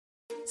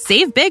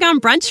Save big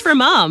on brunch for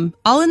mom,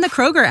 all in the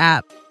Kroger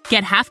app.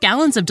 Get half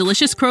gallons of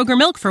delicious Kroger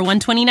milk for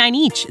 $1.29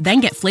 each.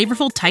 Then get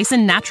flavorful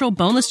Tyson natural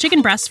boneless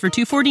chicken breasts for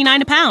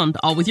 $2.49 a pound,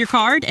 all with your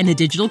card and a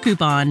digital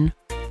coupon.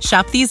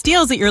 Shop these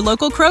deals at your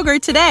local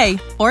Kroger today,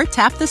 or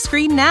tap the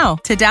screen now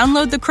to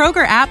download the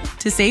Kroger app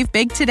to save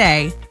big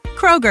today.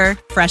 Kroger,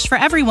 fresh for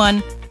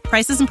everyone.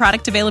 Prices and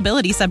product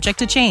availability subject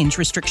to change.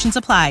 Restrictions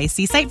apply.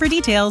 See site for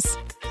details.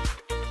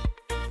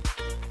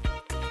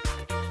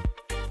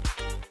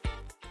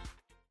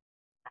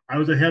 I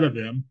was ahead of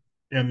him,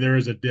 and there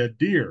is a dead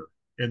deer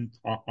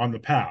on the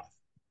path.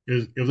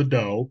 It was a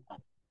doe,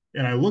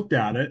 and I looked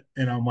at it,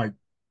 and I'm like,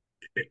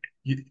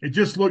 it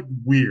just looked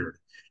weird.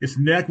 Its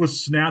neck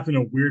was snapped in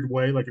a weird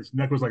way, like its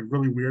neck was like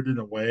really weird in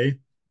a way.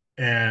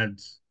 And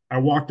I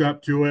walked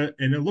up to it,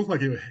 and it looked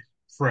like it was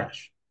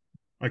fresh,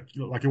 like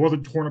it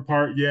wasn't torn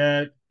apart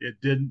yet.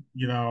 It didn't,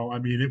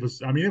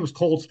 it was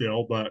cold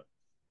still, but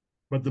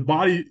the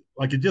body,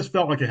 like it just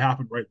felt like it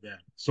happened right then.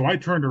 So I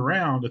turned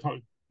around to talk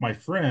to my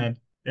friend,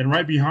 and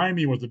right behind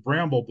me was a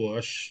bramble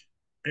bush.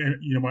 And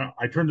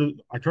I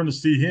turned to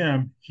see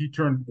him. He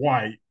turned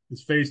white,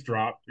 his face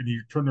dropped, and he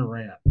turned and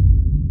ran.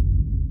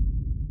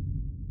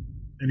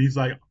 And he's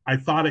like, "I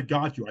thought it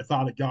got you. I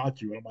thought it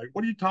got you." And I'm like,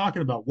 "What are you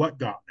talking about? What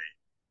got me?"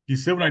 He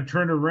said, "When I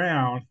turned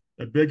around,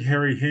 a big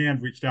hairy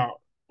hand reached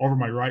out over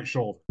my right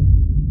shoulder."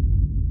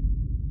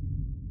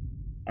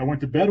 I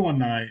went to bed one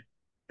night,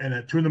 and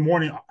at 2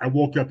 a.m, I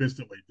woke up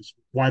instantly, just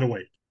wide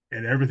awake,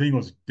 and everything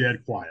was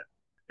dead quiet.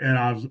 And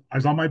I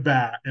was on my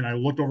back, and I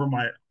opened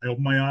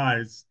my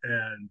eyes,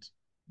 and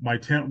my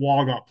tent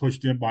wall got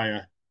pushed in by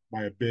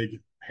a big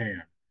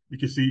hand. You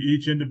can see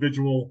each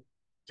individual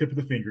tip of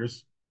the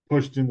fingers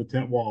pushed in the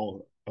tent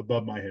wall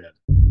above my head.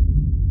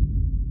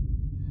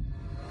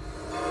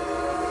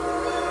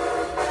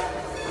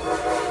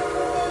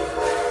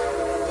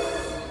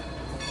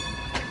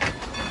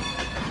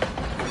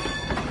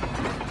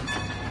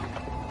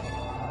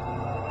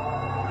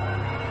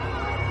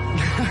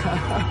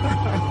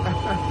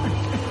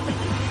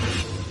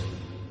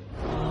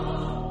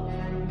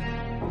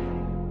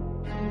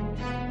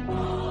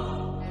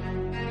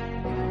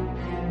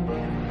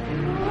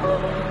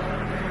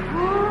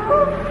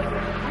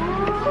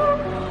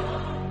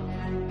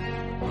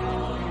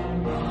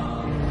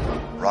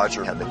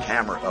 Roger had the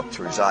camera up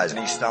to his eyes, and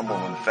he stumbled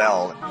and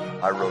fell.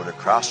 I rode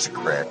across the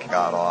creek,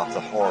 got off the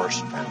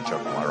horse, and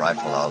took my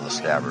rifle out of the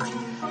scabbard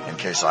in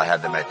case I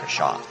had to make a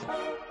shot.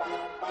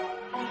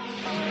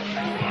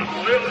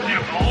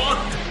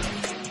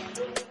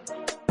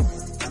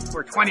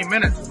 For 20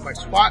 minutes with my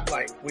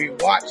spotlight, we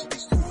watched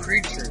these two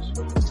creatures.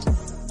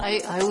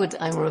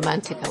 I'm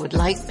romantic. I would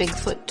like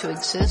Bigfoot to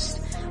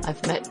exist.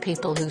 I've met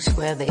people who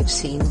swear they've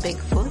seen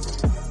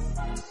Bigfoot.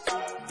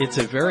 It's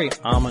a very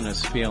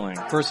ominous feeling.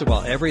 First of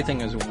all,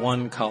 everything is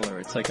one color.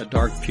 It's like a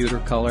dark pewter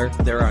color.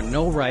 There are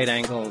no right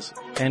angles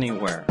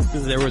anywhere.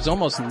 There was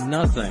almost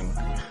nothing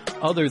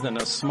other than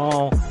a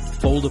small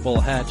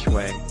foldable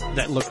hatchway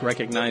that looked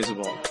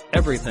recognizable.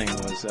 Everything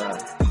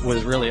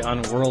was really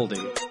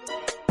unworldly.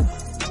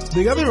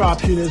 The other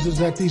option is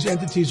that these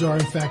entities are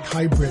in fact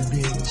hybrid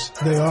beings.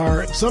 They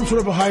are some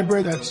sort of a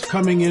hybrid that's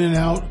coming in and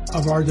out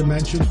of our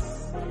dimension.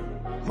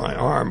 My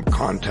arm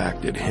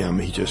contacted him.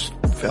 He just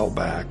fell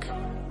back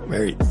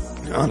very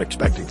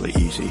unexpectedly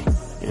easy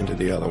into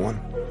the other one.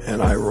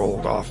 And I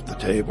rolled off the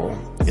table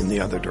in the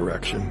other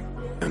direction.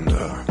 And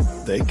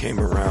they came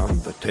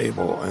around the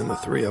table, and the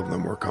three of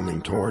them were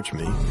coming towards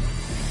me.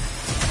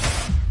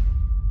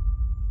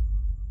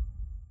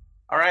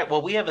 All right,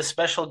 well, we have a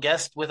special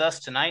guest with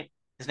us tonight.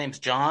 His name's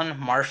John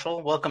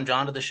Marshall. Welcome,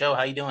 John, to the show.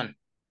 How you doing?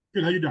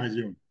 Good. How you guys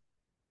doing?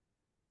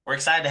 We're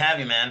excited to have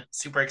you, man.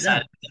 Super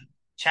excited. Yeah. Been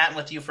chatting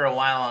with you for a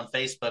while on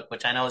Facebook,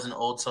 which I know is an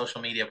old social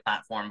media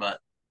platform, but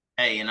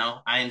hey,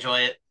 I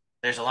enjoy it.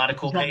 There's a lot of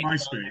cool pages.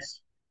 It's not MySpace.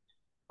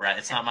 Right,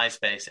 it's not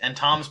MySpace. And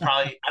Tom's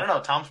probably, I don't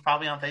know, Tom's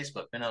probably on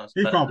Facebook. Who knows?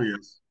 He probably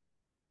is.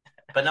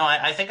 But no,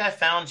 I think I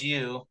found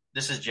you.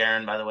 This is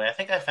Jaron, by the way. I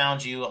think I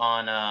found you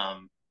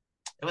on,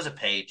 it was a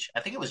page.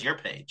 I think it was your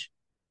page,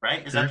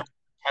 right? Is that the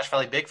Cache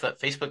Valley Bigfoot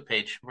Facebook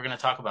page? We're going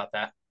to talk about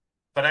that.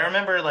 But I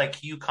remember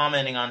like you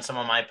commenting on some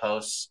of my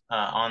posts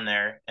on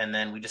there, and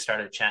then we just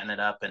started chatting it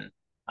up, and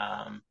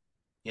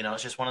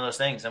it's just one of those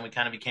things. And we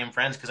kind of became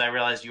friends because I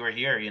realized you were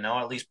here,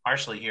 at least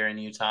partially here in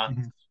Utah.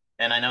 Mm-hmm.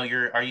 And I know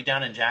are you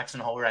down in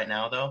Jackson Hole right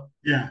now though?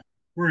 Yeah,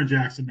 we're in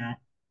Jackson now.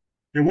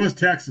 It was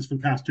Texas for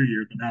the past 2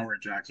 years, but now we're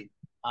in Jackson.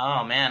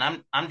 Oh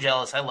man, I'm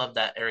jealous. I love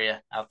that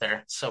area out there.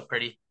 It's so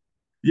pretty.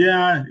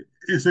 Yeah,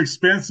 it's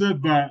expensive,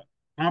 but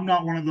I'm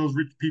not one of those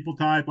rich people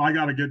type. I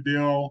got a good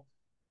deal.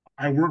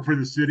 I work for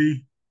the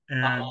city,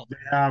 and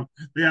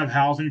they have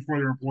housing for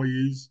their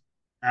employees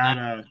at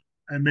an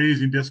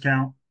amazing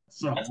discount.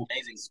 So that's an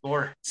amazing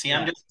score. See,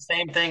 I'm doing the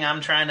same thing.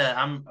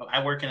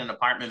 I work in an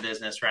apartment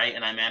business, right?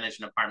 And I manage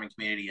an apartment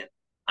community, and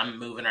I'm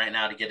moving right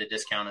now to get a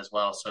discount as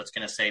well. So it's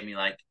going to save me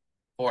like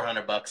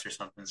 $400 or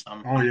something.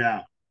 So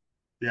yeah,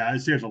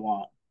 it saves a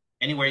lot.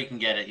 Anywhere you can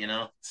get it,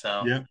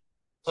 So yeah.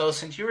 So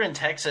since you were in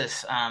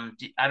Texas, I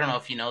don't know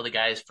if you know the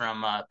guys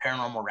from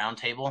Paranormal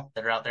Roundtable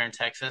that are out there in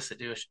Texas that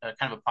do a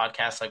kind of a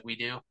podcast like we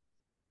do.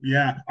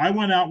 Yeah, I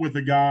went out with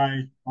a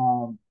guy.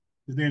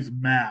 His name's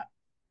Matt,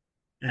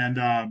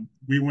 and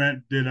we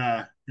went did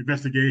a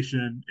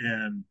investigation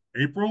in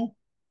April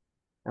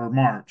or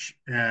March,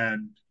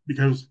 and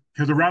because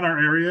around our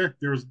area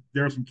there was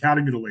some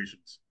cattle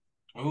mutilations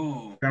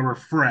Ooh, that were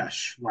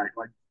fresh, like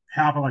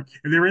happened,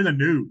 and they were in the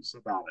news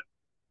about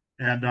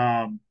it.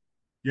 And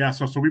yeah,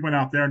 so we went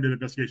out there and did an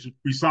investigation.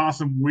 We saw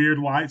some weird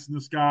lights in the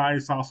sky,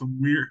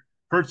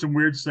 heard some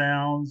weird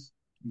sounds,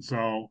 and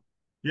so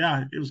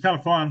yeah, it was kind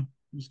of fun.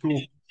 It was did you,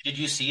 cool. did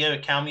you see a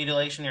cow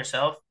mutilation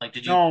yourself? Like,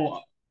 did you?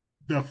 No,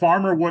 the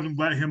farmer wouldn't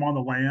let him on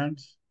the land,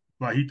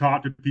 but he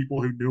talked to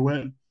people who knew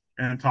it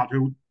and talked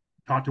to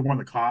one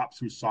of the cops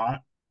who saw it.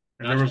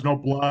 And there Gotcha. was no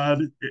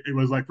blood. It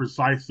was like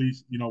precisely,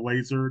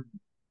 lasered.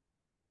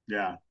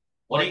 Yeah.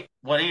 What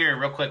are your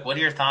real quick? What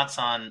are your thoughts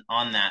on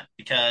that?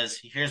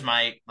 Because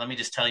let me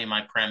just tell you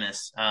my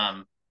premise.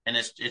 And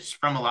it's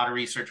from a lot of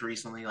research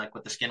recently, like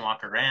with the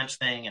Skinwalker Ranch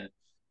thing, and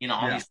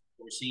all Yeah. these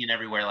we're seeing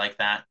everywhere like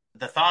that.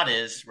 The thought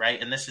is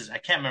right, and this is I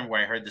can't remember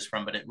where I heard this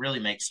from, but it really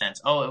makes sense.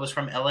 Oh, it was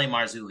from L.A.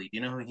 Marzulli. Do you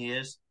know who he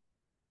is?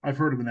 I've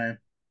heard of the name.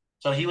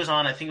 So he was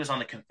on, I think he was on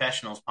the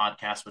Confessionals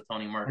podcast with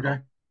Tony Merkel,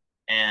 Okay.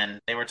 and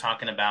they were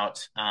talking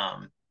about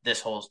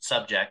this whole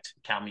subject,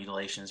 cow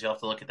mutilations. You'll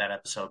have to look at that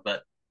episode,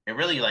 but it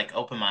really like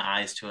opened my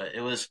eyes to it.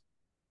 It was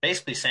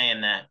basically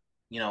saying that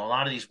a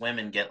lot of these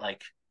women get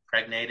like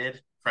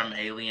pregnated from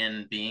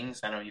alien beings.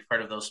 I know you've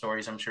heard of those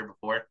stories, I'm sure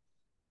before.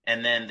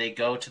 And then they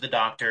go to the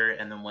doctor,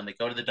 and then when they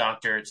go to the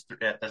doctor, it's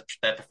at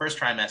the first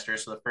trimester,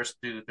 so the first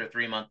through the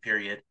 3 month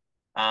period.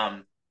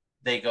 Um,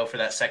 they go for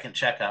that second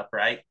checkup,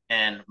 right?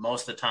 And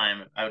most of the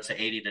time, I would say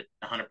 80 to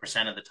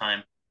 100% of the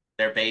time,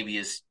 their baby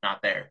is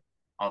not there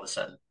all of a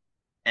sudden.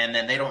 And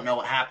then they don't know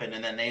what happened.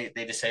 And then they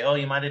just say, oh,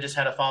 you might have just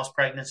had a false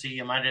pregnancy.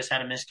 You might have just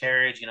had a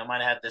miscarriage.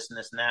 Might have had this and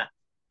this and that.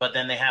 But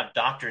then they have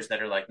doctors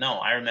that are like, no,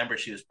 I remember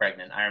she was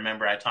pregnant. I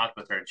remember I talked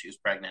with her and she was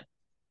pregnant.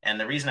 And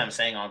the reason I'm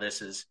saying all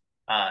this is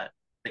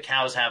the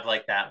cows have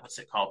like that. What's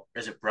it called?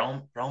 Is it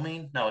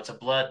bromine? No, it's a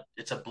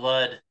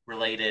blood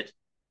related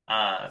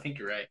I think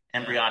you're right.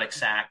 embryonic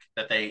sac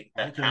that Okay.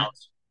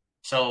 cows.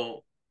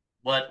 So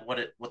what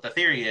the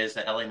theory is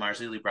that L.A.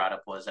 Marzulli brought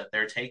up was that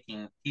they're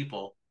taking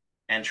people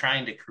and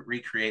trying to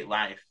recreate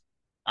life.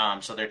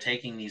 So they're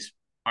taking these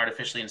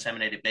artificially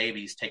inseminated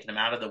babies, taking them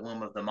out of the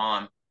womb of the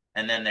mom,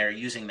 and then they're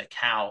using the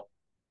cow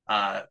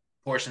uh,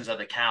 portions of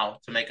the cow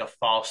to make a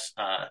false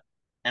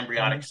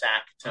embryonic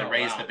sac to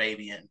raise the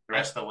baby in the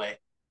rest of the way.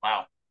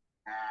 Wow.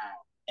 Wow.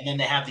 And then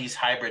they have these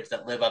hybrids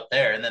that live up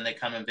there, and then they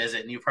come and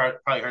visit. And you've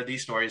probably heard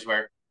these stories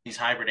where these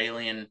hybrid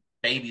alien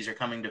babies are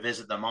coming to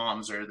visit the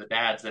moms or the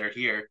dads that are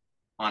here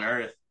on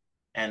Earth,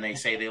 and they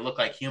say they look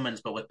like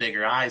humans but with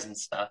bigger eyes and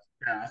stuff.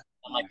 Yeah.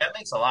 I'm like, that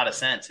makes a lot of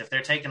sense. If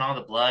they're taking all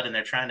the blood and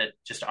they're trying to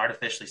just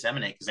artificially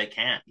seminate because they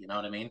can't, you know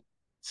what I mean?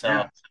 So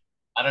Yeah.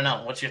 I don't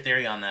know. What's your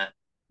theory on that?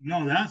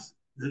 No, that's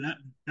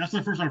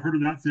the first I've heard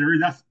of that theory.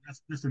 That's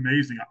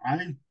amazing.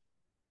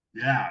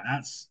 Yeah,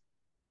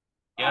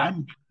 Yeah.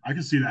 I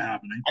can see that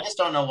happening. I just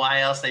don't know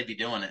why else they'd be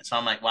doing it. So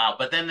I'm like, wow.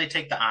 But then they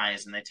take the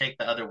eyes and they take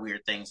the other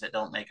weird things that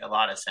don't make a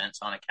lot of sense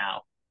on a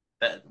cow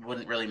that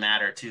wouldn't really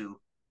matter to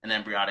an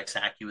embryonic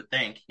sac, you would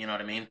think. You know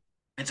what I mean?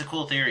 It's a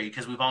cool theory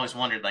because we've always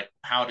wondered like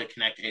how to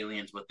connect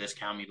aliens with this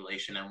cow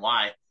mutilation and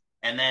why.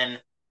 And then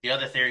the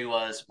other theory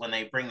was when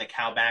they bring the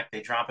cow back,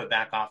 they drop it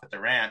back off at the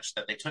ranch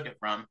that they took it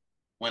from.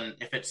 When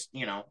if it's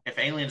if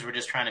aliens were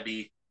just trying to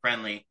be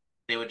friendly,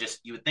 you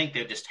would think they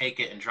would just take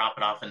it and drop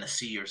it off in the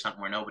sea or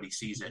something where nobody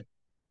sees it.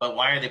 But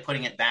why are they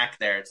putting it back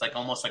there? It's like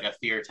almost like a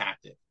fear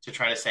tactic to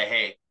try to say,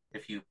 hey,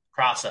 if you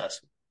cross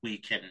us, we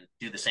can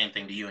do the same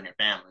thing to you and your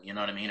family. You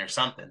know what I mean? Or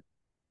something.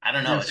 I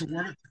don't know. Yeah. So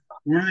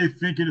what are they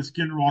thinking of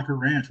Skinwalker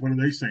Ranch? What are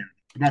they saying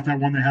about that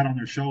one they had on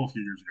their show a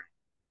few years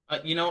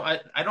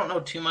ago? I don't know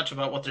too much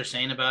about what they're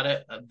saying about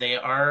it. They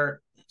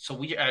are so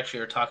we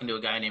actually are talking to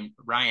a guy named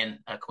Ryan,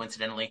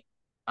 coincidentally,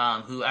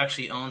 who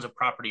actually owns a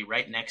property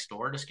right next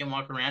door to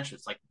Skinwalker Ranch.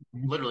 It's like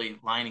Mhm. literally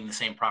lining the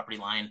same property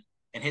line,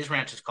 and his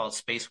ranch is called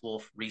Space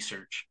Wolf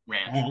Research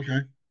Ranch. Oh,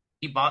 okay.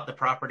 He bought the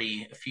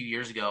property a few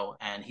years ago,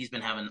 and he's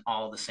been having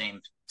all the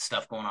same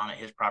stuff going on at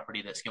his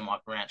property that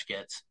Skinwalker Ranch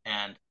gets.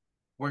 And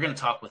we're going to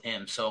talk with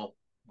him, so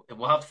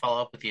we'll have to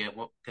follow up with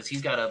you because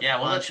he's got a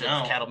bunch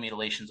of cattle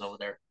mutilations over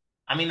there.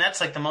 I mean,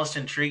 that's like the most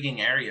intriguing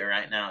area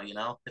right now.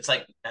 It's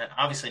like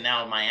obviously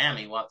now in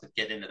Miami, we'll have to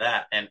get into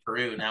that, and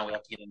Peru now we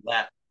have to get into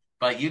that.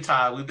 But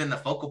Utah, we've been the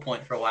focal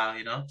point for a while.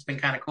 It's been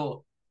kind of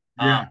cool.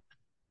 Yeah.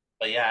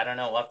 But yeah, I don't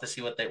know. We'll have to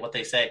see what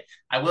they say.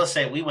 I will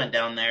say we went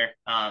down there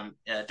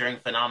during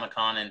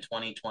Phenomicon in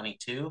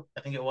 2022,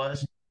 I think it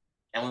was,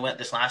 and we went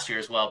this last year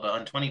as well. But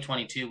in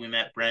 2022, we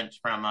met Brent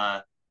from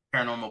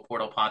Paranormal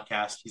Portal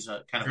podcast. He's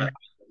a kind of Okay.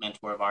 a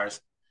mentor of ours,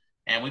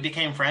 and we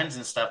became friends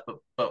and stuff.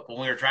 But when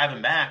we were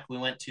driving back, we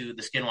went to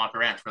the Skinwalker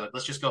Ranch. We're like,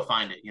 let's just go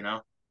find it.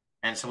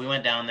 And so we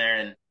went down there,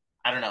 and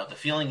I don't know the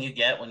feeling you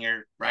get when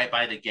you're right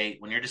by the gate,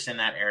 when you're just in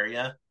that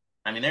area.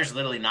 I mean, there's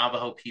literally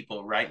Navajo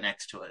people right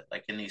next to it,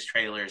 like in these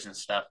trailers and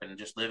stuff, and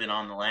just living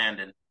on the land.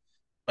 And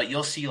but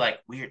you'll see like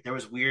weird. There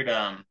was weird,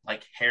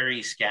 like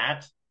hairy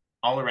scat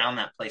all around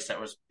that place that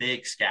was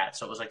big scat.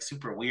 So it was like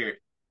super weird.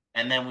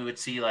 And then we would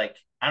see like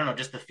I don't know,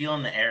 just the feel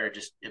in the air.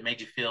 Just it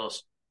made you feel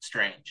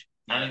strange.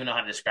 I don't even know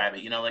how to describe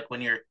it. You know, like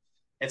when you're,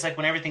 it's like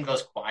when everything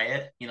goes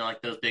quiet. You know,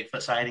 like those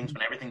Bigfoot sightings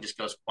when everything just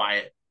goes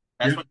quiet.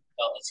 That's Yep. what I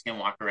felt at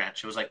Skinwalker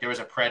Ranch. It was like there was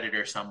a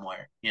predator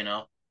somewhere. You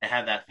know, it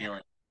had that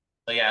feeling.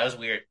 So yeah, it was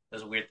weird. It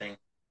was a weird thing.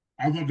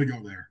 I'd love to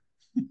go there.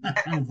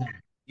 I would love it.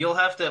 You'll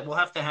have to. We'll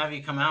have to have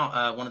you come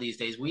out one of these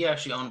days. We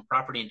actually own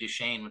property in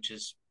Duchesne, which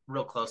is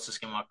real close to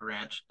Skinwalker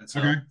Ranch, and so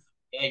Okay.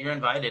 yeah, you're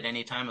invited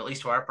anytime. At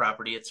least to our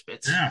property. It's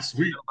Yeah,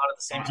 sweet. a lot of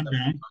the same I'm stuff.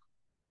 down.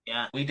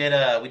 Yeah, we did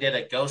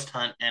a ghost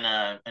hunt and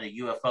a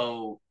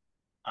UFO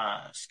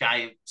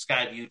sky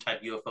view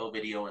type UFO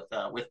video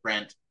with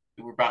Brent.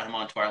 We brought him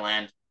onto our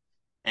land,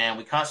 and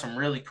we caught some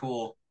really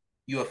cool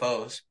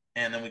UFOs,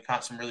 and then we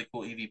caught some really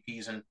cool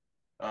EVPs, and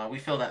we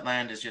feel that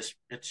land is just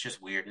it's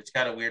just weird. It's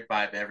got a weird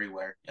vibe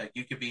everywhere. Like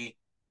you could be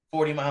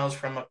 40 miles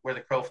from where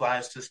the crow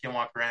flies to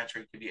Skinwalker Ranch, or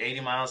you could be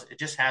 80 miles. It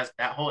just has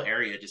that whole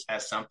area just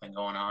has something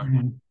going on.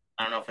 Mhm.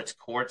 I don't know if it's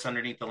quartz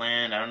underneath the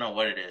land. I don't know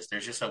what it is.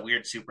 There's just a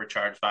weird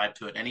supercharged vibe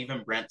to it. And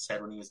even Brent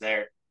said when he was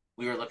there,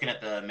 we were looking at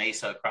the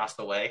mesa across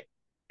the way,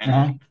 and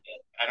Uh-huh.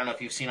 I don't know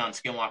if you've seen on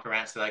Skinwalker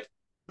Ranch, they're like,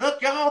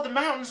 "Look, y'all, the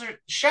mountains are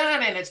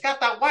shining. It's got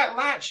that white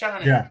light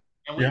shining." Yeah.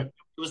 And Yep.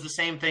 it was the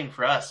same thing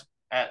for us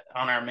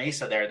on our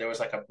mesa there. There was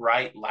like a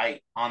bright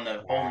light on the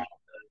whole, Wow.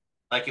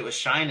 like it was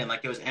shining,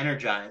 like it was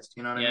energized.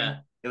 You know what I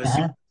mean? It was Uh-huh.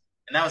 super,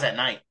 and that was at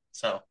night.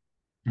 So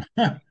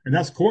And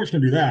that's courts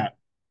can do that.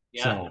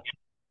 yeah, So yeah.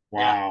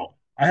 wow.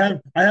 I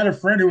had a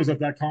friend who was at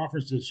that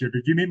conference this year.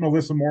 Did you meet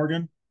Melissa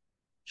Morgan?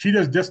 She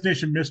does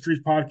Destination Mysteries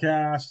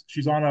podcast.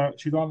 She's on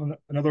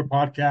another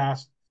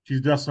podcast. She's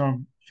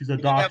a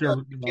doctor.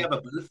 Did you have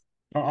a booth?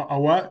 A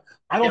what?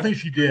 I don't Yep. think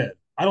she did.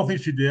 I don't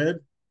think she did.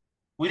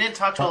 We didn't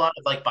talk to a But lot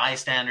of like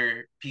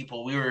bystander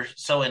people. We were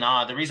so in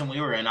awe. The reason we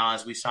were in awe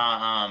is we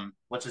saw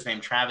what's his name,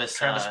 Travis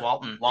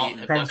Walton.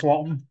 Walton. Travis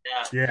Walton.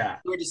 Yeah. Yeah.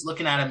 We were just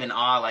looking at him in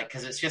awe, like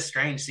because it's just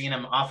strange seeing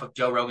him off of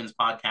Joe Rogan's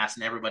podcast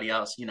and everybody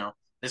else. You know,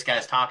 this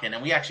guy's talking,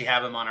 and we actually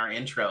have him on our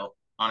intro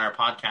on our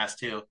podcast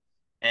too.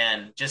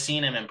 And just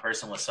seeing him in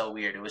person was so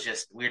weird. It was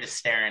just we were just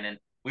staring, and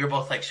we were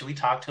both like, "Should we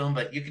talk to him?"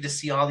 But you could just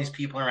see all these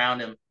people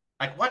around him.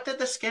 Like, what did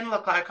the skin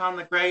look like on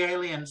the gray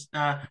aliens?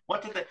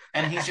 What did the?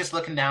 And he's just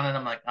looking down at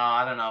him like, "Oh,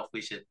 I don't know if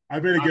we should." I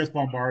bet it gets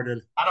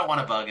bombarded. I don't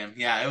want to bug him.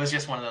 Yeah, it was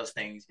just one of those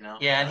things, you know.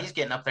 Yeah, and he's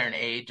getting up there in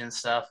age and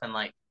stuff, and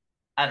like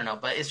I don't know,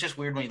 but it's just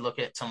weird when you look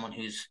at someone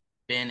who's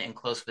been in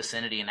close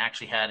vicinity and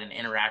actually had an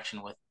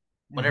interaction with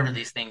whatever Mhm.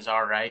 these things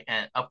are, right?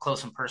 And up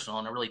close and personal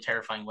in a really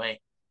terrifying way.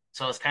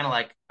 So it's kind of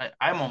like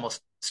I'm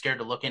almost scared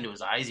to look into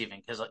his eyes, even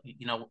because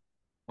you know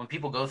when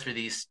people go through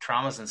these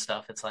traumas and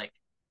stuff, it's like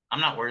I'm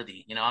not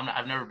worthy. You know,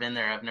 I've never been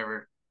there. I've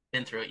never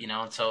been through it. You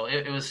know, and so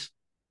it was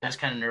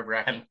kind of nerve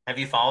wracking. Have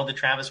you followed the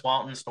Travis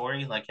Walton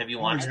story? Like, have you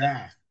Oh watched it?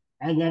 yeah.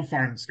 I love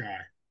Fire in the Sky.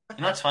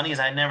 You know what's funny is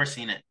I'd never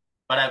seen it,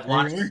 but I've Oh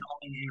watched so really?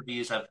 many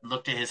interviews. I've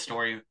looked at his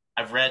story.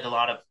 I've read a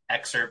lot of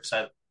excerpts.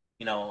 I've,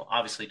 you know,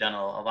 obviously done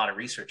a lot of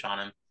research on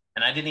him,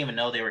 and I didn't even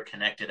know they were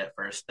connected at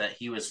first. That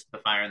he was the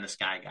Fire in the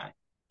Sky guy.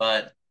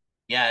 But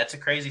yeah, it's a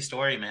crazy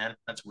story, man.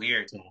 That's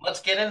weird. So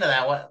Let's get into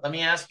that. Let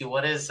me ask you,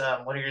 what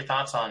are your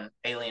thoughts on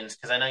aliens?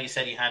 Because I know you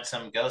said you had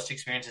some ghost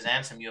experiences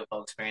and some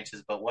UFO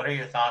experiences, but what are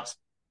your thoughts?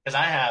 Because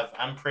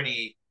I'm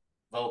pretty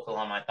vocal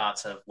on my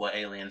thoughts of what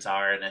aliens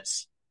are, and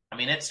I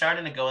mean, it's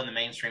starting to go in the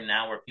mainstream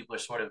now where people are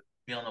sort of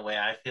feeling the way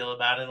I feel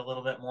about it a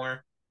little bit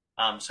more.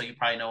 So you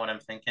probably know what I'm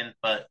thinking,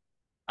 but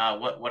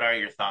what are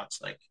your thoughts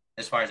like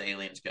as far as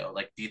aliens go?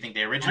 Like, do you think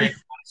they I originate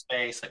from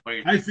space? Like, what are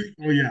your I think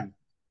oh yeah.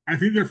 I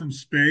think they're from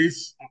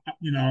space.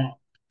 You know,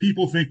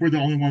 people think we're the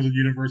only ones in the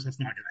universe. That's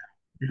not gonna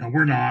happen. You know,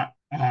 we're not.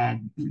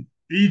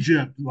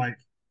 Egypt, like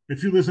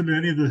if you listen to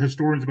any of the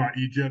historians about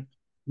Egypt,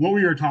 what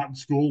we were taught in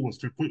school was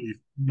completely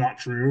not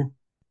true.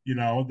 You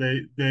know,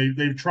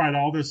 they've tried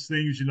all these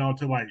things, you know,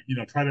 to like, you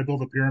know, try to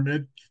build a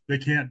pyramid. They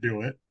can't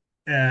do it.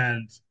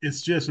 And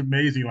it's just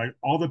amazing. Like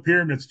all the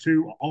pyramids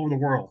too, all over the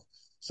world.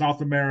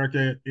 South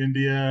America,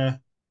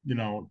 India, you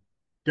know,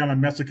 down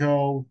in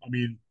Mexico. I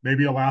mean,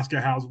 maybe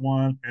Alaska has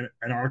one, and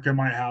Antarctica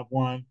might have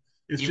one.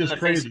 It's even just the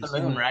face of crazy.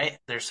 the moon, So, right?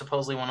 There's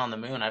supposedly one on the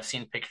moon. I've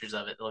seen pictures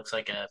of it. It looks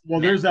like a well,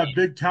 man. there's that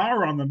big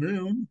tower on the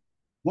moon.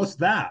 What's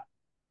that?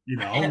 You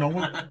know, Yeah,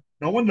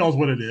 no one knows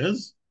what it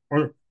is,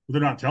 or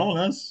they're not telling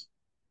us.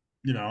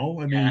 You know,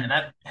 I and mean,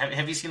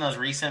 have you seen those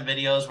recent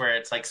videos where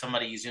it's like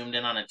somebody zoomed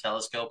in on a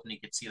telescope and you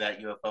could see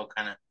that UFO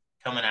kind of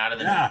coming out of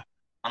the moon? yeah,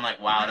 I'm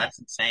like, wow, yeah, that's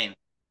insane.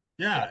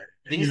 yeah.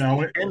 You These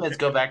know, pyramids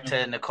go back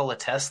to Nikola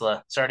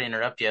Tesla. Sorry to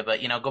interrupt you,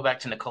 but go back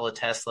to Nikola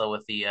Tesla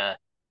with the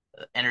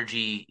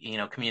energy,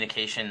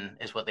 communication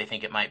is what they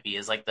think it might be,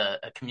 is like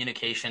a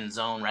communication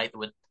zone, right? That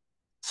would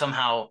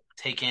somehow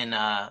take in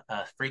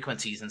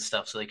frequencies and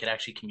stuff so they could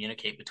actually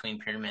communicate between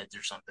pyramids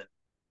or something.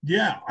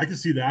 yeah, I can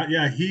see that.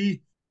 Yeah,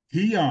 he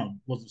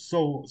was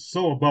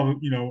so above,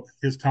 you know,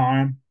 his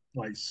time,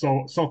 like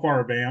so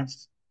far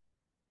advanced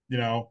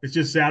It's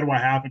just sad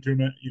what happened to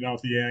him, at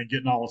the end,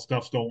 getting all the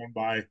stuff stolen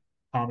by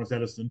Thomas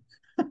Edison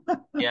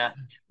Yeah.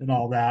 and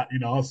all that.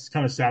 It's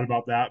kind of sad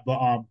about that.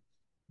 But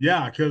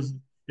yeah, because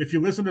if you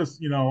listen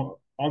to,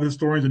 all the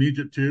historians in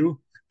Egypt too,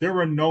 there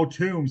were no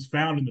tombs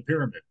found in the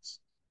pyramids.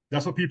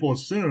 That's what people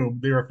assume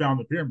they were found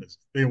in the pyramids.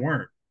 They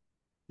weren't.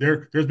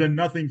 There's been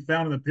nothing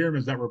found in the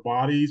pyramids that were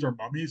bodies or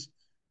mummies.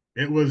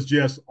 It was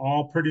just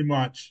all pretty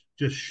much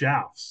just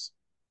shafts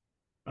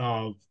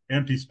of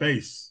empty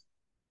space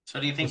So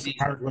do you with think some these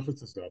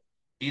hieroglyphics and stuff.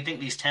 do you think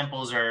these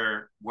temples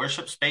are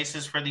worship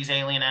spaces for these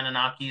alien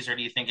Anunnakis, or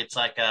do you think it's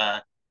like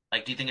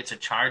do you think it's a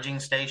charging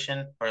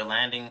station or a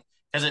landing?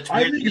 Because it's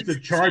I weird think that it's a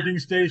charging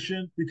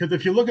station because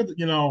if you look at,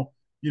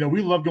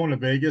 we love going to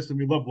Vegas and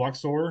we love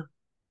Luxor,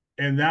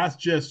 and that's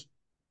just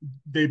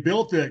they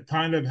built it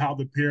kind of how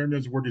the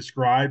pyramids were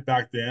described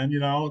back then.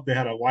 They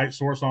had a light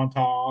source on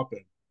top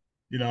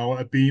and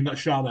a beam that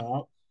shot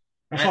up.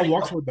 and That's how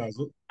Luxor does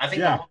it. I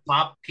think the Yeah, whole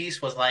top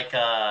piece was like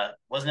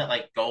wasn't it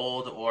like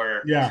gold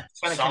or yeah,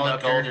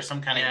 solid gold or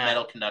some kind of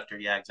metal conductor?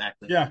 Yeah,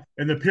 exactly. yeah.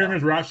 And the So,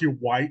 pyramids were actually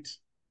white,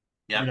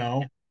 you yeah.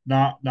 know,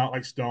 not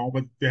like stone,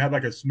 but they had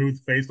like a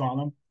smooth face on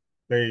them.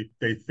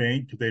 They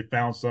think they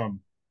found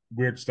some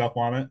weird stuff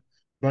on it.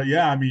 But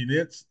yeah,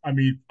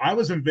 I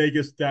was in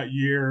Vegas that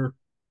year,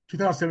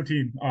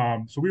 2017.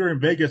 So we were in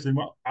Vegas, and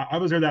I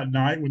was there that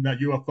night when that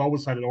UFO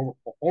was sighted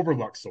over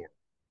Luxor.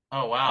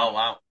 Oh wow. Oh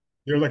wow.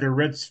 There was like a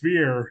red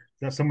sphere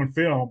that someone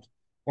filmed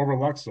over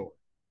Luxor,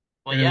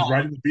 Well, and it yeah. was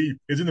right in the beam.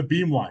 It's in the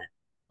beam light.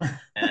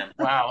 And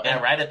wow. Yeah,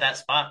 right at that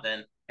spot.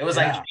 Then it was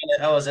like,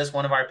 Yeah, oh, is this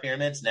one of our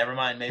pyramids? Never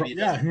mind. Maybe it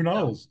yeah. isn't. Who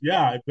So, knows?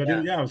 Yeah, but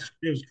yeah.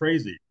 it was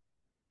crazy.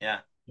 Yeah.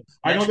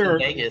 I know Mentioning they're.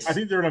 I Vegas.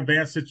 think they're an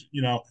advanced.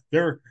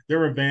 They're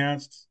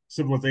advanced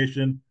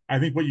civilization. I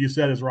think what you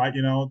said is right.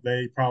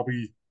 They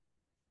probably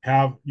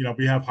have.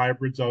 We have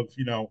hybrids of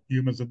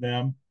humans and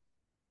them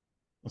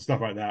and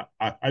stuff like that.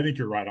 I think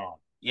you're right on.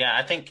 Yeah,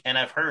 I think, and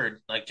I've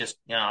heard, like, just,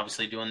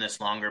 obviously doing this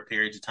longer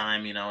periods of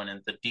time, and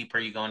then the deeper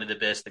you go into the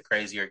abyss, the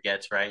crazier it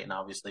gets, right? And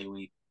obviously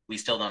we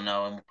still don't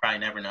know and we'll probably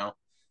never know.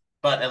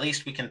 But at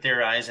least we can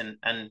theorize and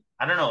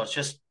I don't know, it's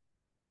just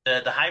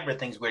the hybrid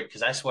thing's weird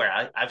because I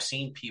swear I've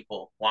seen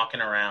people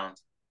walking around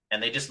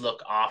and they just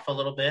look off a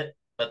little bit,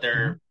 but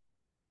Mhm. they're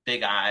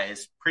big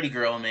eyes, pretty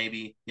girl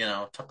maybe,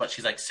 but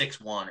she's like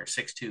 6'1" or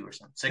 6'2" or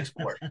something,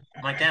 6'4".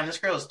 I'm like, damn, this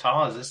girl is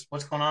tall. Is this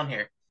what's going on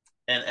here?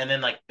 And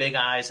then like big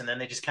eyes, and then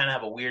they just kind of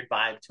have a weird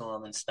vibe to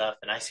them and stuff.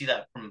 And I see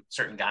that from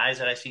certain guys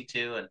that I see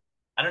too. And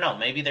I don't know,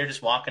 maybe they're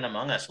just walking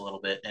among us a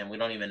little bit, and we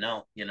don't even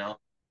know.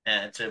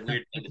 And it's a Yeah,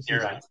 weird I thing to can see that.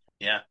 theorize.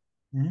 Yeah,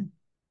 Mhm.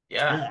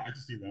 yeah. Yeah, I can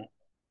see that.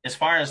 As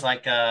far as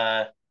like,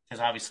 because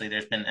obviously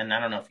there's been, and I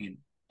don't know if you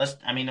let's.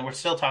 I mean, we're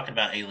still talking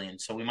about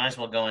aliens, so we might as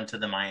well go into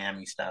the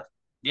Miami stuff.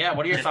 Yeah,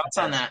 what are your thoughts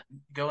on that?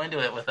 Go into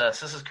it with us.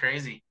 This is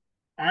crazy.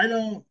 I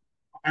don't.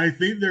 I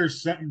think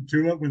there's something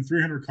to it when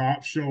 300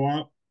 cops show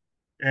up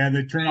and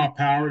they turn off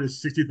power to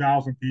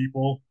 60,000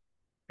 people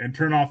and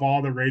turn off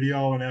all the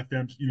radio and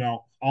FM,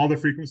 all the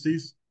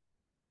frequencies.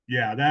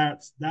 Yeah,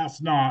 that's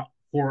not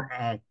for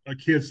a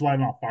kid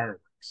sliding off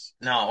fireworks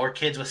No, or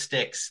kids with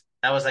sticks.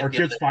 That was like or the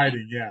kids other thing.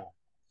 fighting. Yeah,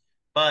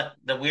 But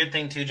the weird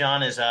thing too,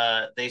 John, is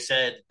they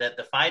said that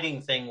the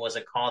fighting thing was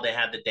a call they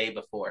had the day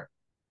before.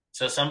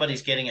 So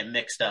somebody's getting it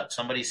mixed up.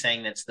 Somebody's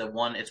saying it's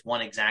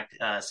one exact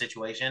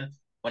situation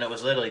when it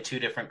was literally two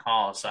different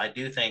calls. So I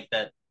do think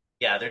that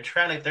yeah, they're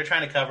trying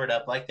to cover it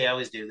up like they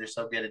always do. They're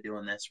so good at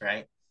doing this,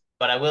 right?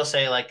 But I will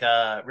say, like,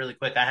 really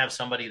quick, I have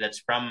somebody that's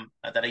from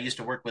that I used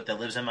to work with that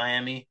lives in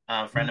Miami,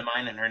 a friend of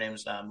mine, and her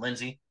name's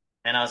Lindsay.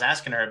 And I was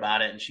asking her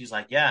about it, and she's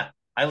like, "Yeah,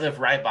 I live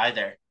right by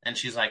there." And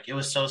she's like, "It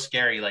was so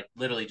scary, like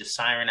literally just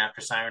siren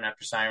after siren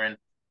after siren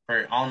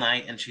for all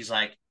night." And she's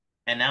like,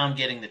 and now I'm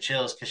getting the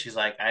chills because she's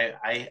like,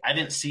 I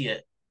didn't see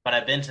it, but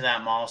I've been to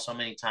that mall so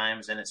many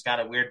times and it's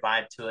got a weird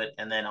vibe to it.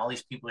 And then all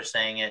these people are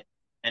saying it.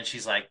 And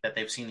she's like, that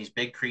they've seen these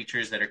big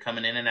creatures that are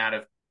coming in and out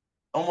of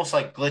almost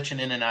like glitching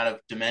in and out of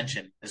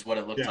dimension, is what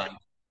it looked yeah. like.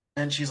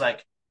 And she's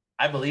like,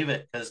 I believe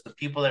it because the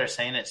people that are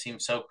saying it seem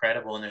so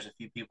credible. And there's a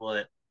few people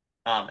that,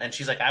 and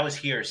she's like, I was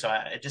here. So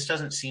it just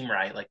doesn't seem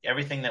right. Like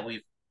everything that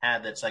we've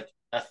had that's like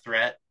a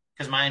threat,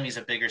 because Miami's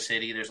a bigger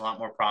city. There's a lot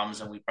more problems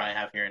than we probably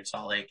have here in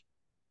Salt Lake.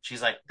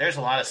 She's like, there's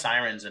a lot of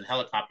sirens and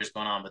helicopters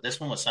going on, but this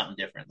one was something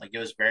different. Like it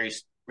was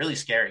really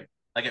scary.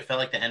 Like it felt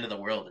like the end of the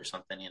world or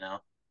something.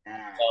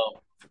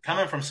 So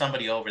coming from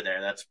somebody over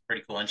there, that's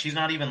pretty cool. And she's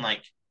not even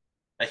like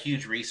a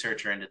huge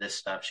researcher into this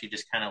stuff. She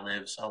just kind of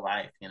lives a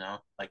life.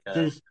 Like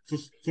So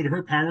did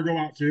her power go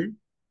out too?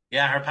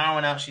 yeah, her power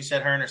went out. She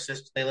said her and her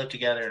sister they lived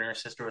together, and her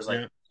sister was like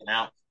Yeah.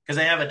 out because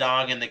they have a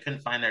dog and they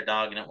couldn't find their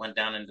dog, and it went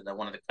down into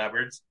one of the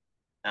cupboards.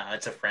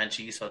 It's a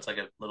Frenchie, so it's like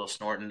a little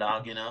snorting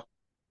dog.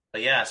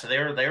 But yeah, so they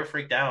were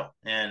freaked out,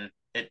 and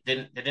it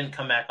didn't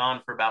come back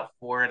on for about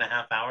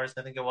 4.5 hours.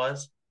 I think it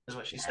was is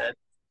what she said.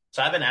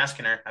 So I've been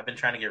asking her. I've been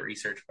trying to get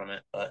research from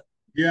it, but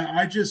Yeah,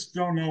 I just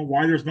don't know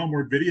why there's not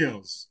more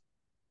videos.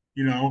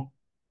 You know,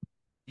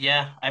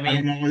 yeah, I I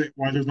don't mean, know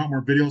why there's not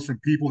more videos from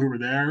people who were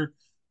there.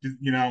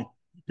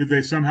 Did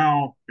they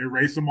somehow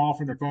erase them all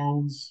from their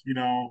phones?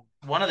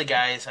 one of the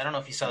guys, I don't know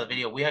if you saw the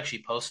video, we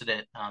actually posted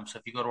it. So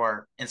if you go to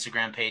our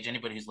Instagram page,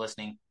 anybody who's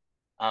listening,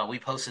 we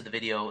posted the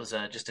video. It was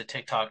just a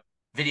TikTok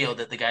video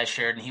that the guy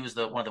shared, and he was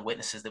one of the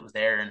witnesses that was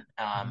there,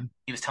 and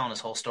he was telling his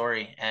whole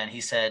story. And he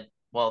said,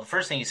 well, the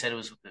first thing he said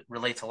was it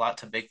relates a lot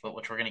to Bigfoot,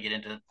 which we're going to get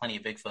into plenty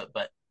of Bigfoot.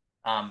 But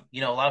a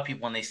lot of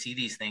people when they see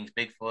these things,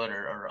 Bigfoot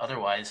or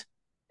otherwise,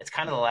 it's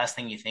kind of the last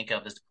thing you think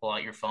of is to pull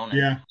out your phone.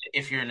 Yeah.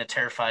 If you're in a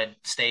terrified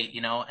state,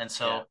 and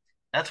so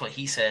that's what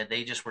he said.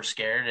 They just were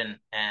scared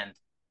and.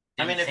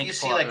 I mean, if you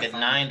see like a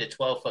 9 to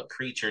 12 foot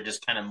creature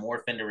just kind of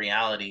morph into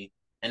reality,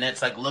 and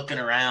it's like looking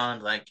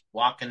around, like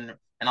walking,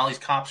 and all these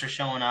cops are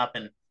showing up,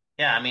 and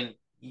yeah, I mean,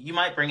 you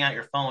might bring out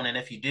your phone, and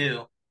if you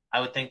do,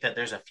 I would think that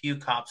there's a few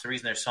cops. The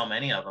reason there's so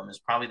many of them is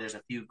probably there's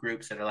a few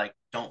groups that are like,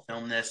 don't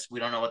film this. We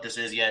don't know what this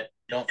is yet.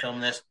 Don't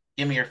film this.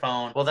 Give me your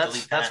phone. Well,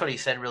 that's what he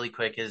said really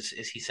quick is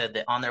he said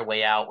that on their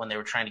way out when they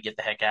were trying to get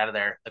the heck out of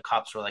there, the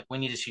cops were like, we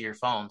need to see your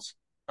phones.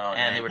 Oh,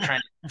 and they were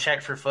trying to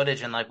check for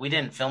footage, and like we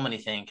didn't film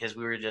anything because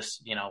we were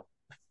just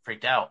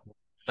freaked out.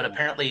 But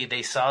apparently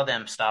they saw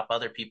them stop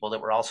other people that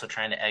were also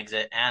trying to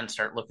exit and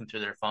start looking through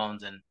their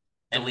phones and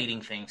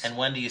deleting things. And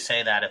when do you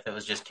say that if it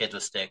was just kids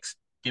with sticks?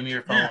 Give me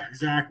your phone. Yeah,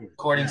 exactly.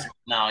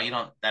 No, you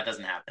don't. That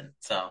doesn't happen.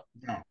 So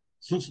no.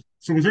 So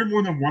was there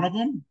more than one of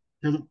them?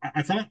 Because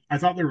I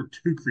thought there were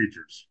two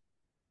creatures.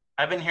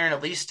 I've been hearing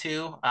at least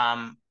two.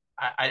 I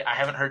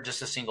haven't heard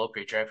just a single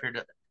creature. I've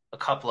heard a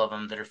couple of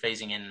them that are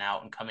phasing in and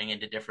out and coming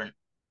into different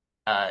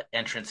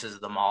entrances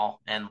of the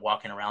mall and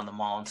walking around the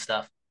mall and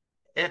stuff.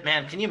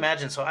 Man, can you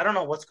imagine? So I don't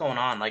know what's going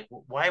on. Like,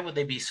 why would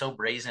they be so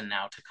brazen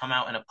now to come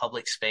out in a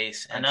public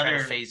space and try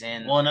to phase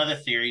in? Well, another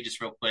theory, just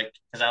real quick,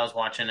 because I was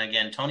watching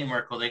again, Tony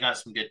Merkel. They got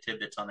some good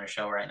tidbits on their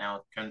show right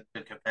now,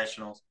 good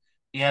confessionals.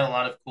 He had a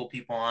lot of cool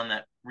people on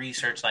that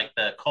research, like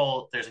the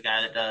cult. There's a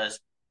guy that does,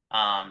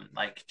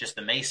 like just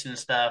the Mason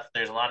stuff.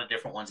 There's a lot of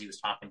different ones he was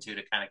talking to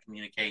kind of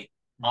communicate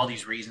all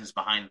these reasons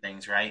behind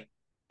things, right?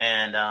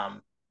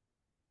 And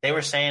they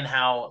were saying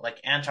how like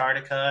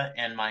Antarctica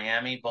and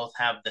Miami both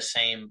have the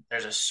same,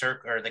 there's a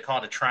circle, or they call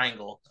it a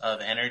triangle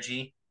of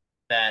energy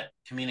that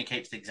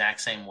communicates the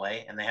exact same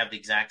way. And they have the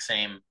exact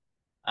same,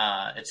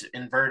 it's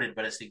inverted,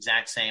 but it's the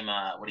exact same,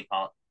 what do you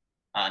call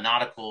it?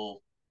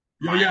 Nautical.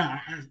 Oh, yeah.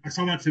 I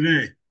saw that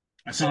today.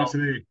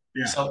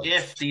 Yeah. So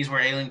if these were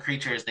alien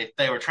creatures,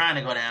 they were trying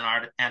to go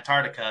to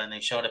Antarctica and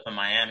they showed up in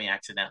Miami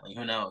accidentally.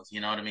 Who knows?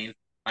 You know what I mean?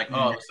 Like,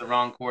 oh, it's the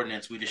wrong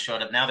coordinates. We just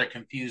showed up. Now they're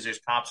confused. There's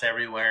cops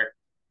everywhere.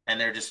 And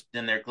they're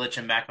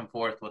glitching back and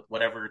forth with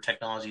whatever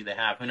technology they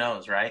have. Who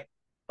knows, right?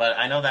 But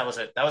I know that was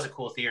a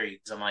cool theory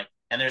because I'm like,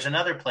 and there's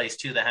another place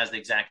too that has the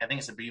exact. I think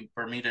it's the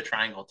Bermuda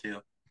Triangle too.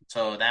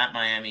 So that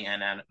Miami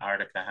and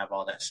Antarctica have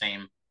all that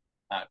same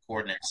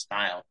coordinate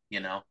style.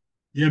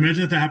 Yeah,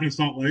 imagine if that happened in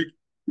Salt Lake.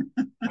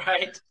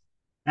 Right.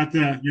 At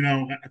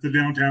the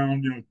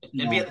downtown,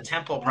 it'd be at the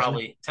Temple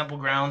probably, Temple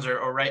grounds,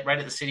 or right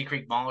at the City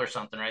Creek Mall or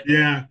something, right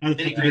there. Yeah,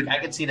 City Creek. I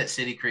could see it at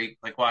City Creek,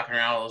 like walking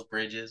around all those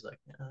bridges, like.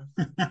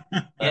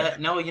 Yeah,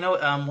 no,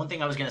 one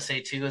thing I was gonna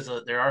say too is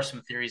that there are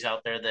some theories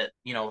out there that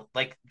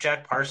like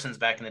Jack Parsons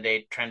back in the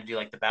day trying to do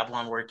like the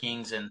Babylon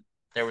workings, and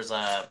there was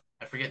I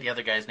forget the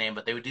other guy's name,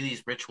 but they would do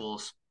these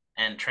rituals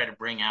and try to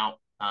bring out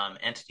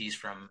entities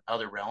from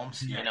other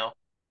realms,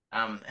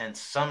 and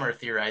some are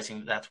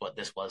theorizing that's what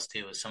this was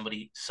too, is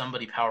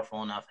somebody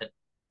powerful enough had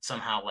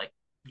somehow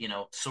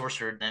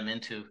sorcered them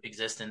into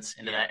existence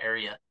into that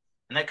area,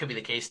 and that could be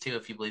the case too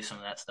if you believe some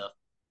of that stuff.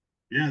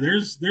 Yeah,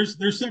 there's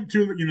something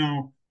to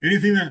it,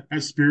 anything that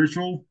is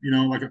spiritual,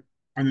 like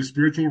on the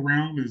spiritual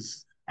realm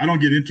is, I don't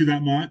get into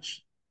that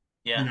much,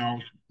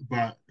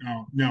 but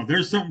no,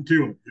 there's something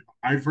to it.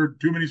 I've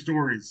heard too many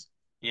stories.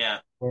 Yeah,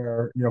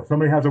 where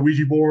somebody has a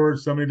Ouija board,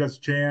 somebody does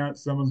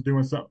chants, someone's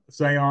doing some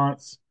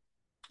seance.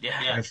 Yeah,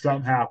 and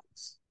something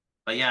happens.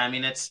 But yeah, I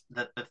mean, it's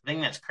the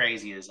thing that's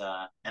crazy is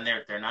and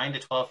they're 9 to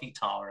 12 feet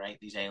tall, right?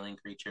 These alien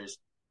creatures.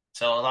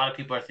 So a lot of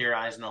people are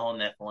theorizing the whole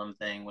Nephilim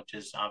thing, which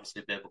is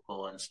obviously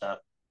biblical and stuff.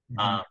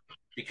 Mm-hmm.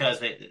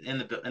 Because in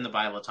the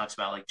Bible it talks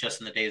about like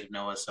just in the days of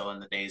Noah, so in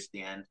the days of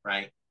the end,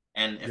 right?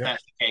 And if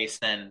that's the case,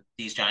 then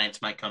these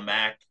giants might come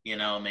back.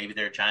 Maybe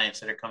they're giants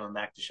that are coming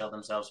back to show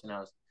themselves. Who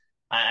knows?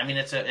 I mean,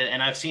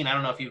 and I've seen. I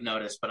don't know if you've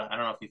noticed, but I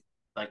don't know if you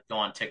like go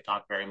on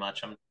TikTok very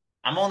much.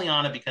 I'm only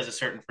on it because of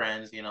certain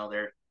friends.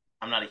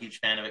 I'm not a huge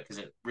fan of it because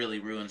it really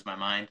ruins my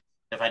mind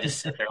if I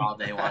just sit there all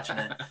day watching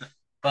it.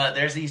 But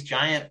there's these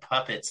giant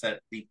puppets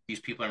that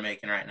these people are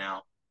making right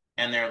now,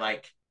 and they're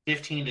like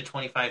 15 to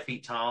 25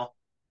 feet tall,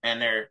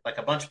 and they're like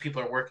a bunch of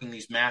people are working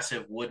these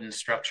massive wooden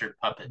structured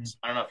puppets.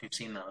 I don't know if you've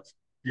seen those.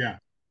 Yeah.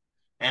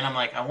 And I'm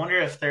like, I wonder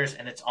if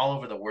and it's all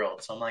over the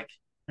world. So I'm like,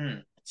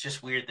 it's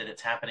just weird that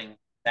it's happening.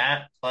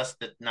 That plus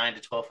the 9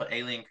 to 12 foot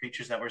alien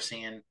creatures that we're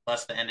seeing,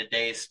 plus the end of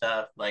days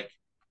stuff, like.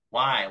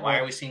 Why? Why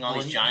are we seeing all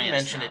these giants?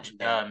 You mentioned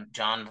it,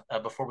 John,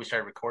 before we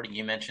started recording.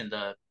 You mentioned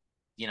the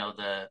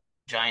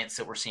giants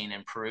that we're seeing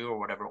in Peru or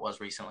whatever it was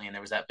recently, and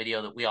there was that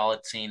video that we all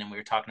had seen, and we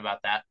were talking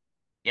about that.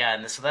 Yeah,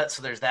 and so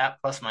there's that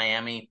plus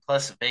Miami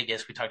plus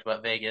Vegas. We talked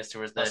about Vegas.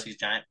 There was these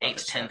giant 8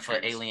 to 10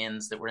 foot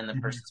aliens that were in the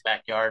person's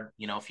backyard,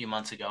 a few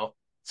months ago.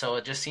 So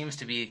it just seems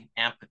to be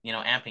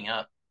amping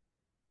up.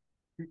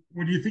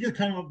 Well, do you think it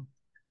kind of,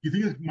 do you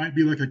think it might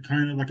be like a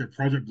kind of like a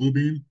Project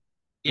Bluebeam,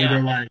 where Yeah,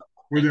 they're like,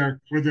 I think,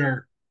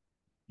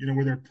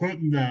 where they're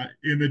putting the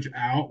image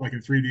out like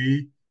in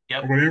 3D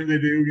or yep. whatever they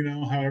do,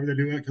 however they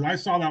do it. Because I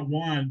saw that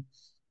one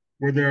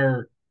where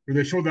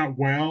they showed that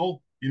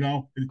well,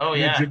 Oh in the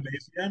yeah.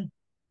 gymnasium.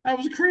 That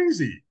was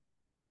crazy.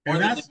 Or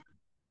And the that's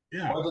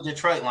yeah, or the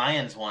Detroit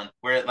Lions one,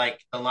 where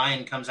like the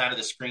lion comes out of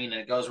the screen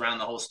and it goes around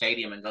the whole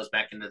stadium and goes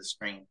back into the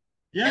screen.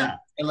 It yeah,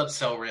 it looked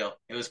so real.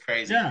 It was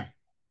crazy. yeah.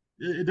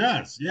 It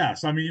does.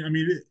 Yes.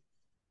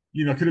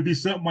 Could it be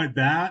something like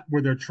that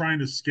where they're trying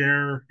to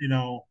scare,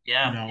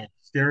 Yeah,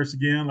 scare us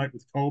again, like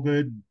with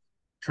COVID, and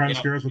trying to yeah,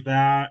 scare us with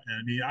that?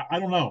 And I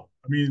don't know.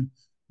 yeah,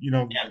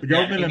 The yeah.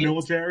 government and Maybe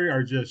it's military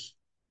are just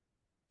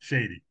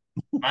shady.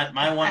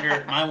 my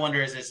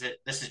wonder is it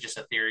this is just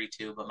a theory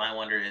too, but my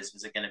wonder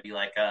is it going to be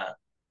like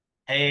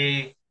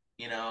hey,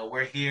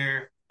 we're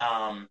here,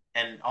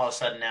 and all of a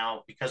sudden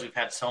now because we've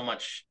had so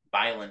much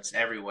violence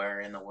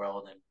everywhere in the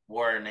world and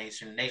war,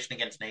 nation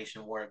against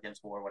nation, war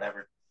against war,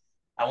 whatever.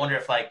 I wonder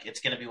if like it's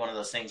going to be one of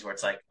those things where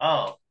it's like,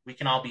 oh, we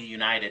can all be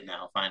united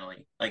now.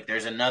 Finally, like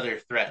there's another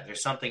threat.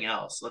 There's something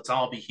else. Let's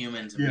all be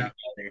humans and be Yeah,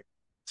 together.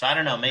 So I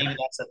don't know. yeah, Maybe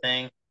that's the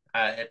thing.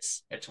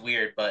 It's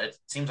weird, but it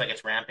seems like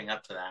it's ramping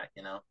up to that.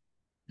 So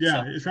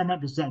yeah. It's coming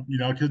up with something,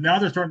 because now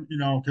they're starting,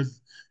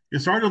 because it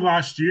started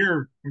last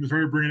year when they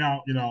started bringing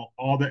out,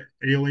 all the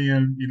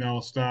alien,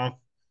 stuff,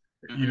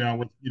 mhm.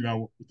 with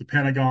the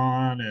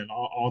Pentagon and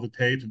all the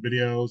tapes and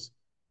videos.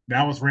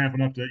 Now it's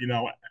ramping up to,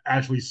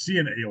 actually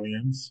seeing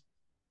aliens.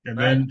 And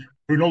Right. then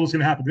who knows what's going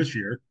to happen this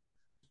year?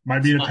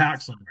 Might be an So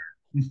attack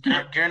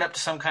somewhere. gearing up to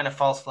some kind of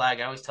false flag.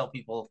 I always tell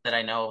people that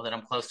I know that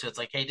I'm close to. It's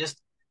like, hey,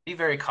 just be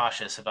very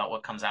cautious about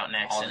what comes out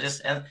next, and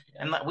just and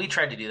we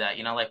tried to do that.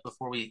 Like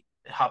before we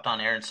hopped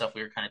on air and stuff,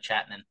 we were kind of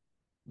chatting, and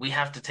we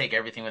have to take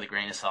everything with a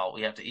grain of salt.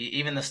 We have to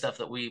even the stuff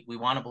that we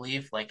want to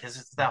believe, like because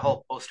it's that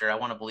whole poster. I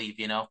want to believe,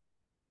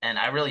 and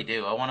I really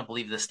do. I want to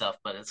believe this stuff,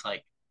 but it's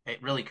like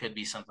it really could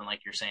be something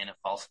like you're saying, a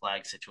false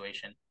flag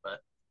situation. But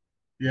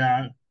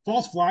Yeah,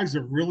 false flags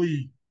are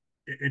really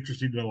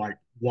interesting to like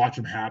watch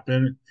them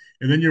happen,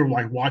 and then you're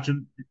like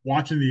watching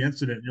the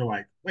incident, and you're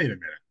like, wait a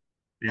minute,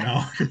 you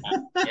know?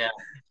 yeah,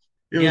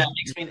 It yeah,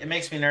 was it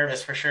makes me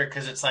nervous for sure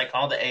because it's like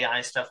all the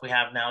AI stuff we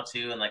have now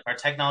too, and like our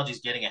technology is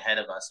getting ahead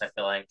of us. I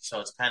feel like so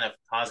it's kind of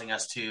causing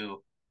us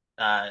to,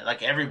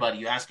 like everybody.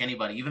 You ask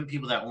anybody, even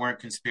people that weren't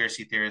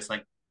conspiracy theorists,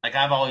 like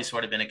I've always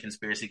sort of been a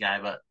conspiracy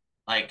guy, but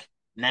like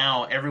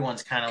now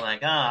everyone's kind of like,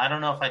 oh, I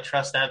don't know if I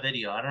trust that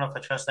video. I don't know if I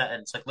trust that,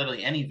 and it's like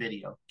literally any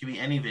video, it could be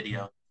any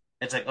video.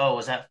 It's like, oh,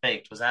 was that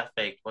faked? Was that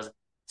faked? Was it?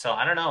 So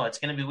I don't know. It's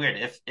gonna be weird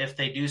if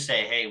they do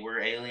say, hey, we're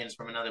aliens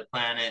from another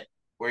planet.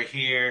 We're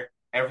here,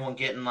 everyone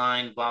get in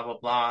line, blah blah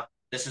blah.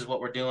 This is what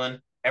we're doing.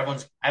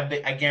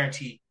 I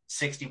guarantee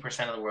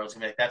 60% of the world's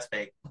gonna be like, that's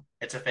fake.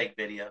 It's a fake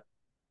video,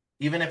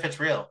 even if it's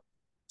real.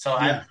 So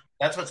yeah,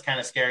 that's what's kind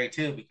of scary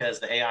too, because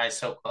the AI is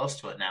so close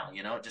to it now.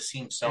 It just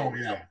seems so oh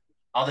real. yeah,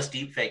 All this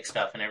deep fake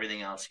stuff and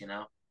everything else.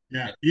 yeah.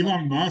 And,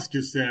 Elon Musk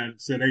has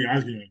said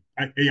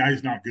AI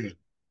is not good.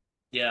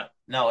 yeah,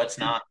 no, it's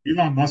not.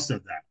 Elon Musk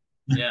said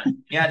that. Yeah,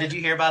 yeah. Did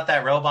you hear about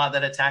that robot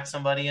that attacked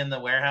somebody in the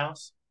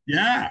warehouse?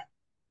 Yeah,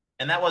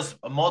 And that was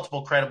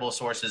multiple credible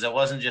sources. It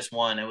wasn't just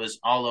one. It was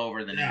all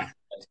over the news. yeah,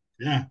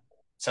 yeah.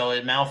 So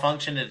it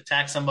malfunctioned. It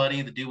attacked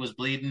somebody. The dude was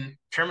bleeding.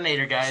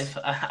 Terminator, guys.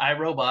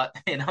 iRobot.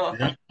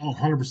 Yeah. Oh,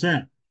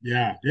 100%.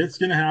 Yeah, it's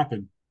gonna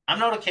happen. I'm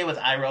not okay with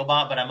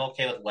iRobot, but I'm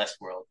okay with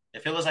Westworld.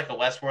 If it was like a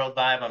Westworld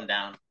vibe, I'm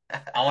down.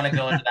 I want to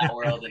go into that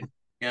world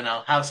and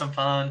have some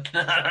fun.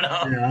 I don't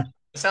know. Yeah.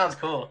 It sounds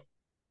cool.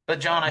 But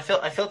John, I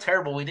feel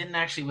terrible. We didn't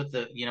actually with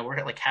the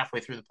we're like halfway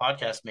through the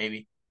podcast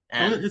maybe, Oh,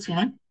 and it's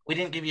fine. we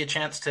didn't give you a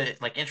chance to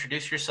like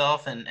introduce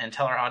yourself and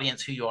tell our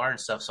audience who you are and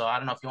stuff. So I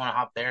don't know if you want to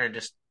hop there and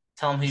just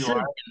tell them who you are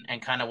Sure.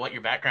 and kind of what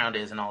your background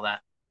is and all that.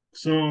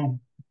 So,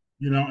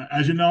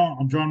 as you know,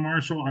 I'm John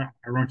Marshall.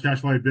 I run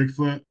Cache Valley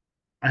Bigfoot.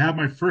 I had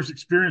my first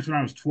experience when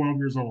I was 12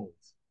 years old,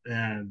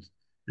 and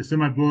it's in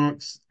my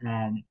books.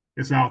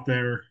 It's out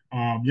there.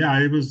 Yeah,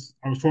 it was.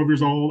 I was 12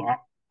 years old.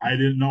 I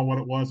didn't know what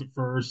it was at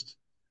first.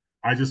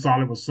 I just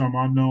thought it was some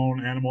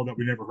unknown animal that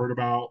we never heard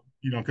about.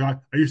 'Cause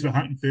I used to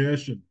hunt and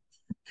fish and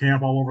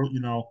camp all over,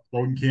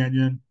 Logan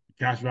Canyon,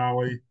 Cache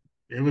Valley.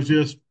 It was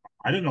just,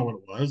 I didn't know what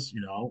it was.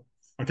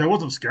 Like I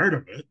wasn't scared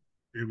of it.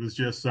 It was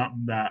just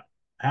something that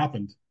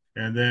happened.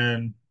 And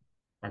then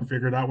I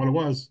figured out what it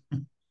was.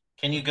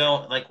 Can you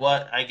go like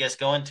what? I guess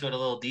go into it a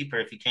little deeper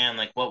if you can.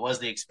 Like what was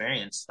the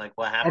experience? Like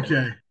what happened?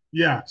 Okay.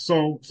 Yeah.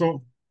 So,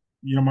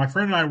 my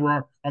friend and I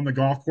were on the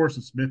golf course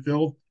in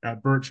Smithfield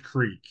at Birch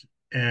Creek,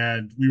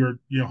 and we were,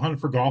 hunting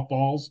for golf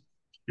balls.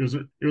 It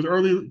was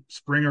early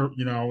spring, or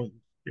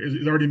it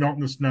was already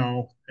melting the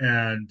snow,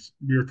 and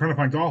we were trying to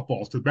find golf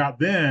balls because back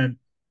then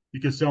you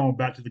could sell them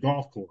back to the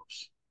golf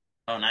course.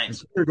 Oh, And nice.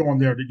 so we were going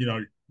there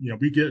to,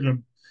 we getting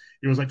them.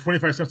 It was like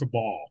 25 cents a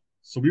ball,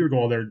 so we were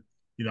going there,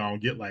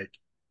 and get like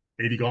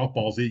 80 golf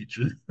balls each,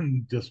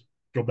 and just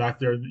go back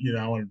there,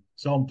 and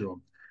sell them to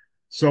them.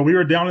 So we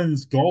were down in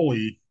this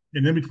gully,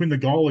 and then between the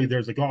gully,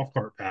 there's a golf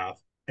cart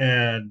path,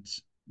 and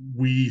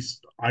we,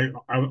 I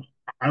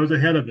was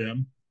ahead of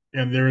him,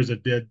 and there is a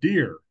dead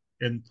deer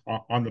in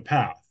on the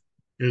path.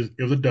 It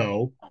was a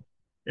doe,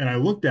 and I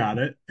looked at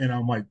it, and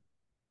I'm like,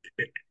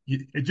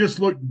 it just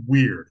looked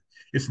weird.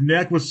 Its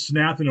neck was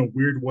snapped in a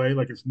weird way,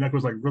 like its neck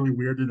was like really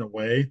weird in a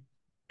way.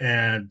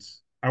 And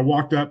I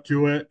walked up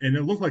to it, and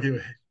it looked like it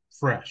was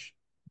fresh,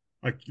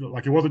 like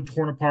it wasn't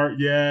torn apart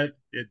yet.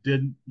 It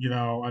didn't,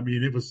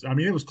 it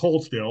was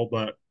cold still,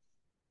 but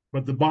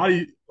the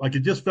body, like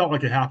it just felt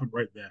like it happened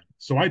right then.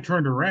 So I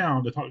turned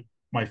around to talk to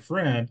my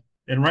friend,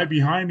 and right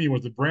behind me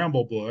was a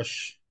bramble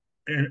bush.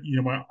 And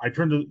I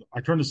turned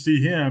to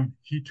see him.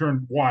 He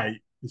turned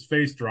white, his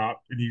face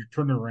dropped, and he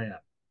turned and ran,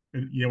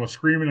 and was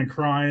screaming and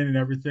crying and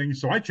everything.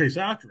 So I chased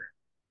after him.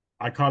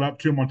 I caught up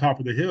to him on top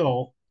of the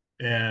hill,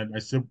 and I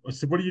said,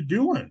 "What are you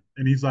doing?"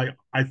 And he's like,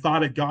 "I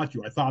thought it got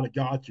you. I thought it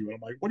got you." And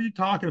I'm like, "What are you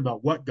talking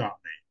about? What got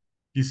me?"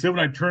 He said, "When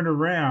I turned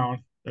around,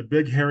 a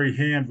big hairy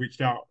hand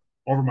reached out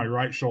over my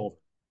right shoulder,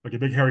 like a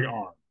big hairy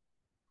arm.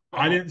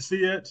 I didn't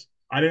see it.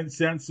 I didn't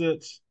sense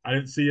it. I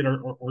didn't see it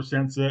or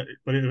sense it,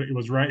 but it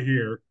was right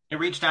here. It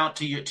reached out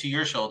to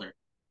your shoulder.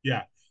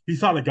 Yeah, he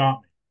thought it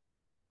got me.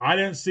 I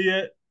didn't see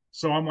it,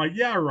 so I'm like,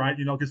 yeah, right,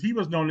 because he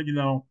was known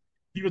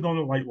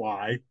to like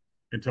lie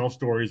and tell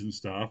stories and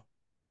stuff.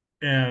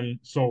 And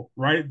so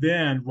right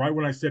then, right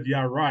when I said,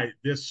 yeah, right,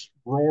 this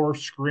roar,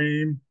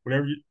 scream,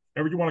 whatever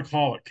you want to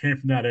call it, came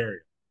from that area.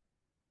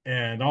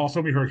 And all of a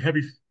sudden we heard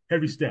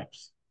heavy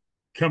steps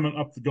coming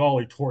up the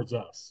gully towards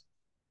us.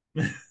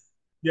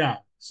 Yeah.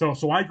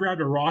 So I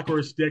grabbed a rock or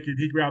a stick, and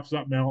he grabbed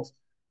something else,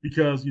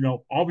 because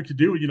all we could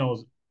do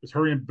is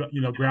hurry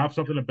and grab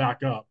something and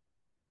back up.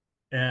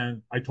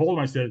 And I told him,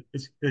 I said,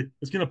 it's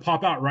going to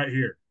pop out right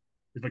here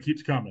if it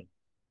keeps coming.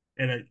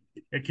 And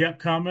it kept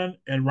coming,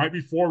 and right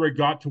before it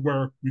got to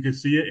where we could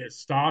see it, it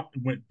stopped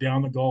and went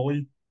down the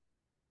gully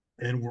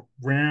and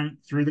ran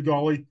through the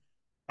gully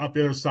up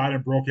the other side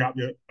and broke out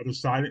the other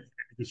side and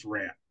just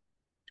ran.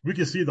 We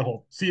could see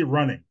it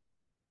running.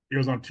 It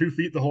was on 2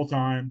 feet the whole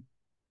time,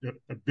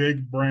 a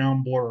big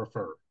brown blur of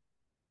fur,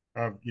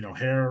 of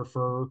hair,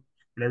 fur,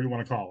 whatever you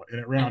want to call it,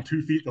 and it ran on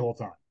 2 feet the whole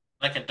time.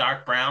 Like a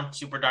dark brown,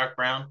 super dark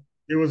brown.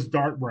 It was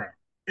dark brown.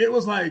 It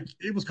was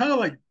kind of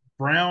like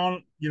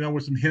brown,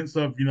 with some hints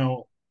of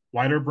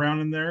lighter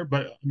brown in there.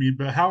 But I mean,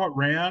 but how it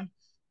ran,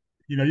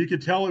 you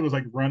could tell it was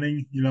like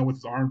running, with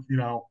its arms,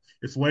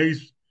 its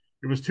legs.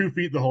 It was 2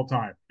 feet the whole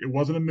time. It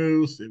wasn't a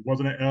moose. It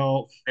wasn't an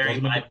elk.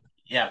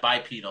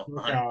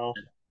 Bipedal.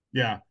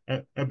 Yeah,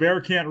 a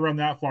bear can't run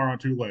that far on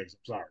two legs.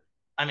 I'm sorry.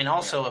 I mean,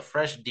 also a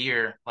fresh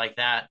deer like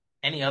that,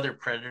 any other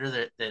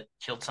predator that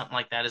killed something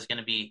like that is going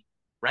to be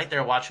right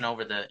there watching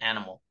over the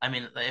animal. I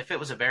mean, if it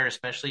was a bear,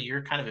 especially,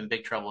 you're kind of in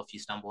big trouble if you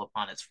stumble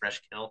upon its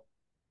fresh kill.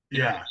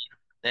 Yeah.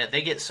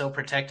 They get so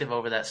protective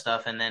over that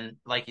stuff. And then,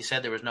 like you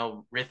said, there was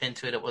no rip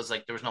into it. It was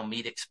like there was no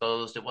meat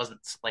exposed. It wasn't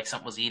like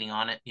something was eating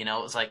on it. It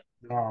was like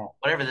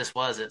whatever this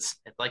was, it's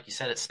like you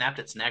said, it snapped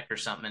its neck or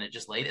something, and it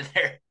just laid it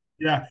there.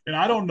 Yeah. And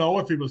I don't know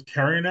if it was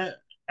carrying it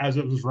as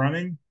it was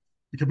running,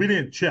 because we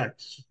didn't check.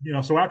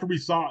 So after we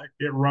saw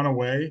it run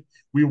away,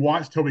 we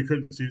watched till we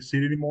couldn't see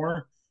it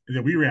anymore. And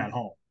then we ran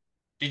home.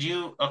 Did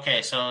you?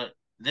 Okay, so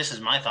this is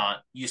my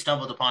thought. You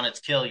stumbled upon its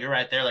kill. You're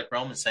right there, like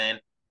Roman's saying,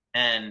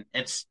 and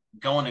it's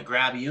going to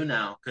grab you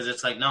now because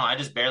it's like, no, I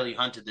just barely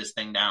hunted this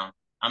thing down.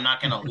 I'm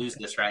not going to lose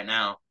this right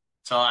now.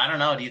 So I don't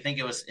know. Do you think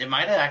it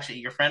might have actually,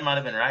 your friend might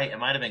have been right. It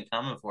might have been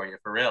coming for you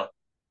for real.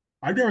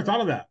 I've never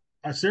thought of that.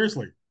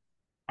 Seriously.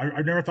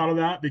 I've never thought of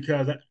that,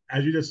 because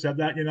as you just said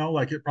that,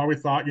 like it probably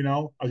thought,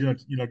 I was going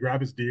to,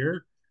 grab his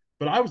deer.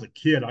 But I was a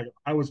kid.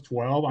 I was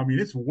 12. I mean,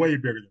 it's way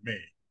bigger than me.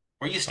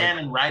 Were you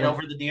standing right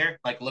over the deer,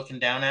 like looking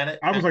down at it?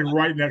 I was like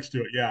right next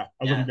to it. Yeah,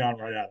 I was looking down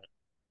right at it.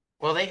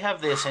 Well, they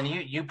have this, and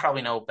you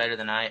probably know better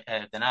than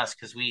us,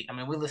 because we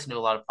listen to a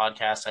lot of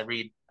podcasts.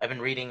 I've been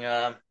reading.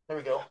 There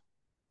we go,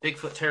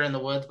 Bigfoot Terror in the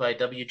Woods by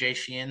W.J.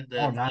 Sheehan.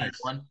 Nice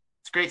one.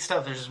 It's great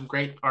stuff. There's some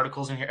great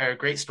articles in here,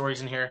 great stories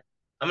in here.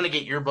 I'm gonna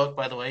get your book,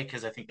 by the way,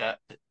 because I think that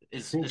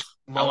is cool.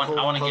 I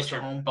want to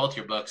get both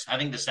your books. I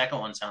think the second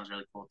one sounds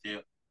really cool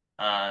too.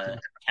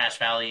 Cache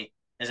Valley.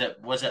 Was it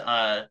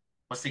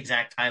what's the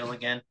exact title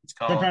again? It's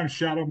called Sometimes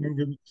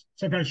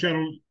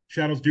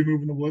shadows do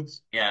move in the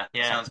woods. Yeah,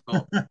 sounds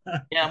cool.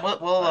 Yeah,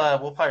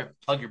 we'll probably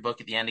plug your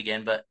book at the end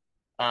again, but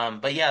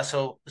yeah.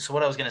 So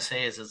what I was gonna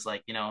say is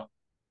like,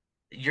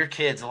 your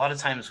kids. A lot of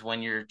times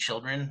when you're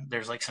children,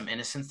 there's like some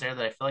innocence there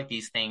that I feel like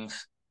these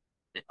things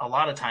a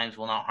lot of times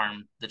will not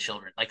harm the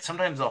children. Like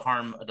sometimes they'll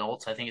harm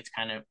adults. I think it's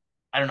kind of,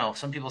 I don't know.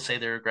 Some people say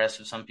they're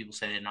aggressive. Some people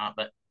say they're not,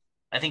 but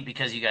I think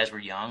because you guys were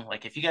young,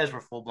 like if you guys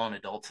were full blown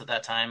adults at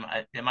that time,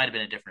 it might have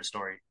been a different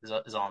story is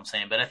all I'm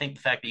saying. But I think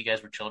the fact that you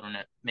guys were children,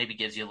 it maybe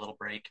gives you a little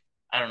break.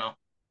 I don't know.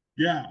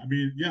 Yeah. I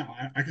mean, yeah,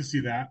 I can see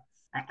that.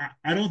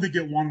 I don't think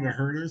it wanted to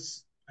hurt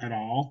us at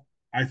all.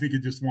 I think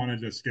it just wanted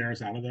to scare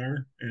us out of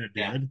there, and it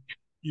did.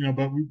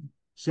 But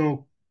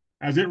so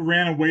as it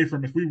ran away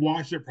from us, we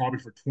watched it probably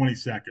for 20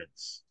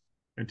 seconds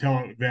until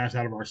it vanished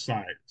out of our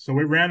sight. So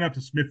we ran up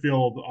to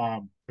Smithfield.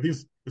 I think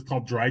it's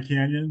called Dry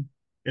Canyon.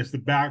 it's the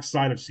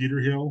backside of Cedar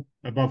Hill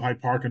above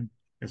Hyde Park and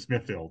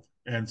Smithfield.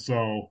 And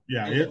so,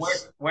 yeah, And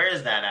where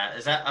is that at?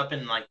 Is that up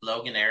in like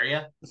Logan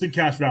area? it's in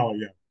Cache Valley.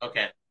 Yeah.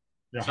 Okay.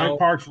 Yeah. Hyde So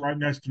Park's right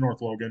next to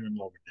North Logan and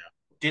Logan.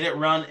 Yeah. did it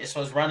run?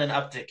 So it's running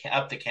up the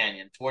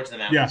canyon towards the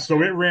mountain. Yeah.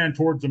 So it ran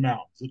towards the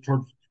mountains.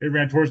 It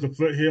ran towards the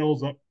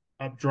foothills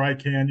up Dry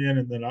Canyon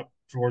and then up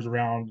towards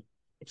around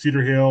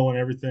Cedar Hill and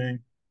everything.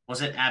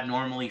 Was it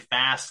abnormally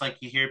fast, like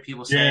you hear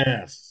people say?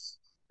 Yes.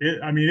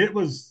 I mean, it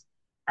was.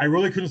 I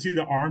really couldn't see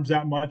the arms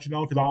that much,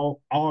 because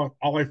all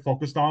I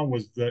focused on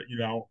was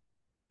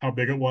how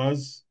big it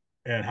was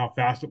and how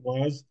fast it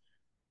was.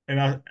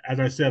 And as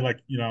I said,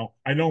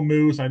 I know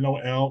moose, I know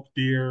elk,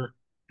 deer.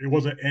 It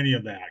wasn't any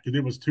of that because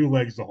it was two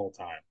legs the whole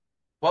time.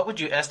 What would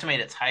you estimate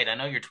its height? I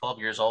know you're 12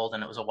 years old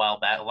and it was a while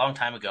back, a long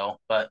time ago,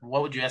 but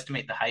what would you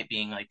estimate the height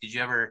being? Like, did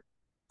you ever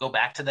go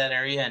back to that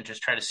area and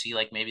just try to see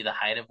like maybe the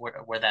height of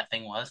where that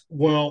thing was?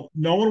 Well,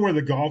 knowing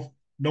the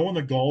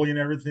gully and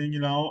everything,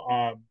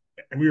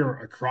 and we were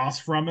across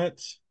from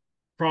it,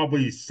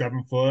 probably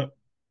 7 foot,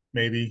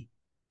 maybe.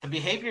 The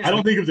behaviors I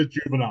don't think it was a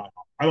juvenile.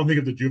 I don't think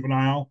it was a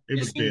juvenile. It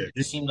was big.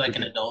 It seemed like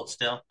an adult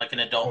still, like an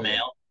adult Yeah.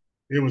 male.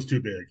 It was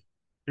too big.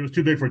 It was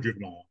too big for a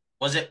juvenile.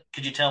 Was it?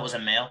 Could you tell it was a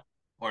male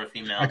or a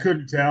female? I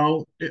couldn't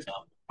tell. Couldn't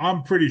tell.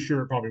 I'm pretty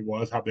sure it probably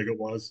was how big it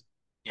was.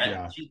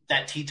 Yeah,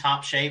 that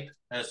T-top shape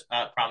is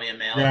probably a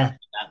male. Yeah,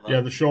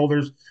 yeah, the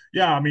shoulders.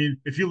 Yeah, I mean,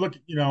 if you look,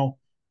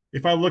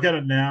 if I look at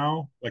it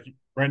now, like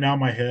right now in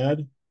my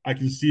head, I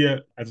can see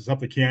it as it's up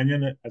the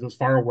canyon, as it's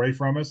far away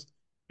from us.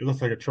 It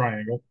looks like a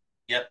triangle.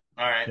 Yep.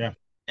 All right. Yeah.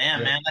 Damn,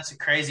 Yeah. man, that's a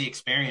crazy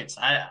experience.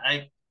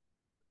 I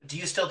do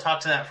you still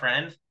talk to that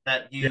friend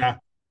that you? Yeah.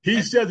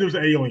 He said there's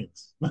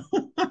aliens.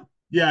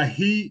 Yeah,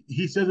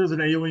 he said there's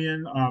an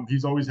alien.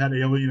 He's always had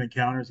alien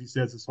encounters. He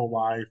says his whole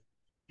life.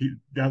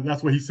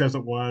 That's what he says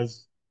it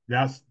was.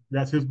 That's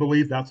his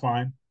belief. That's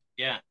fine.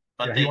 Yeah,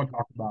 but Yeah, he won't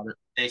talk about it.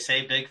 they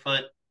say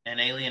Bigfoot and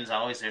aliens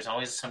there's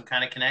always some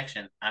kind of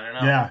connection. I don't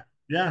know. Yeah,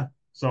 yeah.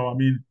 So I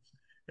mean,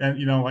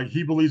 and like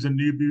he believes in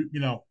Nibu,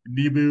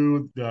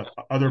 Nibu, the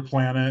other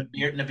planet.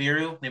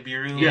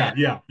 Nibiru. Yeah,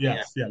 yeah,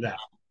 yes, yeah, that.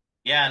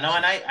 Yeah, no,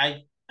 and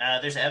I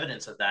there's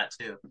evidence of that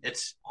too.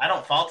 I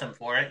don't fault him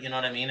for it. You know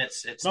what I mean?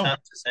 It's No. tough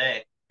to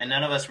say, and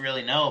none of us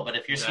really know. But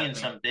if you're seeing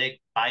some big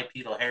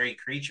bipedal hairy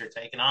creature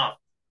taking off,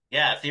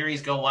 yeah,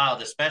 theories go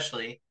wild,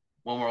 especially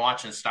when we're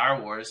watching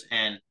Star Wars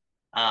and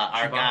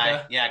our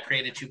guy,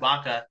 created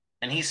Chewbacca,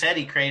 and he said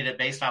he created it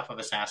based off of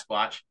a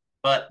Sasquatch,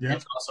 but Yep.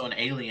 it's also an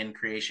alien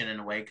creation in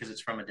a way because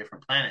it's from a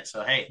different planet.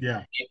 So hey,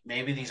 Yeah,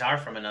 maybe these are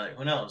from another.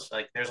 Who knows?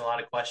 Like, there's a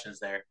lot of questions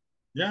there.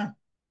 yeah.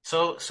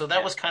 So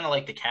that was kind of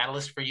like the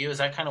catalyst for you. Is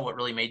that kind of what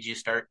really made you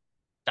start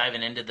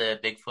diving into the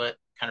Bigfoot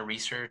kind of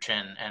research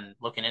and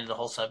looking into the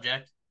whole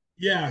subject?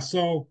 Yeah,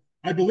 so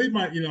I believe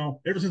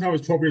ever since I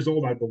was 12 years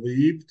old, I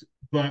believed,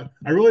 but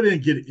I really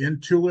didn't get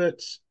into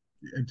it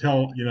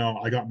until,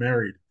 I got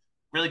married.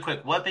 Really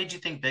quick, what made you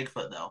think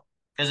Bigfoot though?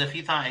 Because if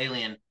you thought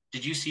alien,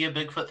 did you see a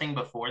Bigfoot thing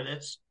before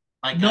this?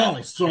 Like No,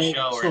 like so a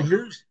show or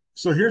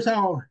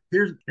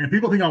and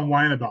people think I'm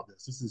lying about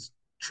this. This is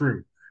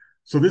true.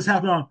 So this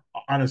happened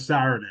on a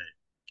Saturday.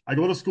 I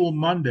go to school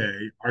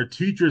Monday. Our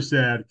teacher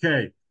said,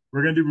 "Okay,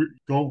 we're going to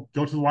go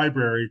to the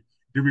library,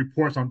 do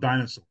reports on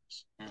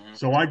dinosaurs." Mhm.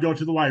 So I go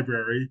to the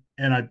library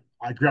and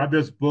I grab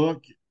this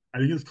book. I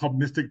think it's called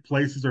Mystic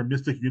Places or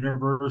Mystic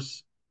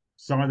Universe,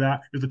 some of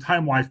that. It's a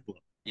Time Life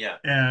book. Yeah.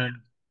 And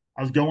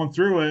I was going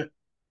through it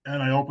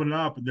and I open it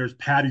up and there's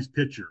Patty's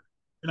picture.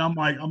 And I'm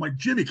like,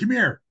 Jimmy, come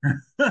here.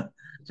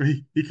 So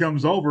he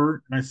comes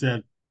over and I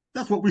said,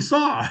 "That's what we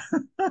saw."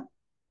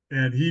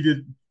 And he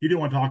didn't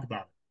want to talk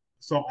about it.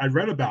 So I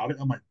read about it.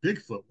 I'm like,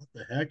 Bigfoot, what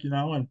the heck,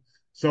 And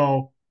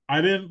so I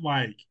didn't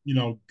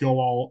go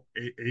all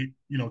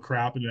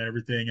crap and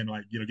everything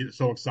and get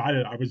so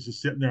excited. I was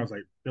just sitting there. I was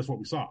like, that's what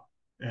we saw.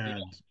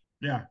 And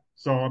yeah.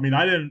 So I mean,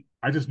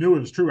 I just knew it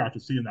was true after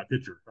seeing that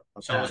picture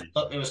of So Patty.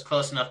 it was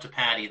close enough to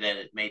Patty that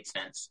it made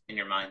sense in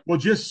your mind. Well,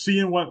 just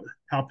seeing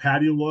how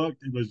Patty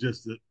looked, it was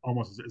just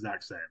almost the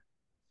exact same.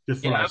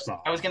 Just what I saw.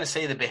 I was going to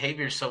say the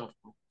behavior is so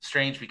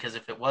strange because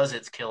if it was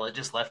its kill, it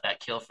just left that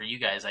kill for you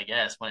guys, I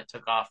guess, when it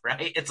took off,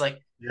 right? It's like,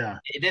 yeah,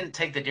 it didn't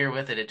take the deer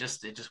with it. It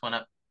just went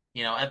up,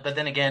 but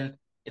then again,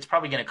 it's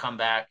probably going to come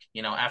back,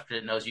 after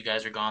it knows you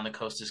guys are gone, the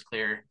coast is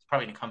clear. It's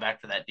probably going to come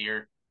back to that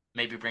deer,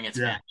 maybe bring its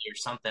family or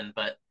something,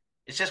 but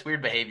it's just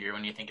weird behavior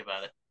when you think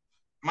about it.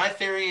 My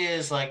theory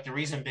is like the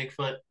reason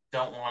Bigfoot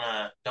don't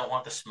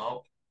want the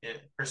smoke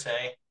per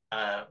se,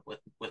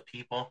 with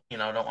people,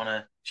 don't want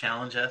to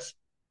challenge us,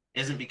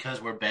 isn't because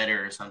we're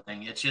better or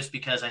something. It's just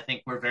because I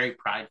think we're very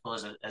prideful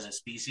as a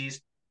species.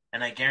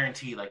 And I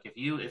guarantee, like, if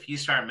you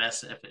start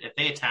messing, if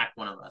they attack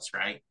one of us,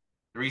 right?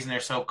 The reason they're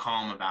so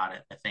calm about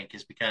it, I think,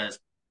 is because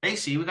they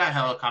see we got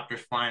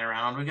helicopters flying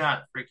around, we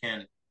got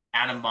freaking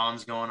atom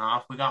bombs going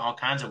off, we got all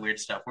kinds of weird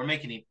stuff. We're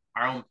making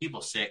our own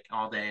people sick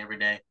all day, every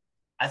day.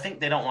 I think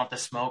they don't want the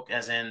smoke,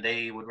 as in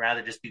they would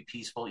rather just be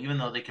peaceful, even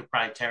though they could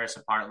probably tear us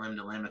apart limb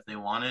to limb if they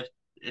wanted.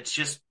 It's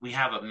just we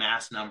have a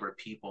mass number of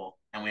people,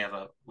 and we have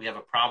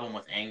a problem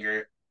with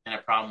anger and a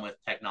problem with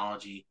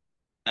technology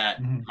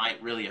that Mhm.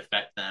 might really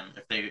affect them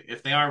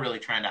if they are really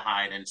trying to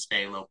hide and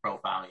stay low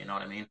profile. You know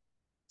what I mean?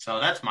 So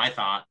that's my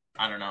thought.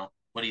 I don't know.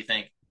 What do you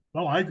think?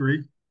 No, I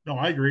agree. No,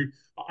 I agree.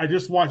 I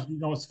just watched,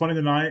 it's funny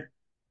tonight.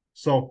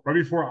 So right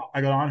before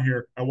I got on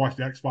here, I watched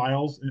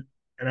X-Files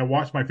and I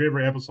watched my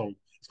favorite episode.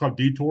 It's called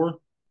Detour.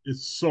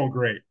 It's so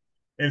great.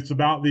 And it's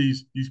about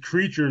these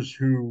creatures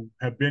who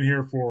have been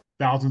here for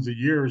thousands of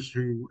years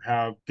who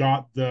have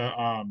got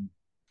the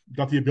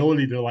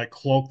ability to like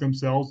cloak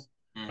themselves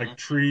Hmm. like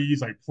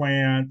trees, like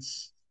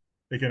plants.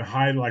 They can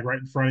hide like right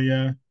in front of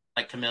you.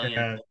 Like chameleon.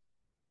 And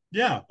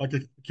yeah, like a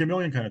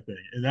chameleon kind of thing.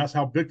 And that's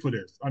how Bigfoot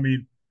is. I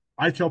mean,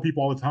 I tell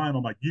people all the time,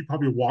 I'm like, you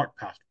probably walked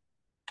past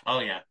Oh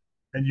yeah. it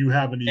and you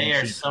haven't They even are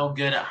seen it. so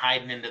good at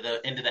hiding into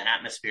the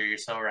atmosphere. You're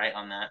so right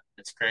on that.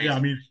 It's Yeah, I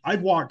crazy. mean,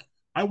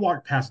 I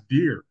walked past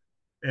deer,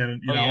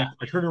 and Oh yeah.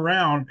 I turn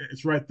around,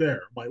 it's right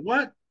there. I'm like,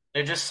 what?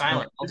 They're just You know,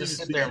 silent. They'll didn't just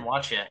even sit see there it. and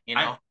watch you, you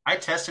know? I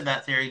tested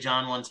that theory,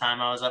 John, one time.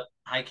 I was up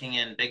hiking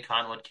in Big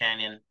Conwood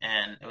Canyon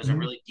and it was a Mhm.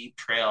 really deep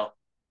trail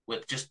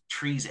with just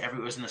trees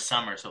everywhere. It was in the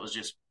summer, so it was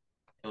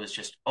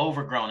just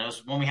overgrown. It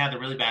was when we had the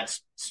really bad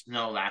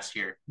snow last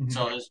year. Mhm.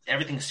 So it was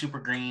everything's super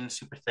green,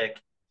 super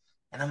thick.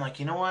 And I'm like,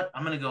 you know what?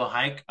 I'm gonna go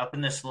hike up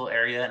in this little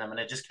area and I'm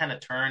gonna just kind of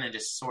turn and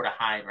just sort of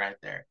hide right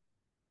there.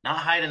 Not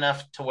hide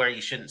enough to where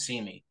you shouldn't see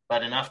me,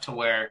 but enough to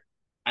where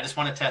I just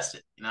want to test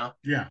it, you know?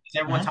 Yeah. 'Cause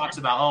everyone Uh-huh. talks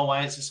about, oh,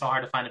 why is it so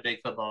hard to find a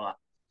Bigfoot, blah, blah, blah.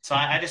 So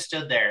I just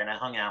stood there and I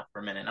hung out for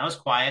a minute. And I was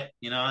quiet,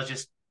 you know,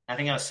 I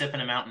think I was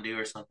sipping a Mountain Dew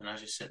or something. I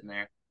was just sitting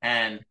there.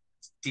 And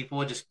people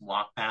would just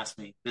walk past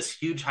me. This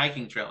huge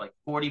hiking trail, like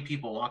 40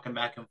 people walking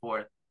back and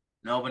forth.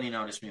 Nobody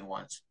noticed me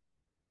once.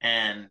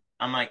 And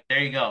I'm like, there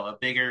you go, a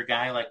bigger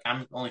guy. Like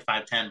I'm only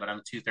 5'10", but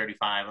I'm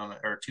 235.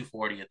 Or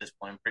 240 at this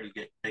point. I'm a pretty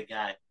good big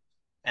guy.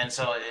 And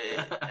so,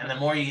 and the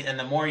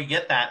more you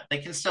get that, they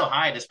can still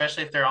hide,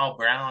 especially if they're all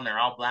brown or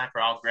all black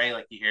or all gray,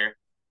 like you hear,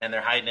 and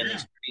they're hiding in Yeah.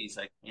 these trees.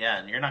 Like, yeah,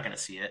 and you're not going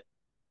to see it.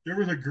 There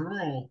was a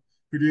girl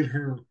who did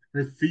her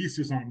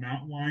thesis on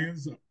mountain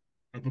lions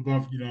up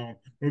above,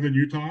 northern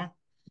Utah,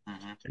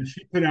 Hmm. and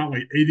she put out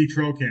like 80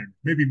 trail cams,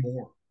 maybe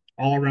more,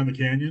 all around the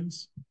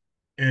canyons.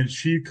 And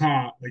she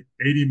caught like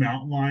 80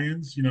 mountain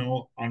lions,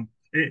 on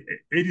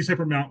 80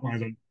 separate mountain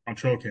lions on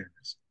trail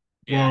cameras.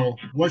 Yeah. Well,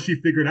 what she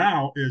figured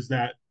out is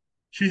that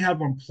she had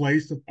one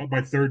placed up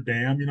by Third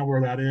Dam, you know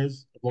where that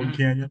is, Logan Hmm.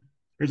 Canyon.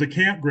 There's a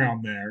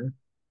campground there.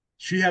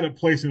 She had it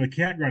placed in a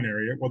campground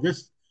area. Well,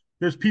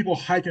 there's people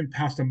hiking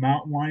past a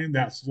mountain lion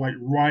that's like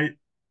right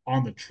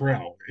on the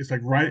trail. It's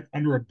like right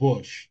under a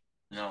bush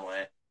No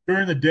way.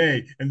 during the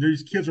day, and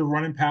these kids are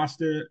running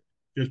past it.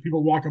 There's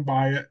people walking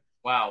by it,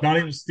 Wow. not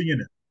even seeing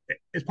it.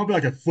 It's probably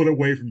like a foot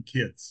away from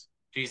kids,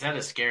 Geez, that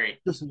is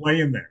scary. just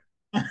laying there.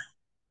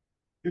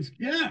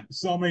 Yeah.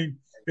 So I mean,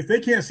 if they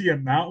can't see a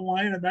mountain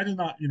lion, imagine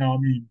not. I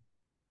mean,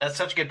 That's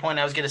such a good point.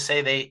 I was going to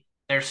say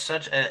there's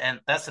such a, and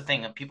that's the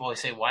thing. And people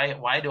always say,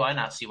 why do I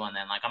not see one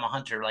then? Like I'm a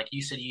hunter. Like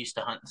you said, you used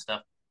to hunt and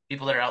stuff.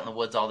 People that are out in the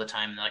woods all the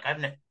time. They're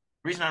like, the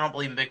reason I don't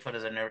believe in Bigfoot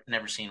is I've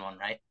never seen one,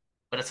 right?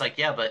 But it's like,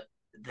 yeah, but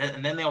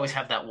and then they always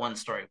have that one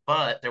story.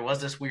 But there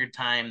was this weird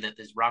time that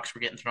these rocks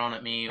were getting thrown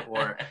at me,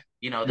 or there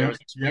yep, was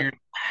this yep. weird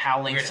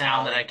howling Weird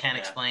sound that I Mm-hmm. can't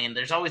explain.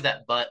 There's always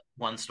that but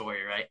one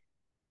story, right?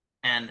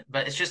 And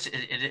but it's just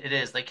it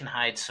is they can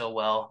hide so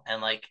well,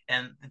 and like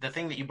and the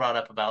thing that you brought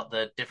up about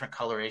the different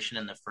coloration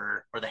in the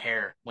fur or the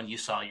hair when you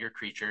saw your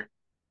creature,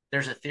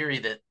 there's a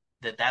theory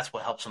that's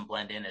what helps them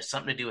blend in is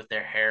something to do with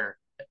their hair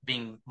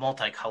being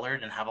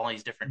multicolored and have all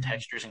these different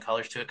textures and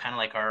colors to it, kind of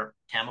like our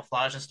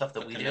camouflage and stuff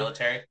that we the do.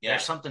 military. Yeah.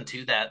 There's something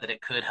to that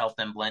it could help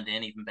them blend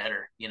in even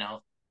better.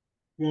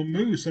 Well,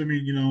 moose. I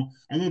mean,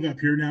 I live up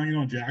here now,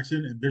 in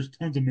Jackson, and there's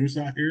tons of moose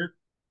out here.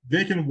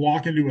 They can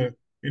walk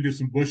into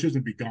some bushes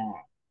and be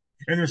gone,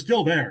 and they're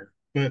still there,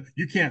 but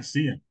you can't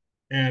see them.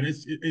 And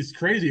it's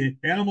crazy.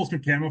 Animals can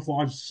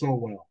camouflage so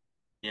well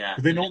Yeah.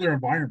 because they know their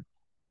environment.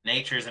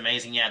 Nature is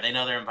amazing. Yeah, they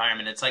know their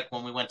environment. It's like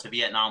when we went to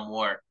Vietnam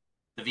War,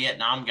 the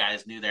Vietnam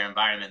guys knew their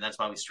environment. That's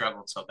why we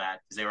struggled so bad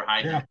because they were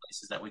hiding in Yeah,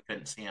 places that we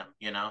couldn't see them.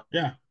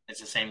 yeah.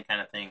 It's the same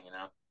kind of thing.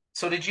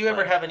 So did you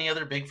ever have any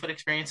other Bigfoot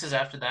experiences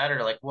after that,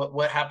 or like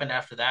what happened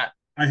after that?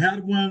 I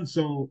had one.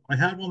 So I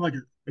had one like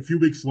a few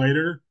weeks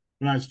later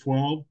when I was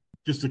 12,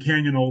 just a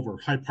canyon over,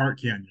 High Park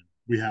Canyon.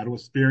 We had an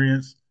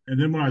experience. And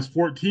then when I was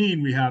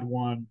 14, we had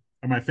one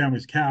at my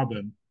family's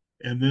cabin.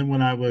 And then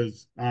when I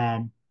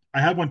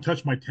had one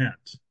touch my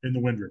tent in the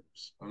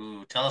Windriggers.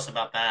 Ooh, tell us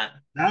about that.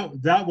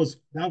 That was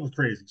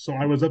crazy. So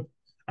I was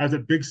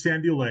at Big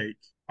Sandy Lake.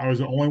 I was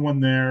the only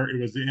one there.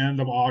 It was the end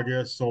of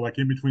August, so like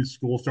in between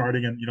school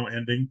starting and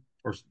ending,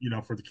 or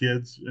for the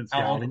kids and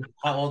How old scouting.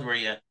 how old were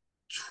you?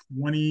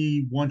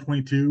 21,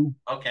 22.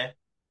 Okay.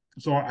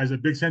 So I was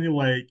at Big Sandy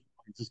Lake,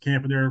 just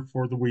camping there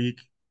for the week.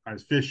 I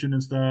was fishing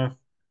and stuff,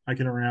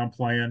 hiking around,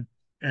 playing,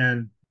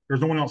 and there's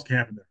no one else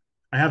camping there.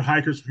 I had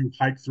hikers who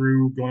hiked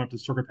through, going up to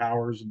Circuit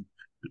Towers and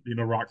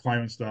rock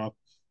climbing stuff.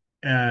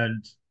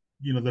 And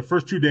the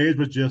first 2 days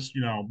was just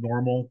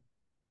normal,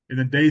 and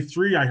then day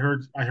three, I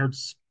heard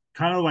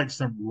kind of like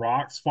some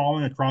rocks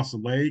falling across the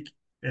lake,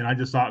 and I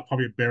just thought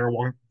probably a bear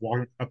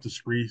walking up the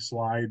scree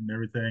slide and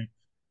everything.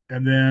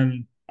 And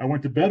then I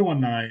went to bed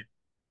one night,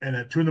 and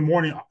at 2 in the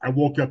morning, I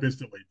woke up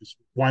instantly, just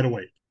wide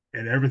awake,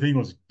 and everything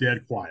was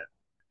dead quiet.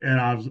 And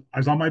I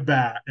was on my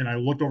back, and I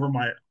opened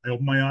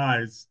my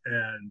eyes,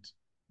 and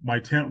my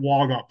tent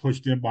wall got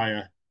pushed in by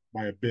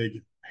a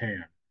big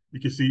hand. You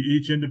can see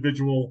each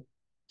individual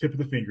tip of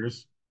the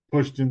fingers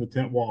pushed in the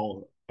tent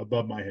wall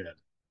above my head.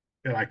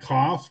 And I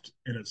coughed,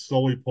 and it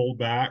slowly pulled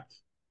back,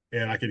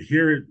 and I could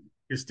hear it.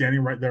 It's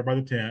standing right there by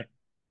the tent.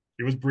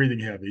 It was breathing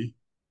heavy,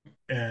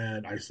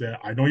 and I said,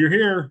 "I know you're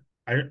here."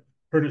 I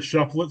heard it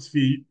shuffle its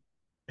feet,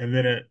 and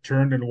then it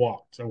turned and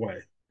walked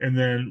away. And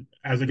then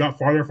as it got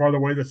farther and farther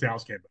away, the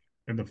sounds came back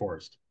in the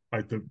forest,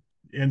 like the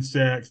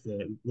insects,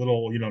 the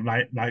little,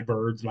 night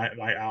birds,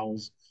 night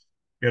owls.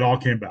 It all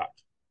came back.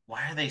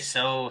 Why are they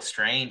so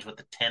strange with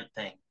the tent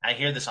thing? I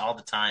hear this all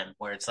the time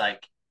where it's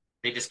like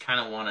they just kind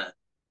of want to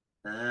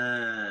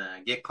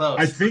get I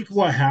close. think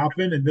what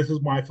happened, and this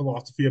is my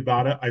philosophy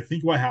about it, I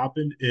think what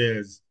happened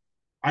is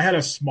I had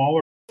a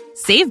smaller.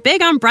 Save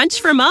big on brunch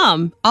for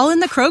mom, all in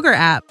the Kroger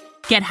app.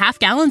 Get half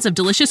gallons of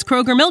delicious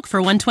Kroger milk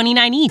for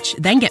 $1.29 each.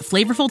 Then get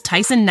flavorful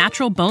Tyson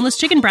natural boneless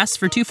chicken breasts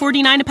for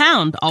 $2.49 a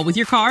pound, all with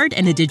your card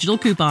and a digital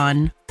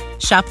coupon.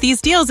 Shop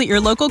these deals at your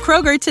local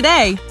Kroger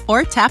today,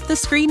 or tap the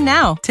screen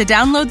now to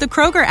download the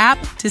Kroger app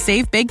to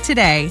save big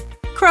today.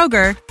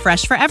 Kroger,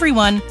 fresh for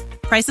everyone.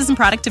 Prices and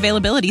product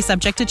availability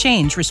subject to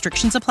change.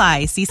 Restrictions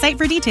apply. See site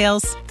for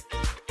details.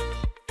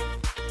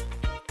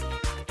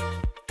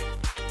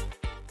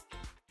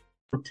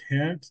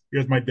 Tent. It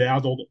was my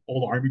dad's old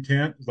army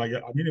tent. It was like,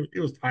 I mean, it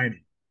was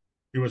tiny.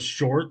 It was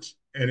short,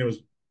 and it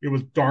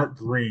was dark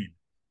green.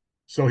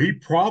 So he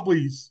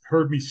probably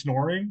heard me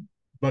snoring,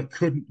 but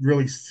couldn't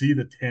really see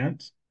the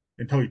tent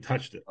until he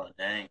touched it. Oh,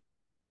 dang.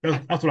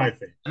 That's what I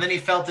think. And then he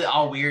felt it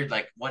all weird,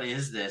 like, what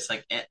is this?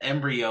 Like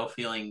embryo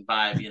feeling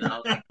vibe,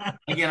 Like,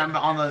 again, I'm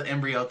on the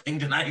embryo thing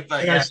tonight, but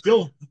And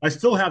yeah, I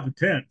still have the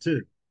tent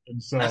too.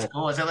 And so that's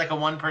cool. Is it like a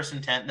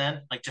one-person tent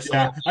then? Like just a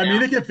yeah, little I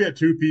mean, it can fit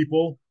two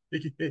people.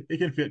 It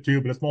can fit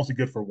two, but it's mostly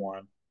good for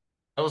one.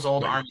 Those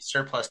old Like, Army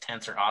surplus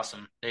tents are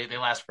awesome. They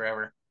last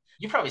forever.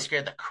 You probably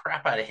scared the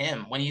crap out of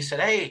him when you said,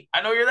 "Hey,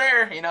 I know you're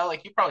there."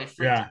 Like you probably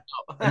freaked yeah,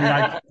 I mean,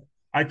 out.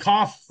 I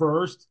coughed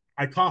first.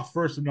 I coughed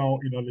first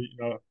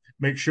to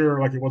make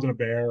sure like it wasn't a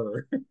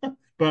bear.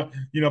 But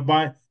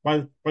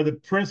by the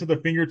prints of the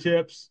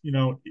fingertips,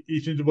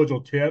 each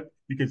individual tip,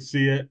 you could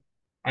see it.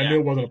 I Yeah, knew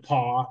it wasn't a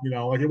paw.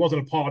 Like it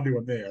wasn't a paw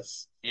doing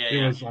this. yeah, It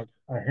yeah. was like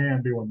a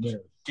hand doing this.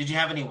 Did you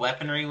have any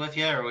weaponry with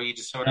you, or were you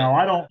just sort of? No,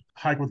 I don't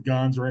hike with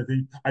guns or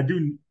anything. I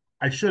do.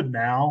 I should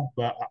now,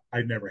 but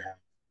I never have.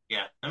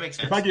 Yeah, that makes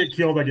If I sense. get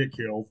killed, I get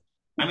killed.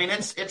 I mean,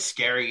 it's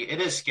scary.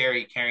 It is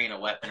scary carrying a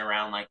weapon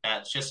around like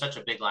that. It's just such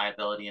a big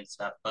liability and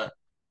stuff. But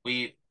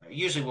we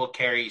usually will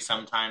carry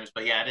sometimes.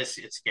 But yeah, it's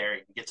scary.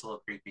 It gets a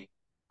little creepy.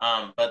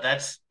 But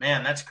that's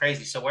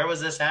crazy. So where was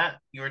this at?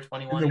 You were In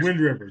 21. the Wind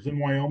Rivers in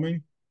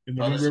Wyoming, in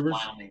the Oh, Wind this is Rivers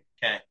Wyoming.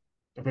 Okay.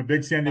 of a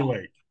big sandy Well,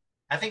 lake.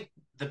 I think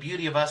the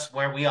beauty of us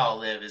where we all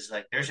live is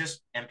like there's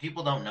just and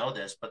people don't know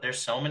this, but there's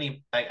so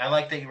many like I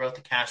like that you wrote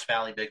the Cache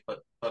Valley Bigfoot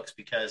books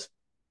because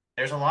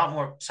there's a lot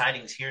more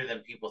sightings here than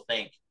people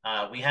think.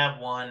 We had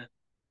one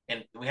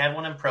in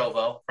Provo.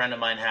 A friend of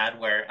mine had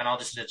where, and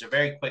it's a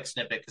very quick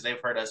snippet because they've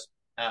heard us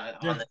Yeah.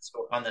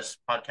 on this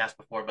podcast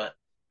before. But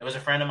it was a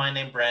friend of mine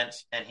named Brent,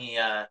 and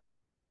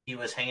he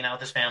was hanging out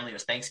with his family. It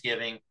was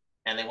Thanksgiving,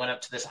 and they went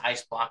up to this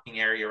ice blocking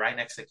area right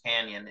next to the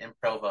canyon in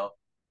Provo,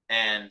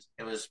 and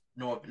it was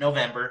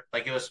November,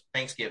 like it was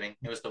Thanksgiving.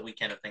 It was the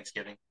weekend of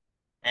Thanksgiving,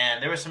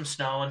 and there was some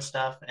snow and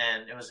stuff,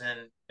 and it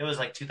was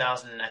like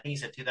 2000, I think he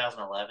said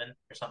 2011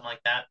 or something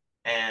like that,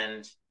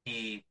 and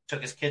he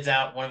took his kids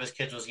out. One of his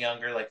kids was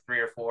younger, like 3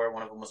 or 4.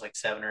 One of them was like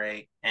 7 or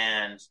 8,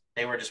 and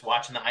they were just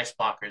watching the ice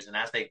blockers. And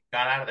as they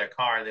got out of their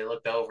car, they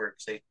looked over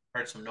because they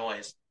heard some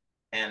noise,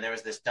 and there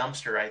was this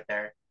dumpster right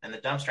there. And the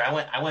dumpster,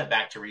 I went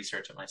back to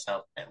research it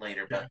myself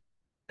later, Yeah.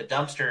 but the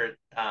dumpster,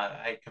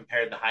 I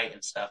compared the height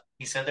and stuff.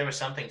 He said there was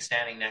something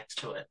standing next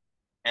to it,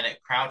 and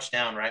it crouched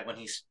down right when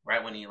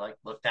he like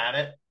looked at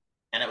it,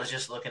 and it was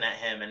just looking at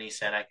him. And he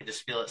said I could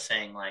just feel it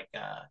saying like,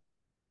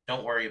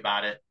 "Don't worry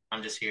about it.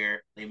 I'm just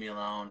here. Leave me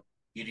alone.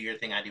 You do your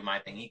thing. I do my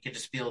thing." He could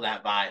just feel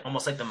that vibe,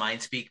 almost like the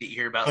mind speak that you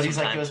hear about. But he's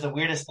like, it was the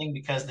weirdest thing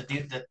because the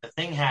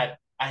thing had.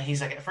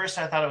 He's like, at first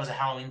I thought it was a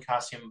Halloween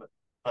costume,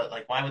 but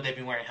like, why would they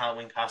be wearing a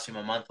Halloween costume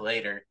a month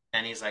later?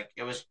 And he's like,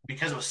 it was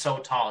because it was so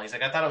tall. He's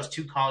like, I thought it was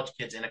two college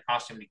kids in a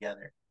costume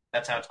together.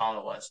 That's how tall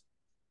it was.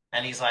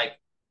 And he's like,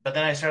 but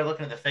then I started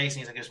looking at the face, and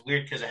he's like, it's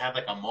weird because it had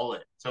like a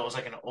mullet, so it was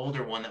like an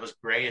older one that was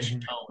grayish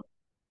Mhm. tone,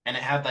 and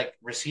it had like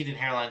receded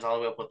hairlines all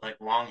the way up with like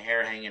long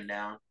hair hanging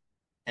down.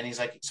 And he's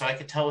like, so I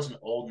could tell it was an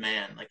old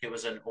man, like it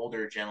was an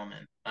older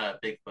gentleman,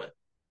 Bigfoot,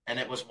 and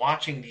it was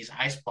watching these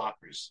ice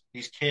blockers,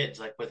 these kids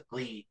like with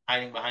glee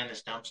hiding behind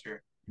this dumpster.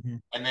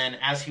 Mhm. And then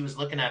as he was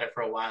looking at it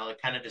for a while,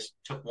 it kind of just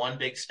took one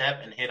big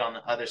step and hit on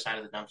the other side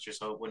of the dumpster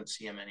so it wouldn't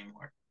see him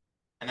anymore.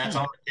 And that's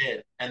all it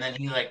did. And then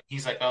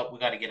he's like, oh, we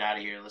got to get out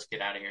of here. Let's get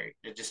out of here.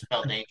 It just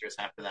felt dangerous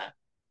after that.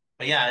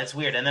 But yeah, it's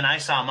weird. And then I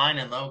saw mine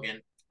in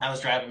Logan. I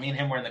was driving. Me and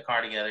him were in the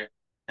car together,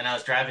 and I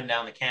was driving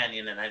down the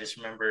canyon, and I just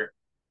remember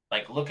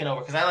like looking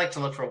over because I like to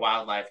look for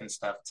wildlife and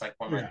stuff. It's like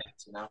one of my Yeah.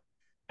 things,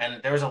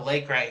 And there was a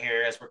lake right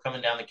here as we're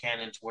coming down the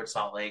canyon towards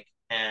Salt Lake,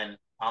 and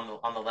on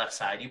the left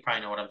side, you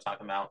probably know what I'm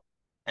talking about.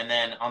 And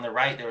then on the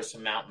right, there was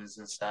some mountains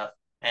and stuff.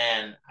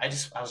 And I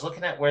was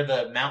looking at where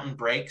the mountain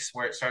breaks,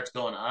 where it starts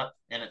going up,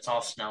 and it's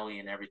all snowy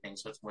and everything,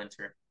 so it's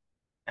winter.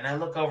 And I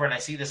look over and I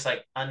see this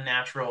like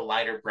unnatural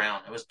lighter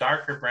brown. It was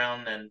darker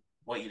brown than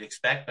what you'd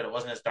expect, but it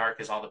wasn't as dark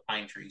as all the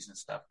pine trees and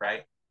stuff,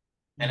 right?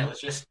 And it was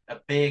just a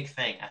big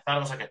thing. I thought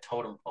it was like a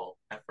totem pole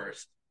at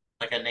first,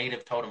 like a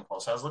native totem pole.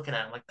 So I was looking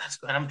at it, I'm like, that's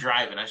good. And I'm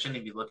driving. I shouldn't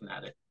even be looking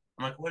at it.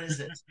 I'm like, what is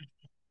this?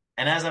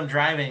 And as I'm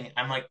driving,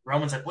 I'm like,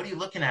 Roman's like, what are you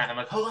looking at? I'm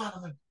like, hold on.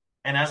 I'm like,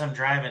 and as I'm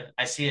driving,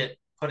 I see it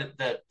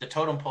the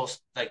totem pole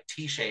like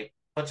T shape,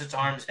 puts its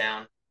arms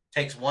down,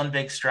 takes one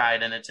big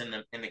stride, and it's in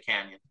the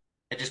canyon.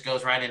 It just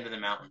goes right into the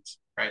mountains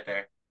right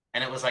there.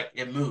 And it was like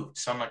it moved.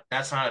 So I'm like,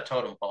 that's not a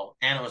totem pole.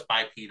 And it was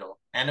bipedal.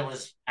 And it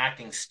was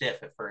acting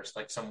stiff at first,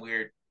 like some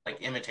weird, like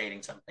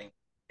imitating something.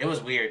 It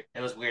was weird. It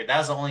was weird. That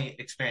was the only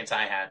experience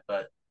I had,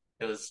 but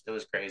it was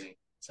crazy.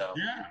 So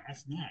Yeah,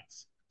 that's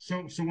nuts.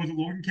 So was it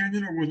Logan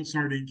Canyon or was it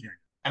Sardine Canyon?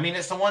 I mean,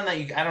 it's the one that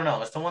I don't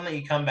know. It's the one that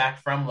you come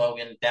back from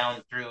Logan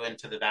down through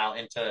into the valley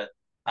into.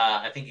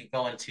 I think you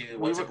go into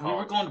we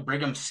were going to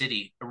Brigham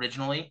City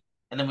originally,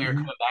 and then we were Mhm.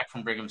 coming back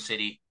from Brigham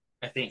City.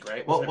 I think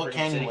right. What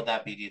canyon City? Would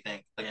that be? Do you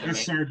think? Like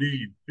That's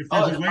Sardine. If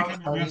Oh, there's a it's lake probably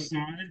on the left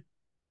Sardine.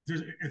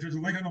 side, if there's a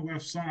lake on the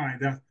left side,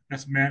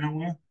 that's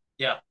Manawa.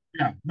 Yeah.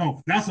 Yeah,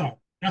 no, that's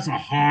a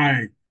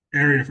high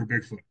area for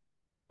Bigfoot.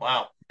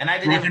 Wow. And I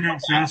didn't Rocky even know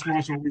Mountain that.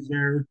 Sasquatch always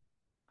there.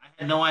 I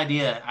had no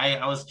idea.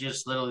 I was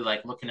just literally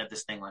like looking at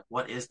this thing, like,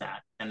 what is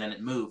that? And then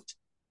it moved.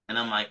 And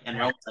I'm like, and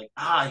Roman's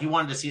like, he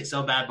wanted to see it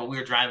so bad, but we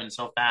were driving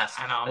so fast.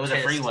 I know, It was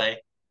a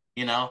freeway.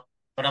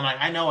 But I'm like,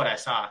 I know what I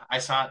saw. I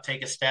saw it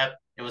take a step.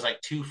 It was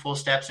like two full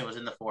steps. And it was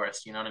in the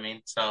forest. You know what I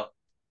mean? So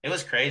it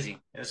was crazy.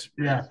 It was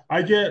Yeah,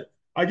 I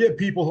get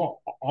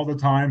people all the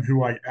time who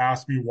like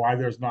ask me why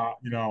there's not,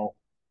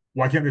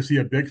 why can't they see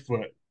a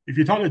Bigfoot? If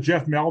you talk to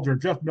Jeff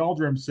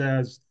Meldrum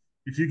says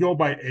if you go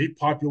by ape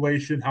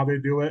population, how they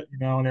do it,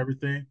 and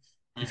everything,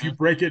 if you Mhm.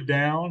 break it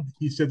down,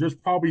 he said there's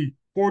probably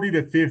 40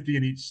 to 50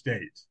 in each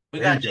state. We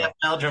There you got go. Jeff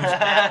Meldrum's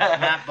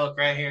map book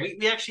right here.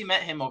 We actually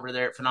met him over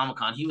there at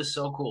Phenomicon. He was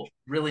so cool.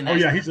 Really Oh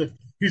nice. yeah,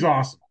 he's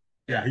awesome.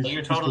 Yeah, Yeah, but you're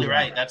he's totally cool.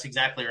 right. That's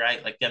exactly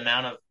right. Like the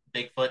amount of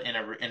Bigfoot in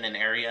an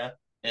area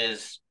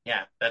is,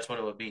 yeah, that's what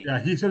it would be. Yeah,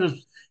 he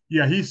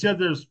said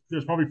there's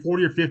probably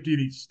 40 or 50 in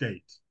each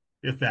state,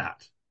 if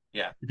that.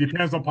 Yeah, It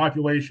depends on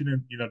population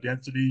and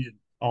density and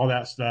all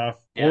that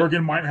stuff. yeah.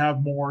 Oregon might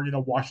have more,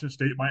 Washington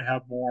State might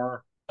have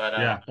more. But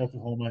Yeah,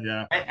 Oklahoma,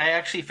 yeah. I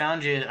actually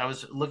found you. I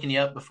was looking you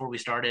up before we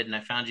started, and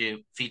I found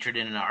you featured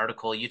in an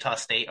article, Utah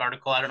State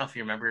article. I don't know if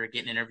you remember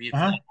getting interviewed for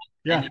Uh-huh. that.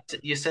 Yeah. And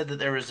you said that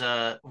there was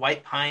a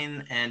White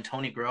Pine and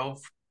Tony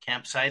Grove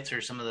campsites,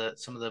 or some of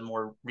the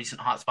more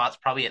recent hotspots,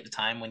 probably at the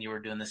time when you were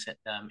doing this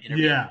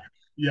interview. Yeah.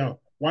 Yeah.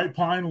 White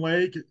Pine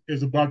Lake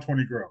is above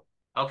 20 Grove.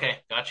 Okay,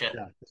 gotcha.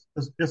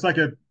 Yeah. It's like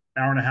an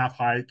hour and a half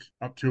hike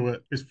up to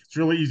it. It's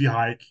really easy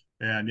hike.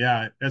 And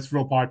yeah, it's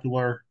real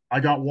popular. I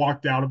got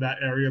walked out of that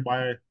area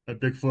by a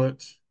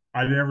Bigfoot.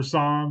 I never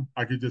saw him.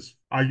 I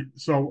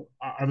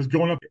was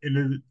going up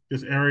into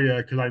this area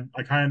because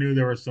I kind of knew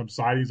there were some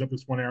sightings up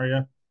this one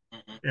area.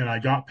 Hmm. And I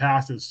got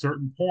past a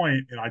certain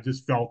point and I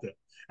just felt it.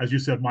 As you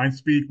said, mind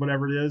speak,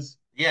 whatever it is.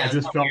 Yeah, I it's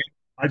just not felt weird.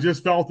 I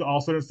just felt it all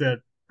of a sudden it said,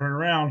 turn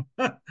around.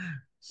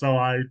 So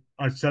I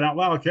said out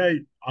loud,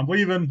 okay, I'm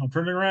leaving. I'm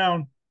turning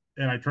around.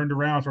 And I turned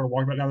around, started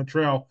walking back down the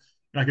trail,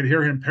 and I could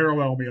hear him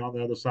parallel me on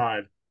the other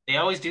side. They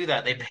always do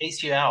that. They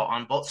pace you out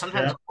on both,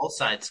 sometimes Yeah. on both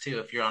sides too,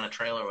 if you're on a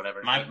trail or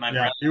whatever. My Yeah,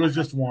 brother it was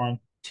just one.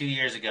 2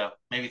 years ago,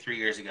 maybe 3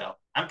 years ago.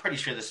 I'm pretty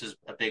sure this is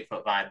a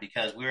Bigfoot vibe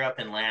because we were up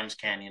in Lambs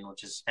Canyon,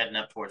 which is heading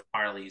up towards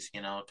Parley's,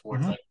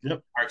 towards like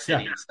Yep. Park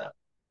City Yeah. and stuff.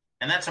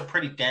 And that's a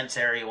pretty dense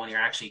area when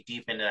you're actually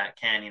deep into that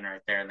canyon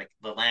right there, in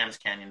the Lambs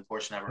Canyon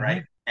portion of it,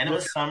 right? And it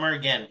was summer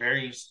again,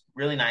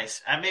 really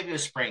nice. Maybe it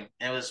was spring.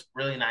 It was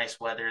really nice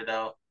weather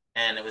though,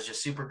 and it was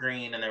just super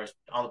green, and there was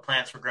all the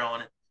plants were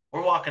growing.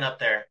 We're walking up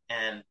there,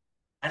 and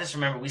I just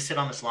remember we sit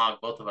on this log,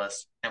 both of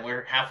us, and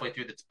we're halfway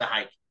through the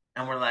hike,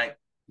 and we're like,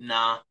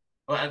 nah.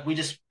 Well, we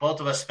just both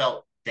of us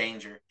felt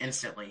danger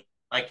instantly.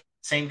 Like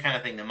same kind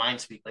of thing. The mind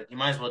speak. Like you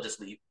might as well just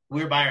leave.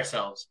 We were by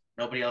ourselves.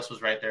 Nobody else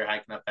was right there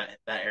hiking up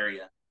that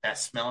area. That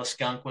smell of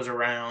skunk was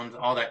around.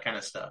 All that kind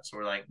of stuff. So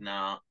we're like,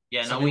 no.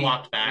 Yeah, so no. We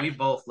walked back. We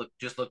both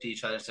just looked at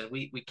each other and said,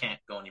 we can't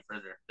go any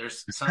further.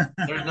 There's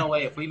no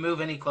way. If we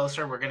move any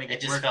closer, we're gonna get.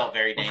 It just felt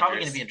very dangerous. We're probably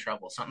gonna be in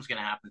trouble. Something's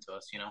gonna happen to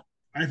us.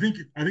 I think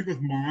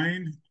with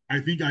mine, I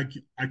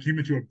came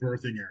into a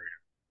birthing area.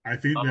 I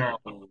think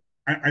Oh,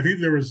 I think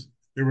there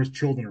was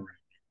children around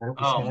or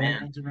Oh, smaller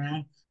man. ones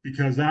around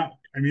because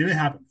it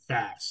happened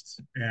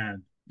fast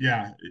and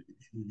yeah,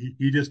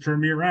 he just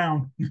turned me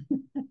around.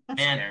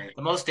 Man,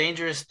 the most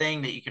dangerous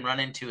thing that you can run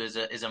into is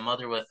a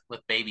mother with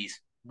babies,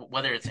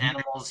 whether it's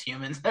animals,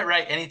 humans,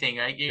 right? Anything,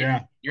 right?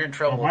 Yeah. You're in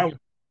Well, trouble.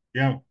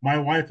 my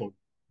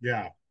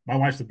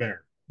wife's the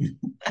bear.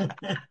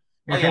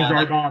 when it comes to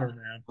our daughter,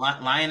 man.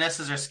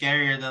 Lionesses are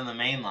scarier than the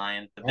main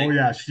lion. The Oh big.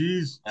 yeah,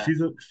 Yeah.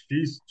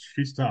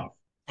 she's tough.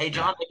 Hey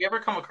John, Yeah. have you ever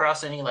come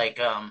across any like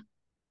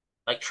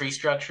tree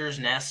structures,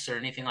 nests, or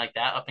anything like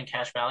that up in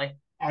Cache Valley?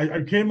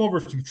 I came over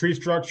some tree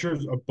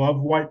structures above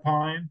White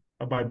Pine,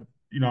 about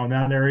in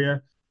that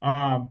area.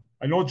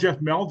 I know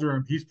Jeff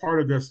Meldrum. He's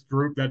part of this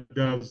group that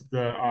does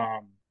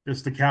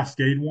it's the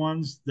Cascade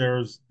ones.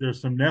 There's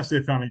some nests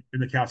they found in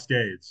the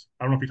Cascades.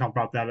 I don't know if you talked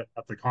about that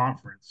at the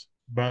conference, Is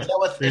but that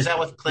with is that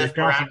with they Cliff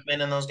found some.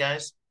 Barackman and those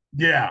guys?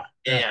 Yeah,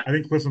 Yeah, yeah, I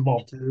think Cliff's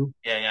involved too.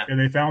 yeah, yeah. And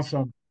they found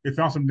some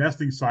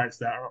nesting sites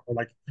that are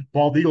like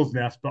bald eagles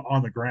nests, but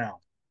on the ground.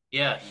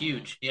 Yeah,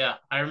 huge. Yeah,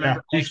 I Yeah,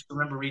 remember. I actually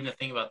remember reading a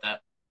thing about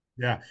that.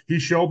 he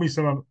showed me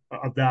some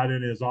of that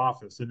in his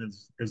office in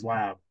his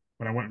lab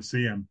when I went to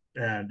see him,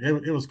 and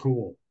it was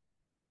cool.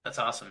 That's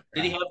awesome.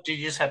 Did Yeah. he have? Did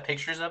you just have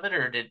pictures of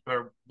it,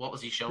 or what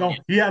was he showing No,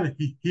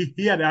 you?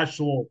 he had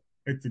actual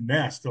like the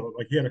nest, so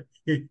like he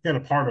had a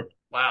part of it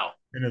Wow.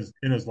 in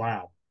his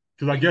lab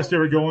because I guess they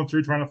were going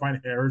through trying to find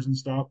hairs and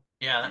stuff.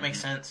 Yeah, that makes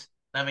sense.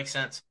 That makes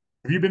sense.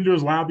 Have you been to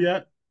his lab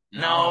yet?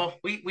 No,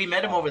 we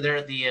met him over there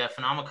at the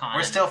Phenomicon.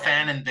 We're still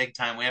fanning big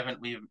time.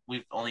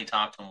 We've only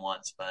talked to him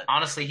once, but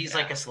Honestly, he's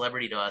like a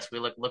celebrity to us. We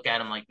look at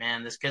him like,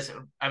 man, this because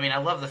I mean, I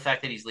love the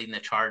fact that he's leading the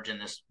charge in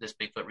this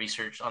Bigfoot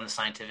research on the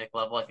scientific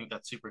level. I think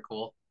that's super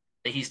cool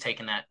that he's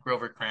taken that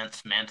Grover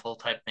Krantz mantle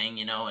type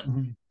thing, and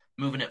Mhm.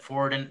 moving it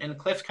forward. And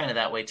Cliff's kind of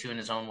that way too in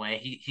his own way.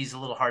 He's a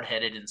little hard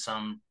headed in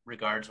some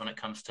regards when it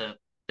comes to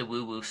the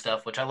woo woo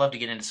stuff, which I love to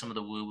get into some of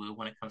the woo woo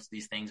when it comes to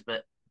these things.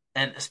 But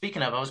and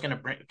speaking of, I was going to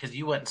bring because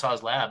you went and saw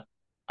his lab.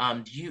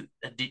 Did you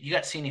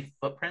got to see any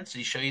footprints? Did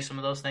he show you some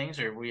of those things,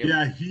 or were you?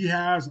 Yeah, he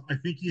has. I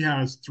think he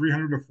has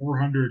 300 to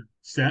 400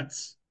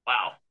 sets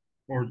Wow.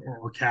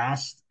 or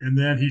casts, and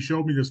then he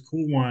showed me this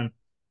cool one.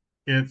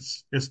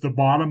 It's the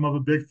bottom of a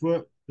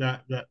Bigfoot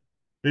that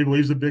they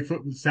believe is a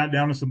Bigfoot was sat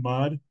down in some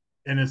mud,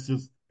 and it's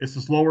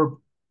this lower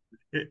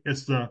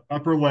it's the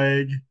upper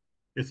leg,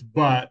 its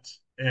butt,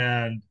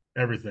 and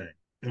everything,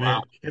 and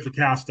Wow. it's a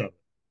cast of it.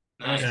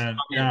 Nice. And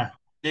yeah,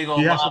 Big he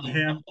old has some body.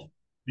 hand,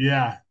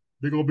 yeah,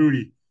 big old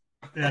booty,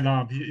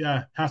 and he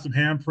has some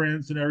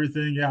handprints and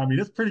everything. Yeah, I mean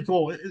it's pretty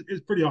cool.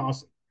 It's pretty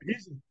awesome.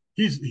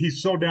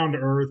 He's so down to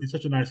earth. He's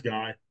such a nice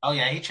guy. Oh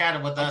yeah, he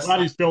chatted with I'm us.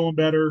 glad he's feeling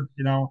better.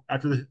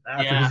 After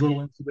Yeah. his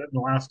little incident in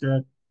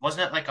Alaska.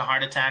 Wasn't it like a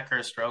heart attack or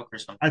a stroke or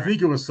something? I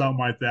think it was something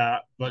like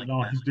that, but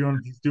no,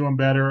 he's doing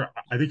better.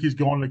 I think he's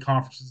going to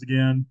conferences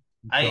again.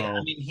 I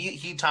So mean,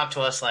 he talked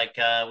to us like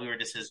we were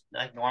just his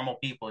like normal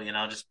people,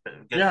 just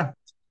good. yeah,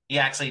 He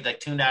actually like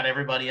tuned out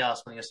everybody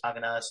else when he was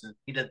talking to us, and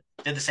he did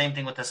the same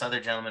thing with this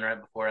other gentleman right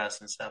before us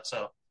and stuff.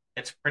 So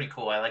it's pretty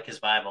cool. I like his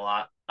vibe a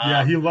lot.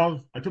 yeah, he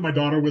loved. I took my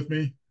daughter with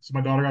me, so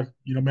my daughter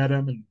got met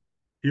him, and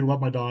he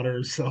loved my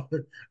daughter. So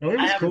no, it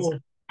I was have cool.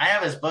 I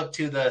have his book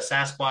too, the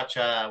Sasquatch,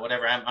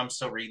 whatever. I'm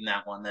still reading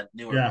that one. That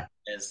newer Yeah, book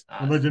is.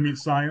 Religion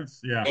meets science.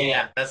 Yeah,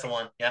 Yeah, that's the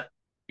one. Yep.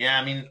 Yeah,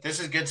 I mean, this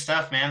is good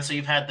stuff, man. So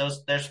you've had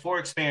those. There's 4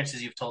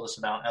 experiences you've told us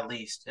about, at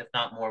least, if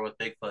not more, with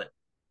Bigfoot.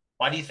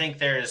 Why do you think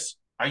there's?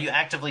 Are you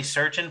actively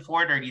searching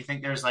for it, or do you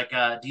think there's like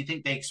do you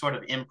think they sort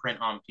of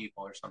imprint on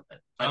people or something?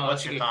 Like, Oh,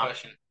 what's that's a your good thought?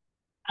 question.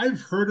 I've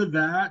heard of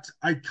that.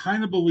 I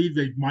kind of believe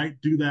they might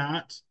do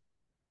that.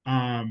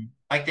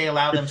 Like they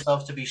allow If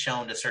themselves to be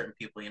shown to certain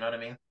people. You know what I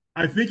mean?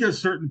 I think it's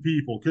certain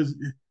people because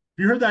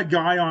you heard that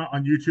guy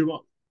on YouTube.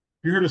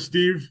 You heard of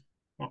Steve?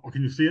 Oh,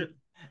 can you see it?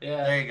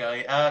 Yeah. There you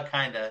go.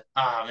 Kind of.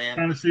 Ah, man,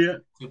 Kind of see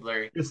it. too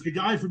blurry. It's the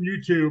guy from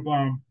YouTube.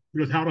 Who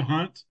does How to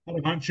Hunt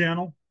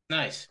channel.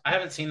 Nice. I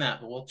haven't seen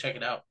that, but we'll check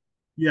it out.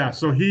 Yeah,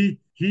 so he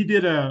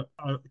did a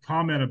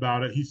comment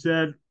about it. He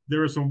said there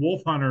were some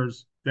wolf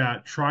hunters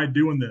that tried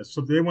doing this. So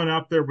they went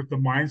up there with the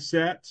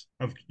mindset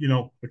of,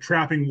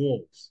 trapping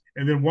wolves.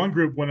 And then one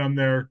group went on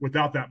there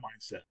without that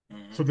mindset.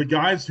 Mm-hmm. So the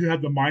guys who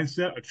had the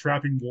mindset of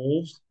trapping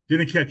wolves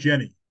didn't catch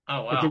any.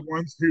 Oh But wow. the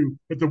ones who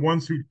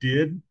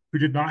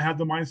did not have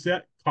the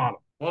mindset, caught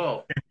them.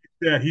 Whoa.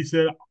 He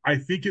said, I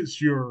think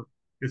it's your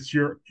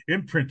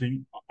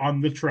imprinting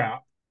on the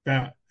trap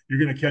that you're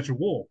going to catch a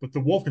wolf, but the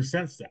wolf can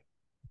sense that.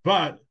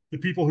 But the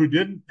people who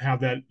didn't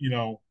have that,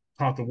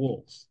 caught the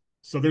wolves.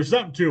 So there's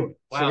something to it.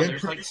 Wow, So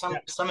there's like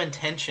some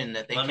intention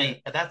that they Let can.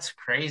 me- That's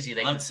crazy.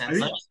 They can I sense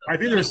think that I stuff.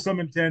 think there's some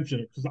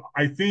intention because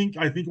I think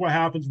what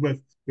happens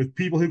with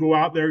people who go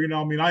out there,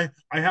 I mean, I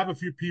have a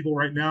few people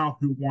right now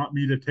who want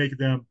me to take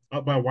them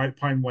up by White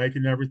Pine Lake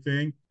and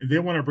everything, and they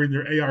want to bring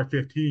their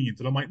AR-15s,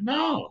 and I'm like,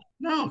 no,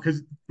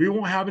 because we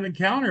won't have an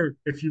encounter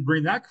if you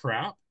bring that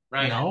crap.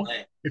 Right. No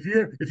way. If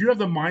you have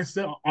the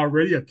mindset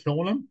already of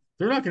killing them,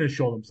 they're not going to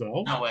show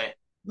themselves. No way.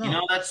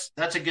 No.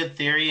 That's a good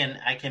theory, and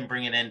I can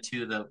bring it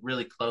into the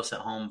really close at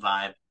home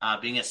vibe.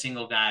 Being a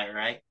single guy,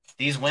 right?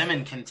 These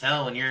women can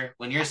tell when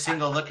you're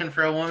single looking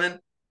for a woman,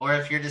 or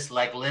if you're just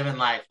like living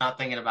life, not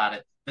thinking about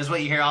it. This is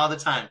what you hear all the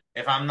time.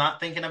 If I'm not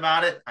thinking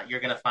about it, you're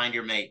gonna find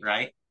your mate,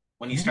 right?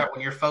 When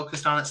you're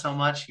focused on it so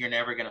much, you're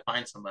never gonna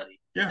find somebody.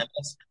 Yeah. And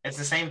it's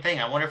the same thing.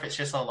 I wonder if it's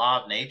just a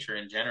law of nature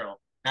in general.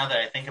 Now that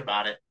I think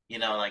about it,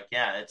 Like,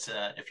 yeah, it's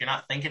if you're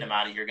not thinking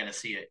about it, you're going to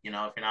see it,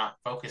 if you're not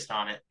focused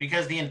on it,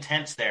 because the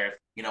intent's there.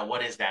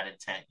 What is that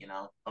intent,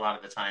 a lot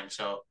of the time.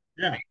 So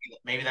Yeah.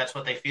 maybe that's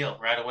what they feel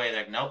right away.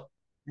 They're like, nope.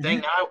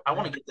 Mm-hmm. Dang, I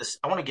want to get this.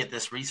 I want to get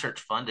this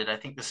research funded. I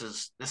think that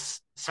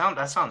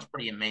sounds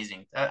pretty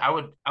amazing. I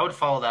would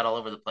follow that all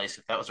over the place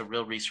if that was a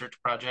real research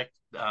project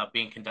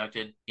being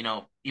conducted.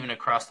 Even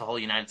across the whole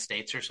United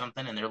States or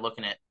something, and they're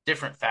looking at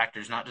different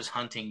factors, not just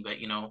hunting, but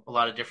a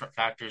lot of different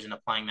factors, and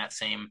applying that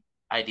same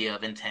idea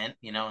of intent,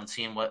 and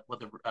seeing what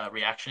the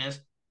reaction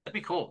is. That'd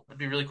be cool. That'd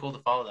be really cool to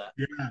follow that.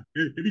 Yeah,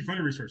 it'd be fun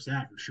to research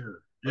that for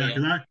sure. Oh Yeah, yeah.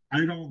 because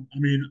I don't, I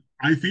mean,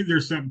 I think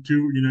there's something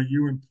to,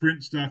 you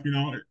imprint stuff,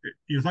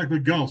 it's like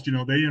with ghosts,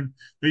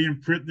 they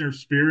imprint their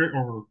spirit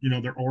or,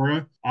 their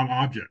aura on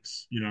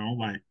objects,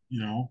 like,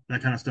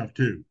 that kind of stuff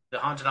too. The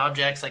haunted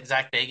objects, like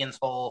Zach Bagan's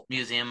whole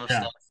museum of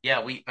Yeah. stuff.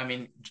 Yeah, I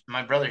mean,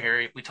 my brother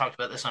here, we talked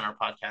about this on our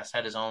podcast,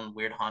 had his own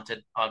weird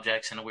haunted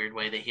objects in a weird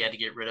way that he had to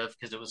get rid of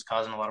because it was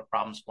causing a lot of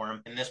problems for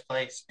him in this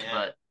place. Yeah.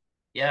 But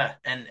yeah,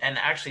 and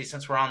actually,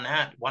 since we're on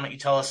that, why don't you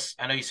tell us?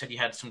 I know you said you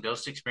had some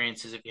ghost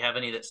experiences. If you have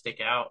any that stick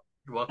out,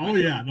 you're welcome Oh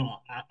to. yeah, no,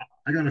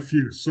 I got a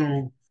few.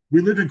 So we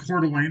lived in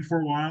Coeur d'Alene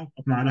for a while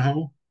up in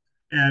Idaho,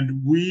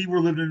 and we were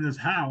living in this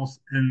house.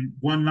 And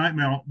one night,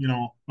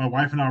 my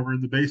wife and I were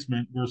in the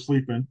basement. We were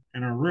sleeping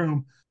in our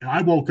room, and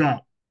I woke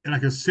up and I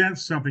could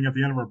sense something at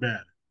the end of our bed.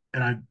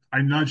 And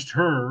I nudged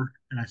her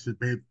and I said,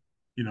 "Babe,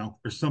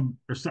 there's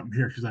something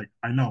here." She's like,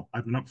 "I know.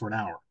 I've been up for an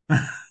hour."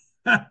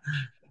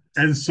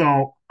 And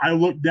so I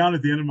looked down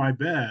at the end of my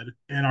bed,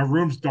 and our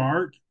room's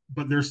dark,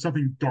 but there's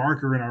something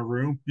darker in our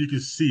room. You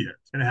could see it,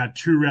 and it had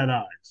two red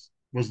eyes.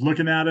 Was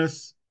looking at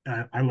us.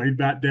 And I laid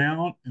back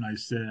down, and I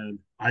said,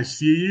 "I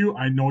see you.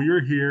 I know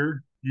you're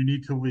here. You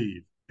need to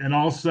leave." And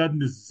all of a sudden,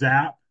 this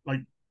zap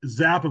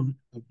of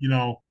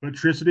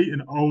electricity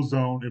and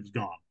ozone. It was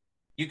gone.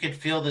 You could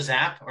feel the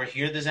zap or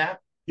hear the zap.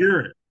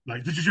 Hear it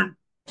like, and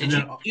Did you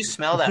then you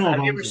smell the that? smell of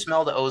Have you ever ozone.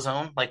 smelled the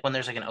ozone? Like when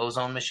there's like an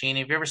ozone machine.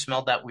 Have you ever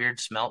smelled that weird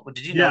smell?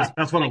 Did you notice Yeah,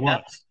 that's what it like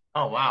that? was.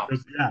 Oh wow.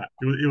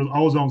 It was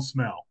ozone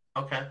smell.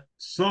 Okay.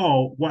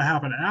 So what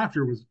happened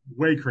after was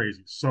way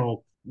crazy.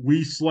 So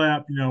we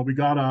slept, we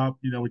got up,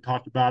 we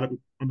talked about it, we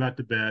went back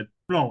to bed.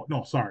 No,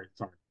 no, sorry.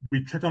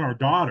 We checked on our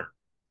daughter.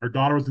 Our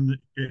daughter was in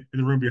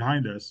the room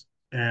behind us,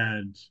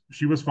 and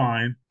she was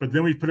fine. But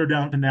then we put her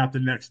down to nap the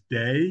next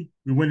day.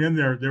 We went in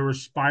there were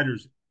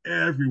spiders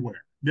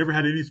everywhere. Never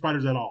had any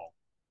spiders at all.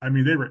 I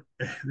mean,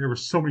 there were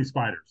so many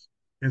spiders.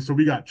 And so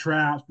we got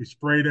traps, we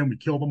sprayed them, we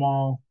killed them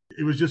all.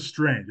 It was just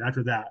strange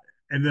after that.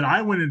 And then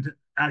I went into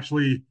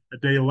actually a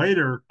day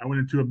later, I went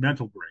into a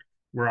mental break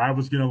where I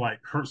was gonna like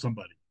hurt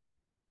somebody.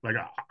 Like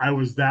I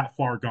was that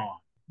far gone.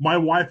 My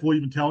wife will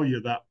even tell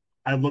you that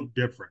I looked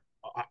different.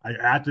 I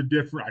acted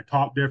different. I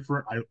talked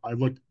different. I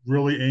looked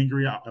really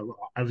angry.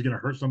 I was gonna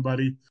hurt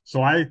somebody.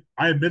 So I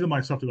admitted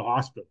myself to the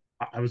hospital.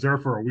 I was there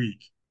for a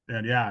week,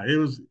 and yeah, it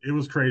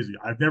was crazy.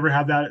 I've never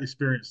had that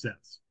experience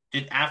since.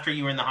 After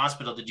you were in the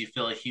hospital, did you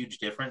feel a huge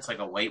difference? Like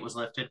a weight was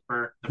lifted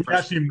for the We first?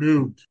 actually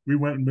moved. We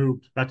went and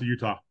moved back to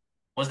Utah.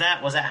 Was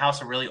that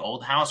house a really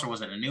old house or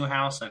was it a new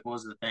house? Like what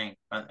was the thing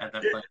at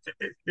that it,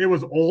 place? it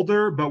was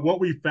older, but what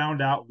we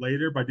found out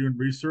later by doing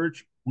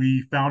research,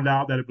 we found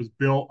out that it was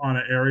built on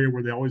an area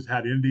where they always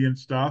had Indian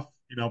stuff,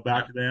 Yeah.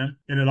 back then,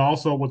 and it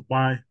also was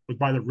by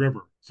the river.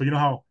 So you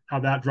know how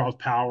that draws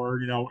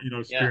power, Yeah.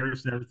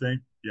 spirits and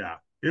everything. Yeah,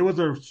 it was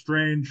a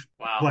strange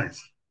Wow.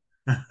 place.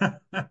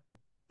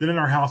 Then in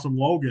our house in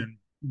Logan,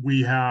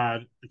 we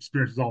had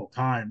experiences all the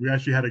time. We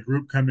actually had a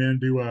group come in,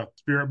 do a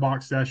spirit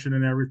box session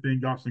and everything,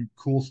 got some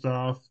cool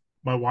stuff.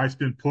 My wife's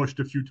been pushed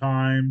a few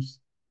times,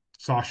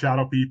 saw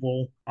shadow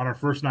people. On our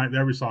first night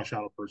there, we saw a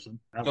shadow person.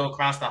 Go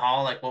across the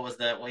hall. Like what was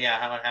the? Well, yeah.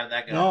 How did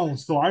that go? No,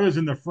 so I was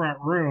in the front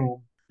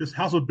room. This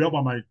house was built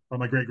by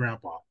my great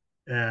grandpa,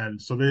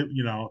 and so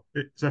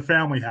it's a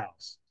family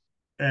house.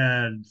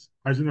 And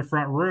I was in the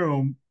front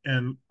room,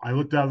 and I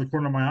looked out of the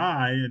corner of my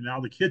eye, and out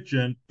of the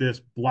kitchen, this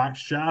black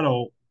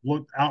shadow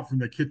looked out from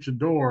the kitchen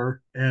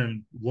door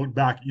and looked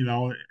back,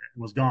 and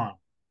was gone.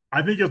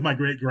 I think it was my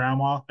great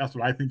grandma. That's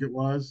what I think it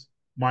was.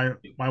 My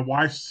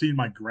wife seen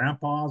my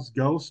grandpa's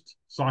ghost,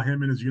 saw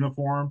him in his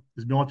uniform,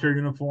 his military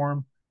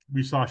uniform.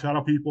 We saw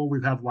shadow people.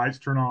 We've had lights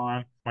turn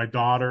on. My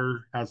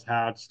daughter has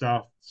had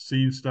stuff,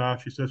 seen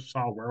stuff. She says she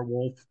saw a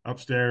werewolf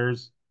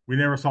upstairs. We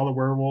never saw the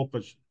werewolf,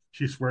 but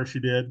she swears she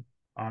did.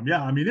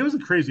 Yeah, I mean, it was a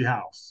crazy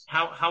house.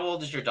 How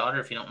old is your daughter,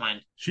 if you don't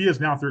mind? She is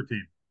now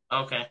 13.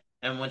 Okay.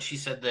 And when she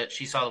said that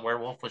she saw the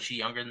werewolf, was she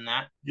younger than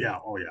that? Yeah.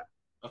 Oh, yeah.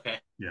 Okay.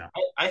 Yeah.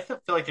 I feel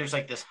like there's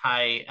like this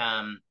high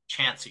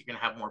chance that you're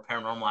gonna have more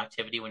paranormal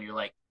activity when you're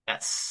like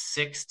that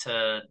 6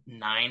 to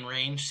 9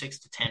 range, 6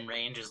 to 10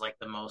 range is like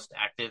the most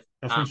active.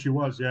 That's when she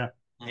was. Yeah.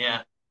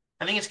 Yeah.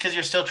 I think it's because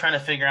you're still trying to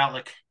figure out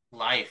like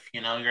life,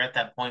 you're at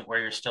that point where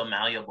you're still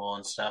malleable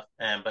and stuff,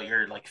 and but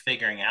you're like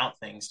figuring out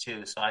things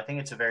too. So I think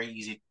it's a very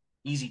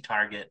easy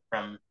target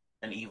from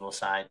an evil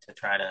side to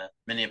try to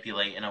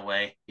manipulate in a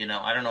way.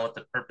 I don't know what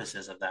the purpose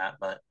is of that,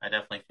 but I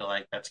definitely feel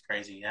like that's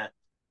crazy. Yeah.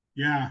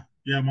 Yeah.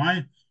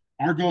 Yeah.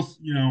 Our ghost,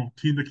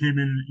 team that came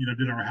in,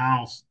 did our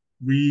house.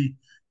 we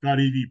got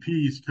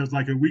EVPs because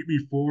like a week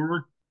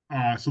before,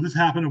 so this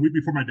happened a week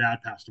before my dad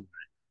passed away.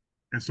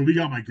 And so we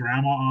got my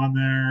grandma on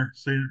there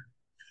saying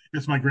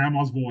it's my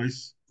grandma's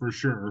voice for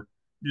sure.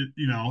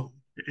 You know,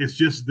 it's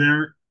just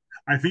there.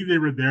 I think they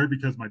were there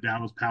because my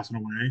dad was passing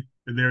away,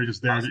 and they were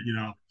just there,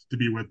 to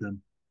be with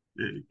him.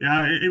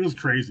 It was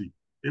crazy.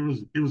 It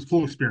was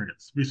cool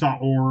experience. We saw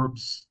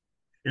orbs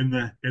in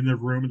the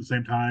room at the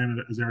same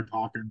time as they were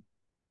talking.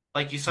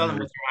 Like you saw them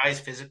with your eyes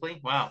physically?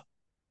 Wow.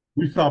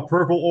 We saw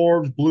purple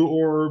orbs, blue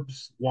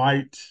orbs,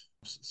 white.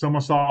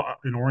 Someone saw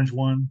an orange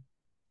one.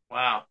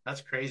 Wow,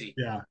 that's crazy.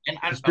 Yeah, And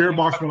the spirit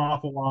box went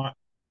off a lot.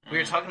 We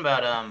were talking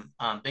about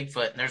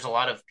Bigfoot, and there's a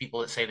lot of people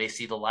that say they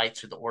see the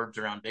lights or the orbs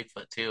around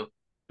Bigfoot too.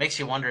 Makes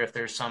you wonder if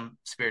there's some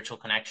spiritual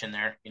connection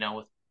there,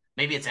 with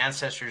maybe it's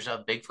ancestors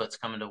of Bigfoots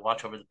coming to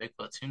watch over the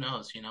Bigfoots. Who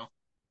knows?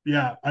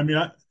 Yeah, I mean,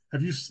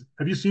 have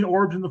you seen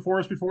orbs in the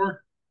forest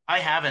before? I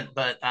haven't,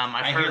 but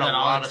I've heard a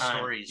lot of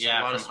stories.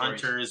 Yeah, a lot from of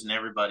stories. hunters and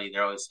everybody.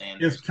 They're always saying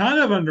It's kind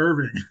of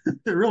unnerving.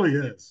 It really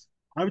is.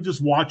 I was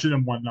just watching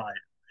them one night.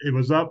 It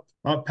was up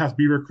past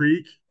Beaver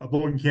Creek, up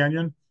Logan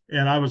Canyon,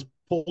 and I was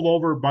pulled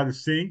over by the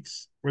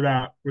sinks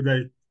where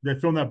they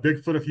filmed that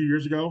Bigfoot a few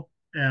years ago,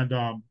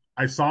 and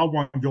I saw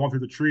one going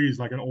through the trees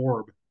like an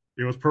orb.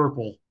 It was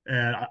purple,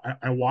 and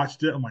I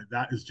watched it. I'm like,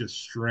 that is just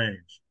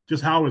strange.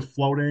 Just how it was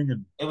floating,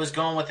 and it was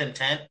going with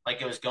intent, like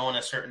it was going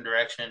a certain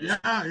direction.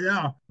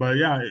 yeah. But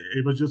yeah,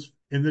 it was just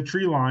in the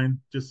tree line,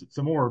 just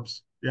some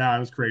orbs. Yeah, it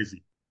was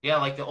crazy. Yeah,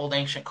 like the old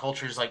ancient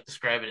cultures like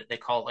describe it. They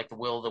call it like the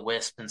will o' the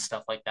wisp and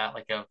stuff like that,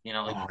 like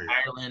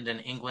Ireland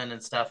and England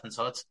and stuff. And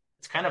so it's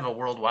kind of a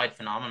worldwide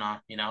phenomenon,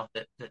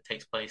 that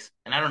takes place.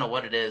 And I don't know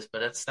what it is,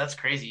 but that's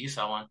crazy. You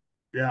saw one.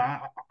 Yeah,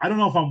 I don't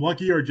know if I'm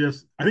lucky or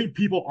just I think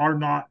people are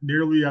not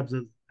nearly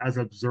as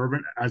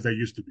observant as they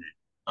used to be.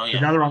 Oh yeah.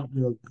 Now they're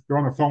on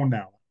their phone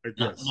now. Like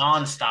this.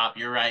 Nonstop.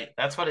 You're right.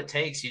 That's what it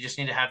takes. You just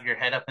need to have your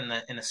head up in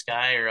the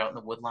sky or out in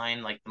the wood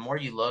line. Like the more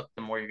you look,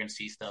 the more you're going to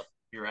see stuff.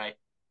 You're right.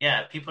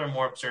 Yeah, people are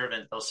more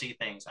observant. They'll see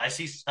things. I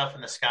see stuff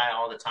in the sky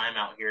all the time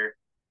out here,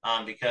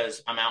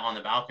 because I'm out on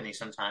the balcony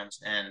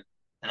sometimes, and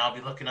I'll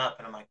be looking up,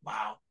 and I'm like,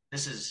 wow,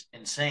 this is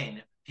insane.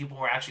 If people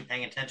were actually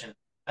paying attention.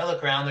 I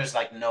look around, there's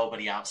like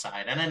nobody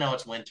outside, and I know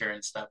it's winter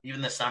and stuff.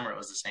 Even this summer, it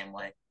was the same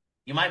way.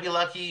 You might be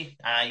lucky.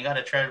 You got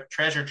a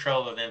treasure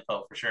trove of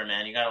info for sure,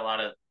 man. You got a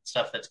lot of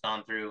stuff that's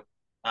gone through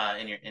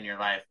in your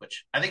life,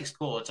 which I think is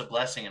cool. It's a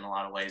blessing in a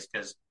lot of ways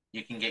because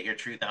you can get your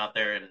truth out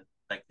there and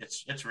like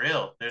it's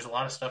real. There's a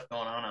lot of stuff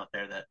going on out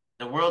there that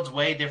the world's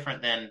way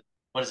different than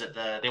what is it?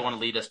 They want to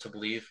lead us to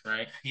believe,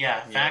 right? Yeah,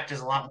 fact is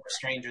a lot more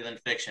stranger than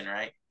fiction,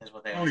 right? Is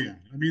what they. Oh yeah,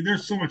 I mean,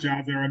 there's so much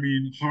out there. I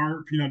mean,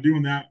 HARP,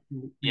 doing that,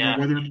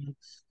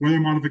 weather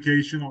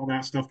modification, all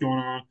that stuff going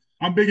on.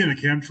 I'm big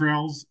into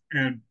chemtrails,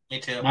 and me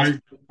too.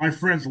 My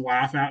friends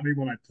laugh at me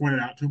when I point it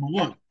out to them.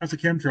 Look, that's a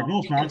chemtrail. No,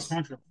 it's not. It's a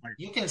contrail. Like,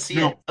 you can see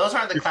it. Those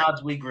aren't the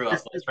clouds we grew up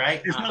with,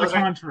 right? It's not a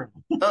contrail.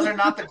 Those are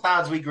not the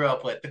clouds we grew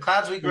up with. The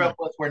clouds we grew up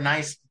with were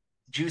nice,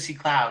 juicy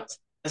clouds.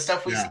 The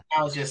stuff we see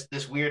now is just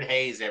this weird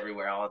haze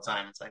everywhere all the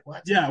time. It's like,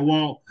 what? Yeah,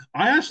 well,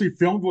 I actually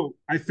filmed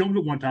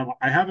it one time.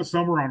 I have it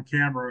somewhere on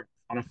camera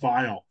on a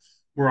file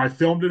where I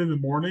filmed it in the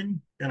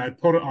morning and I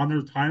put it on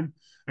their time.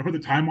 I put the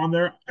time on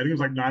there. I think it was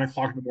like 9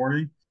 o'clock in the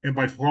morning. And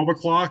by 12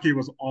 o'clock, it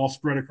was all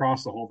spread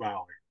across the whole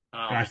valley.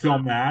 Oh, and I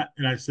filmed that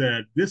and I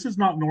said, this is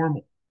not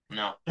normal.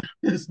 No.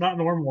 It's not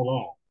normal at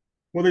all.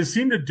 Well, they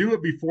seem to do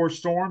it before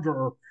storms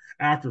or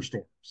after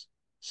storms.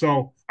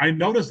 So I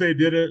noticed they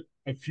did it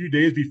a few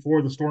days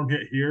before the storm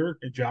hit here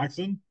in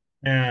Jackson,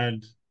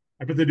 and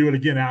I bet they do it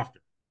again after.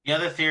 The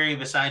other theory,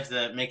 besides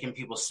the making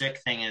people sick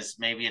thing, is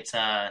maybe it's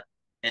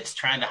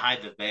trying to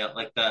hide the veil,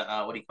 like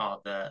the what do you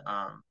call it,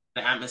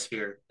 the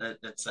atmosphere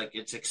that's like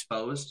it's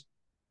exposed.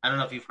 I don't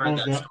know if you've heard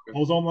that story.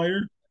 Ozone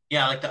layer.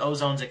 Yeah, like the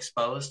ozone's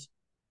exposed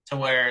to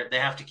where they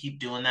have to keep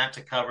doing that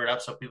to cover it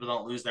up so people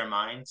don't lose their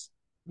minds.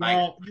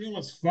 Well, you know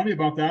what's funny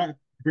about that?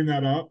 Bring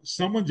that up.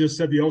 Someone just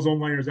said the ozone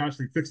layer is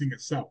actually fixing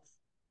itself.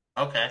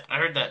 Okay, I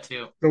heard that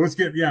too. So it's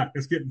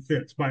getting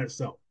fixed by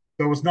itself.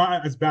 So it's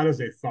not as bad as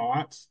they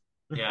thought.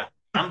 Yeah,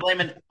 I'm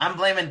blaming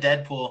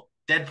Deadpool.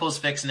 Deadpool's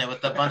fixing it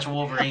with a bunch of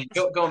Wolverines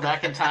going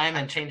back in time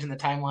and changing the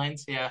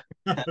timelines. Yeah,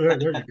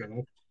 there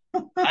you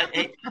go.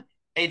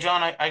 Hey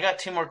John, I got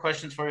two more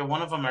questions for you.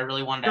 One of them I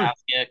really wanted to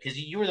ask you because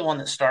you were the one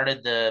that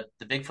started the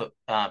Bigfoot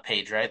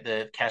page, right?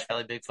 The Cache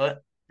Valley Bigfoot.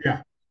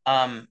 Yeah.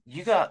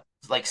 You got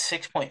like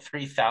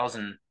 6.3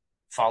 thousand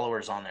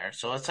followers on there,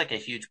 so it's like a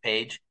huge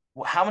page.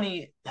 How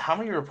many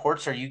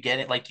reports are you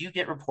getting? Like, do you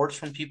get reports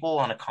from people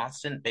on a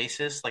constant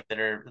basis, like that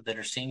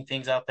are seeing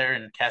things out there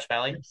in Cache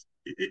Valley?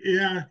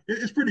 Yeah,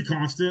 it's pretty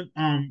constant.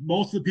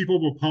 Most of the people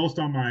will post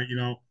on my,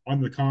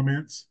 on the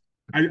comments.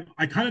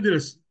 I kind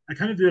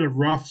of did a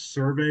rough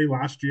survey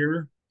last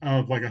year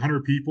of like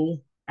 100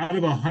 people. Out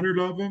of 100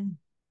 of them,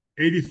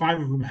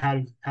 85 of them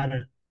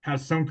had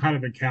some kind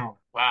of encounter.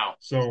 Wow.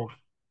 So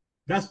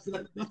that's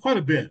quite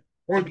a bit.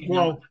 Or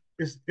well,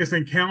 it's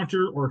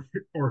encounter or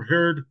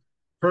heard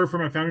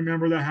from a family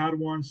member that had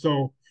one.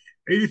 So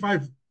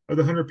 85 of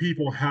the 100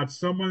 people had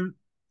someone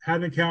had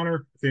an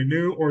encounter, if they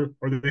knew, or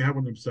they had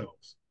one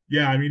themselves.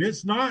 Yeah, I mean,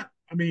 it's not.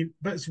 I mean,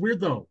 but it's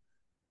weird though.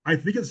 I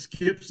think it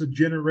skips a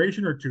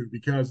generation or two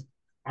because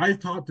I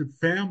talked to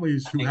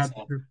families I think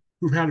so.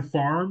 who've had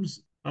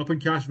farms up in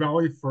Cache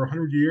Valley for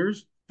 100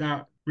 years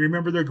that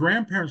remember their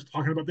grandparents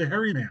talking about the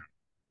hairy man.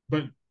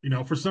 But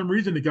for some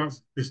reason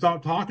they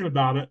stopped talking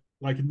about it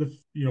like in the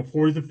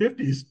 40s and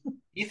 50s. Do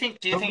you think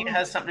it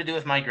has something to do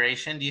with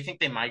migration? Do you think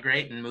they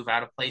migrate and move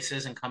out of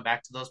places and come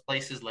back to those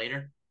places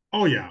later?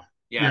 Oh yeah,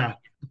 Yeah. yeah.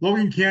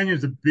 Logan Canyon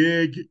is a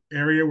big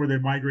area where they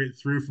migrate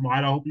through from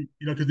Idaho.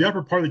 Because the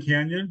upper part of the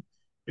canyon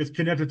is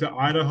connected to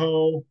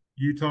Idaho,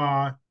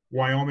 Utah,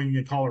 Wyoming,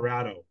 and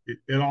Colorado.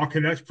 It all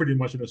connects pretty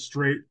much in a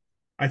straight.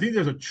 I think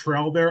there's a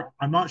trail there.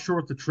 I'm not sure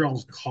what the trail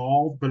is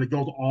called, but it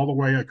goes all the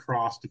way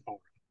across to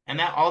Colorado. And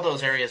that all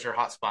those areas are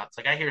hot spots.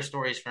 Like I hear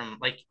stories from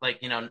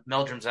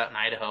Meldrum's out in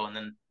Idaho, and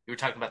then you were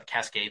talking about the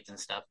Cascades and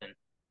stuff, and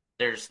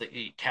there's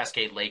the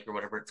Cascade Lake or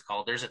whatever it's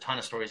called. There's a ton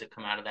of stories that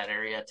come out of that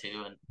area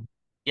too. And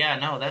yeah,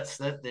 no,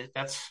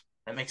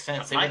 that makes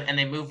sense.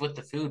 They move with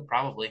the food,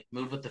 probably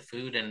move with the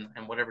food and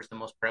whatever's the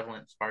most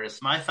prevalent as far as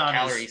My thought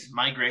calories. is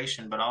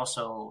migration, but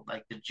also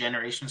like the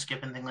generation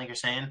skipping thing, like you're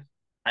saying.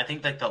 I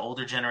think like the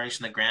older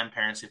generation, the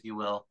grandparents, if you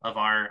will, of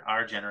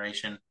our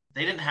generation,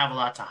 they didn't have a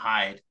lot to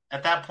hide.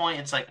 At that point,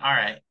 it's like, all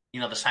right,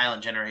 the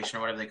silent generation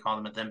or whatever they call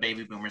them, but then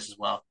baby boomers as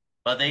well.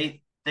 But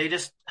they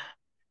just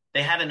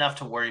they had enough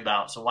to worry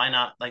about. So why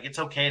not? Like it's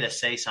okay to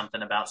say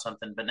something about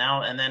something, but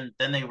now and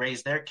then they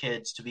raise their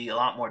kids to be a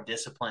lot more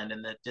disciplined,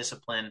 and the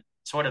discipline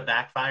sort of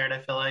backfired. I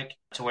feel like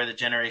to where the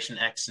Generation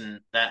X and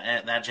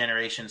that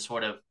generation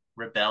sort of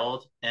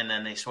rebelled, and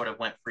then they sort of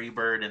went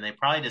freebird, and they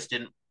probably just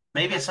didn't.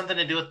 Maybe it's something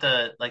to do with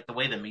the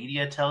way the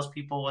media tells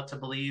people what to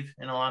believe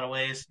in a lot of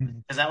ways,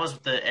 because that was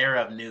the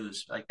era of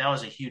news. Like that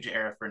was a huge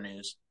era for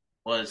news.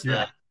 Was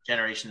the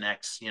Generation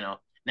X,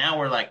 Now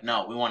we're like,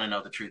 no, we want to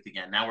know the truth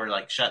again. Now we're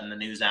like shutting the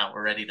news out.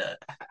 We're ready to.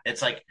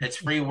 It's like it's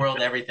free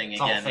world everything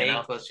It's again.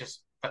 all fake. Let's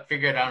just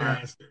figure it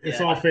out. It's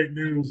all fake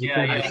news.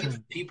 I think it's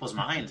people's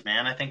minds,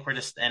 man. I think we're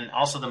just, and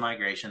also the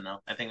migration though.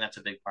 I think that's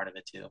a big part of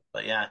it too.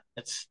 But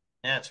it's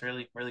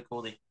really really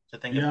cool to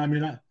think. Yeah, I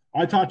mean,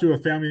 I talked to a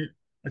family.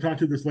 I talked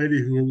to this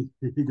lady who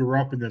grew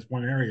up in this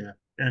one area,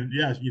 and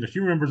yeah, she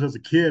remembers as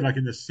a kid, like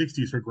in the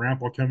 '60s, her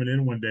grandpa coming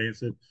in one day and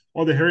said,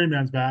 "Oh, the hairy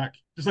man's back,"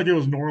 just like it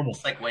was normal.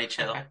 It's like way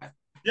chill.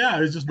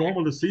 Yeah, it's just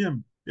normal to see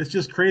him. It's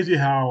just crazy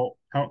how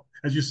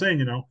as you're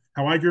saying,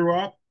 how I grew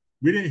up,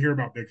 we didn't hear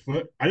about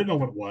Bigfoot. I didn't know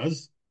what it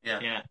was.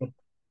 Yeah.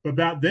 But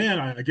back then,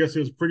 I guess it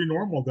was pretty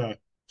normal to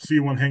see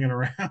one hanging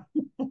around.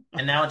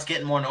 And now it's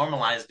getting more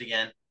normalized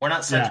again. We're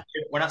not such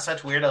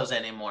weirdos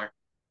anymore.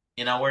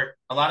 Where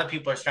a lot of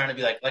people are starting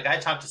to be like I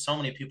talk to so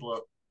many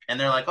people and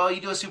they're like, "Oh,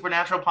 you do a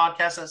supernatural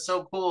podcast? That's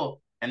so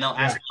cool." And they'll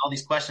ask me all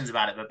these questions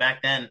about it. But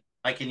back then,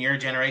 like in your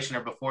generation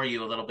or before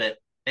you a little bit,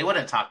 they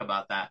wouldn't talk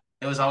about that.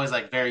 It was always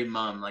like very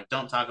mum, like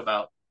don't talk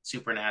about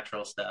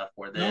supernatural stuff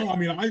or this. No, I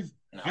mean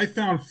I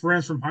found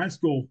friends from high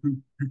school who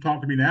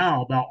talk to me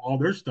now about all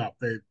their stuff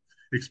they've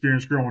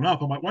experienced growing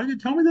up. I'm like, why didn't you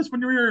tell me this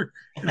when you were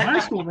in high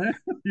school, man?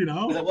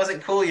 It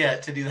wasn't cool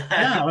yet to do that.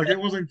 Yeah, like it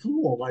wasn't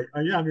cool. Like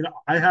yeah, I mean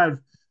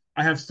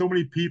I have so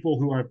many people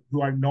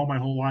who I've known my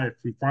whole life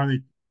who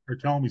finally are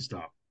telling me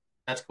stuff.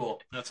 That's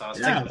cool. That's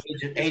awesome. Yeah,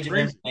 it's like age of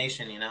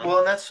information, Well,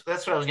 and that's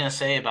what I was gonna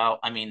say about.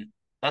 I mean,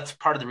 that's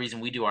part of the reason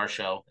we do our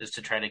show is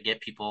to try to get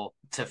people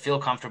to feel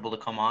comfortable to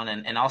come on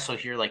and also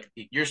hear like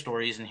your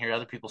stories and hear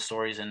other people's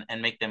stories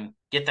and make them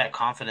get that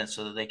confidence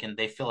so that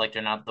they feel like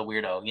they're not the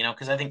weirdo,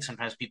 because I think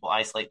sometimes people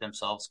isolate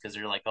themselves because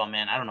they're like, oh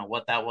man, I don't know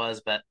what that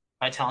was, but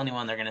if I tell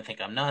anyone, they're gonna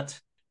think I'm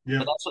nuts. Yeah.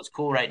 But that's what's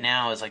cool right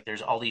now is like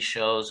there's all these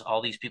shows,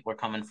 all these people are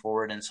coming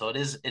forward, and so it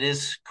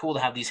is cool to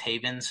have these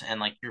havens and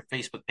like your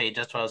Facebook page.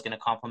 That's what I was going to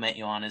compliment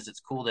you on. Is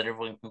it's cool that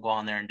everyone can go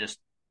on there and just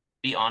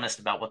be honest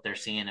about what they're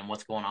seeing and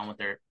what's going on with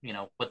their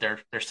with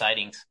their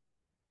sightings.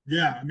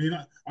 Yeah, I mean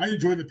I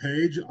enjoy the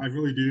page. I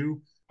really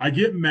do. I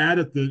get mad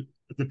at the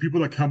people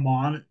that come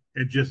on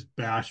and just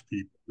bash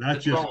people.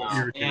 That just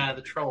irritates. Yeah,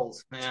 the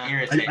trolls.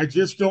 Yeah. I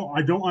just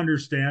don't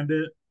understand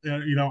it.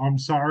 I'm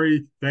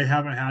sorry they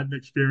haven't had an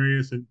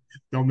experience and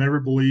they'll never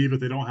believe if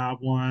they don't have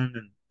one.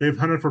 And they've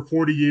hunted for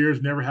 40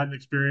 years, never had an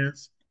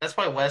experience. That's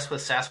why Wes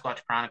with Sasquatch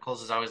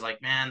Chronicles is always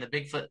like, man, the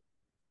Bigfoot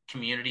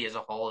community as a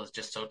whole is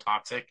just so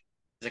toxic.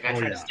 He's like, I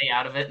try to stay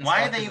out of it.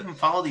 Why do they even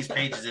follow these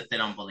pages if they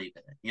don't believe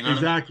in it?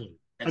 Exactly.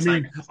 I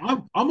mean?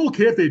 I'm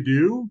okay if they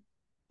do,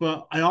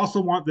 but I also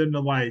want them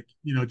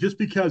to just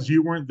because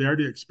you weren't there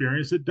to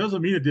experience it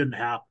doesn't mean it didn't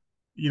happen.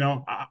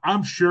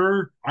 I'm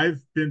sure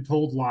I've been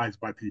told lies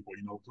by people,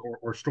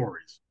 or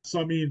stories. So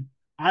I mean,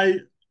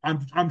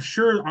 I'm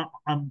sure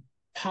I'm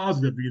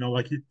positive,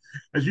 like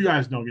as you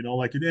guys know,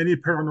 like in any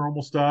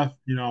paranormal stuff,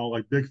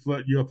 like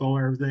Bigfoot, UFO,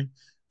 and everything,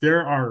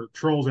 there are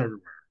trolls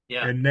everywhere.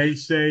 Yeah. And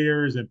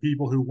naysayers and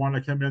people who want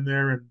to come in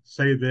there and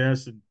say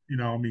this, and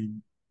I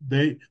mean,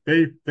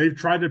 they've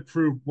tried to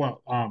prove what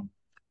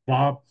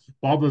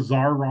Bob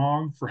Lazar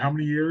wrong for how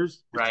many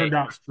years? It Right. turned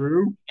out it's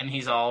true. And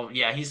he's all,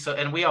 yeah, he's so,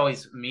 and we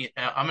always meet.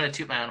 I'm gonna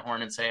toot my own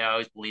horn and say I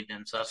always believed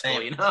him, so that's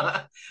cool, you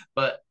know.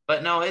 But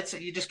no, it's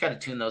you just got to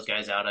tune those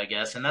guys out, I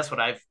guess, and that's what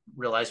I've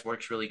realized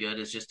works really good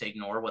is just to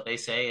ignore what they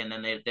say, and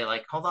then they're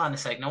like, hold on a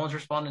sec, no one's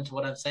responding to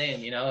what I'm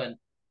saying, you know. And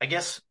I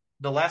guess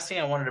the last thing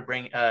I wanted to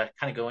bring, kind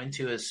of go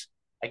into is,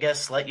 I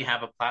guess, let you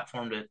have a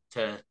platform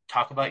to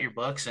talk about your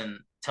books and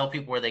tell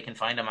people where they can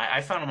find them.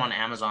 I found them on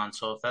Amazon,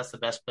 so if that's the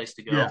best place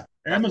to go, Yeah,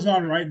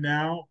 Amazon right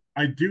now.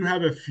 I do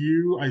have a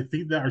few, I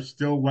think, that are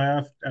still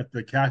left at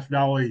the Cache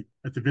Valley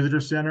at the Visitor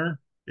Center.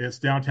 It's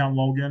downtown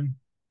Logan.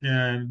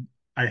 And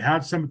I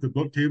had some at the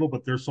book table,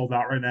 but they're sold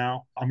out right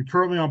now. I'm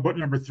currently on book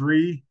number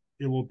 3.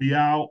 It will be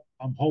out,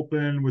 I'm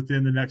hoping,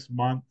 within the next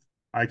month.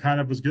 I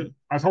kind of was good.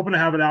 I was hoping to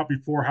have it out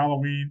before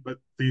Halloween, but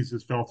things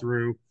just fell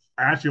through.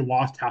 I actually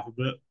lost half of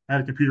it. I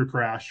had a computer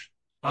crash.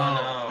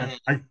 oh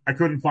no, I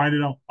couldn't find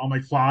it on my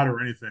cloud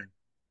or anything.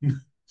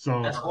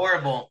 So that's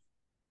horrible.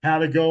 had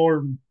to go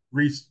and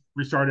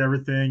restart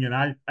everything. And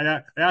I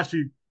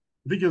actually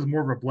I think it was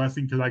more of a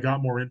blessing because I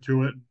got more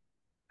into it,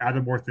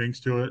 added more things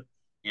to it.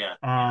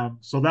 Yeah.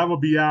 So that will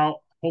be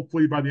out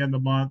hopefully by the end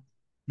of the month,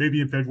 maybe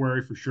in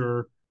February for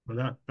sure. But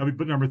that'll be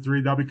book number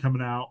 3. That'll be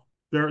coming out.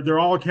 They're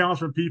all accounts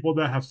from people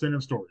that have sent in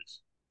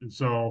stories, and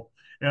so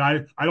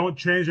I don't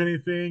change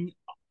anything.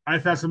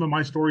 I've had some of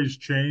my stories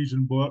changed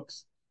in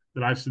books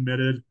that I've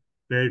submitted.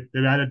 They've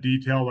added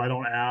details I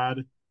don't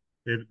add.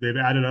 They've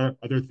added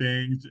other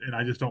things, and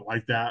I just don't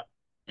like that.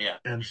 Yeah.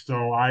 And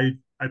so I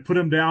put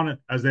them down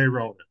as they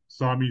wrote it.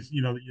 So I mean,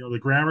 the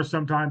grammar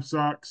sometimes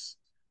sucks.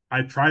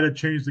 I try to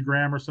change the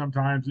grammar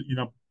sometimes,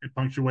 in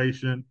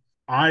punctuation.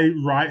 I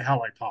write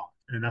how I talk,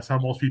 and that's how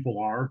most people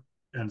are.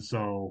 And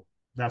so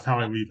that's how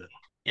I leave it.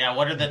 Yeah.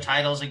 What are the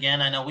titles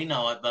again? I know we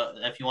know it, but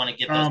if you want to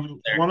get those out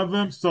there. One of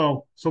them.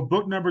 So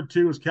book number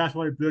 2 is Cache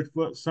Valley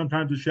Bigfoot.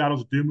 Sometimes the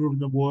shadows do move in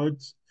the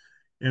woods.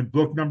 And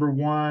book number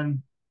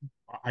 1,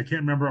 I can't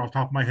remember off the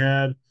top of my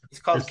head. It's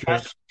called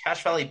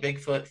Cache Valley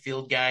Bigfoot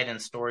Field Guide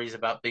and Stories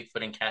About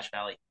Bigfoot in Cache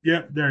Valley.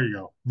 Yeah, there you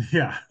go.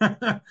 Yeah.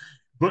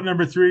 Book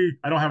number 3,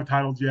 I don't have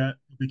titles yet.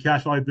 It'll be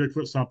Cache Valley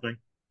Bigfoot something.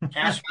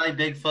 Cache Valley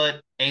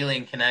Bigfoot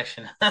Alien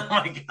Connection. Oh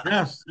my god.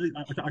 Yes,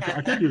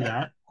 I can do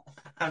that.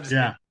 I'm just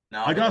Yeah.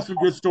 no, I got some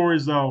good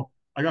stories though.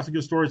 I got some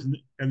good stories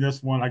in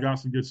this one. I got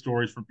some good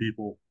stories from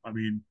people. I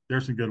mean,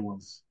 there's some good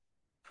ones.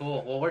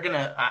 cool. Well,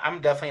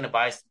 I'm definitely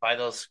gonna buy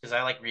those because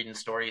I like reading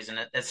stories, and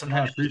it's I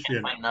sometimes you appreciate can't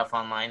it. find enough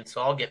online.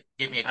 So I'll get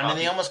me a copy. I mean,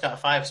 they almost got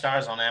 5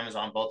 stars on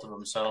Amazon, both of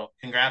them. So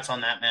congrats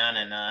on that,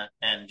 man,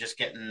 and just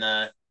getting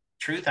the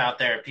truth out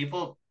there.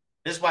 People,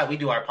 this is why we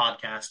do our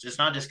podcast. It's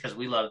not just because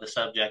we love the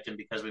subject and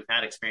because we've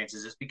had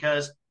experiences. It's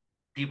because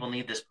people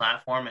need this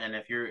platform, and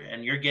if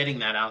you're getting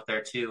that out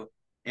there too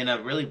in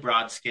a really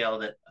broad scale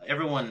that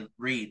everyone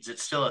reads.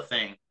 It's still a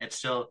thing.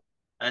 It's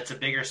a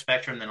bigger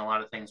spectrum than a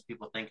lot of things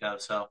people think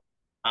of. So.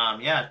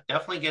 Yeah,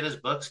 definitely get his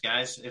books,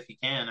 guys, if you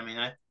can. I mean,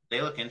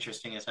 they look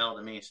interesting as hell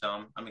to me,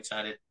 so I'm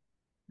excited.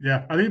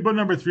 Yeah, I think book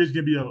number 3 is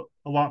going to be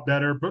a lot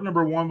better. Book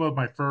number 1 was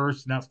my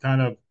first, and that's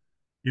kind of,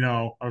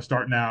 I was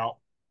starting out.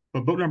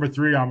 But book number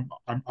 3, I'm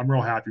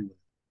real happy with.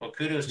 Well,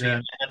 kudos to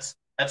you.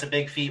 That's a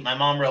big feat. My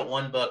mom wrote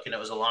 1 book, and it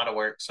was a lot of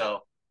work. So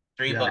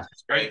 3 books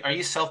is great. Are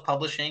you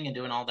self-publishing and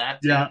doing all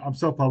that too? Yeah, I'm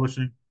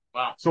self-publishing.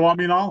 Wow. So I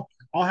mean, I'll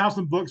have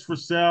some books for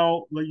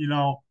sale.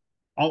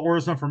 I'll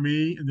order some for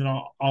me, and then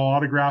I'll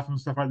autograph them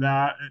and stuff like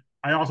that.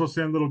 I also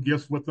send little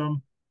gifts with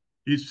them.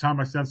 Each time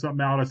I send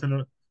something out, I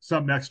send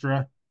something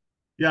extra.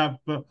 Yeah,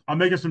 but I'm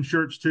making some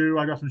shirts too.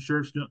 I got some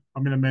shirts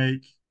I'm gonna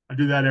make. I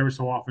do that every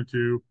so often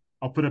too.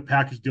 I'll put a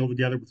package deal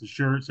together with the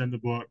shirts and the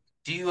book.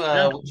 Do you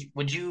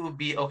would you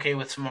be okay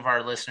with some of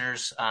our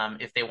listeners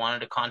if they wanted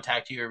to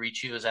contact you or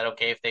reach you? Is that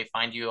okay if they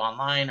find you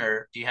online,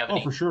 or do you have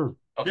any? Oh, for sure.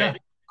 Okay, yeah.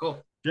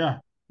 Cool. Yeah.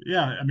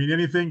 Yeah. I mean,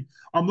 anything.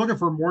 I'm looking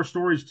for more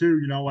stories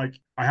too. Like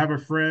I have a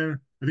friend,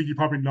 I think you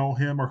probably know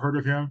him or heard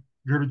of him.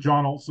 You heard of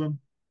John Olson?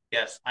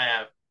 Yes, I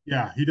have.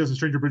 Yeah. He does the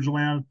Stranger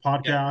Bridgeland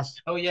podcast.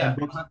 Yeah. Oh, yeah.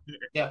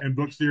 And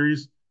book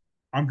series.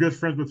 I'm good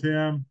friends with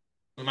him.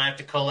 We might have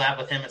to collab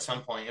with him at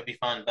some point. It'd be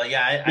fun. But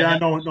yeah,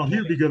 no, he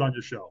would be good on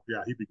your show.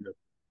 Yeah, he'd be good.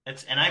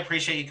 And I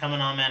appreciate you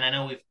coming on, man. I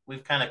know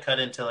we've kind of cut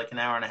into like an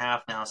hour and a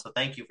half now, so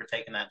thank you for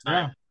taking that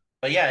time. Yeah.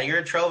 But yeah, you're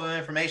a trove of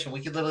information.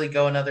 We could literally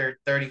go another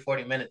 30,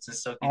 40 minutes and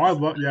still. I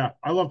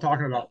love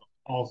talking about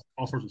all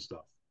sorts of stuff.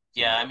 So.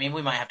 Yeah, I mean,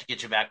 we might have to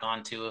get you back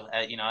on too.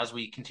 As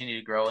we continue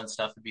to grow and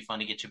stuff, it'd be fun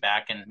to get you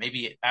back, and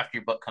maybe after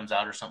your book comes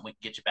out or something, we can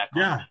get you back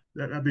on.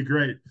 Yeah, that'd be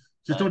great.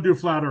 Just don't do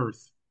flat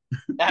Earth.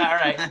 Yeah, all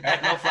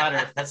right, no flat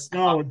Earth.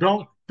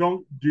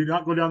 Do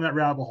not go down that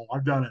rabbit hole.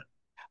 I've done it.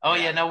 Oh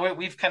yeah, no,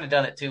 we've kind of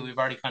done it too. We've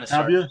already kind of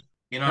started. Have you?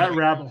 You know that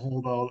rabbit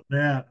hole though,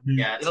 man. I mean,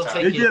 yeah,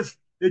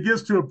 it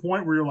gets to a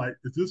point where you're like,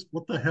 is this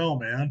what the hell,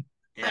 man?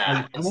 Yeah,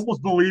 like, I'm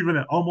almost believing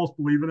it.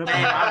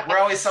 We're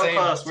always so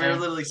close. We're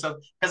literally so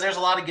because there's a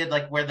lot of good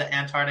like where the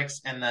Antarctic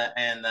and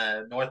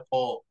the North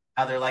Pole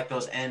how they're like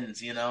those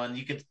ends, you know, and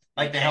you could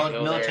like the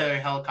military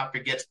helicopter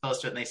gets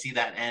close to it and they see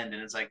that end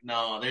and it's like,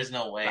 no, there's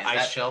no way.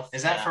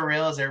 Is that for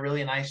real? Is there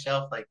really an ice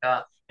shelf? Like,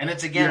 and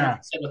it's again like I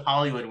said with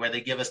Hollywood where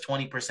they give us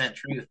 20%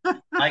 truth,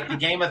 like the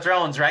Game of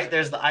Thrones, right?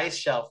 There's the ice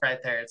shelf right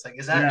there. It's like,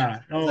 is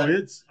that? Yeah.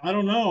 It's I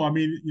don't know. I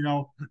mean, you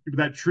know,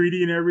 that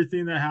treaty and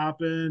everything that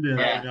happened, and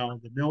you know,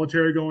 the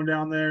military going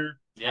down there.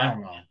 Yeah. I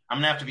don't know. I'm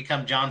gonna have to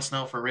become Jon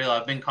Snow for real.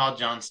 I've been called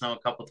Jon Snow a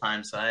couple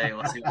times, so hey,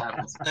 we'll see what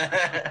happens.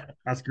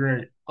 That's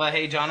great. Well,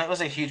 hey, John, it was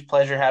a huge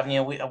pleasure having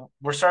you.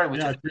 We're sorry we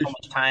took so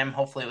much time.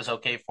 Hopefully, it was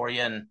okay for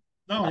you. And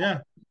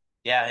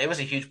yeah, it was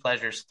a huge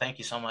pleasure. So thank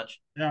you so much.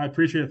 Yeah, I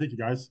appreciate it. Thank you,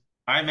 guys.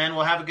 All right, man.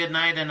 We'll have a good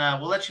night, and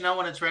we'll let you know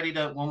when it's ready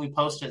when we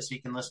post it, so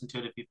you can listen to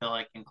it if you feel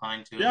like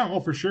inclined to. Yeah,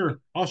 well, for sure.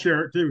 I'll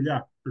share it too.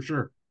 Yeah, for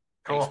sure.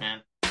 Cool, thanks,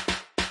 man.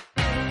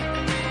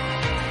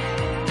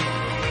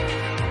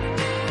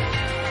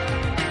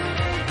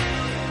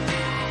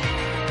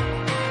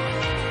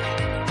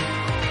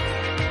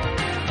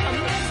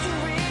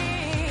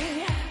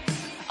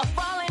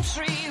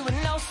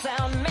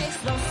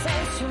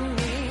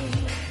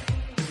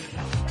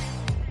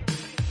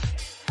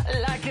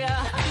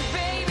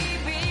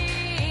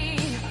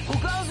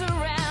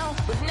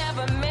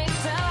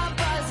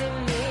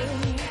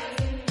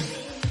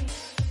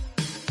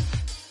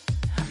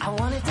 I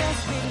wanna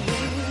dance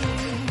with you.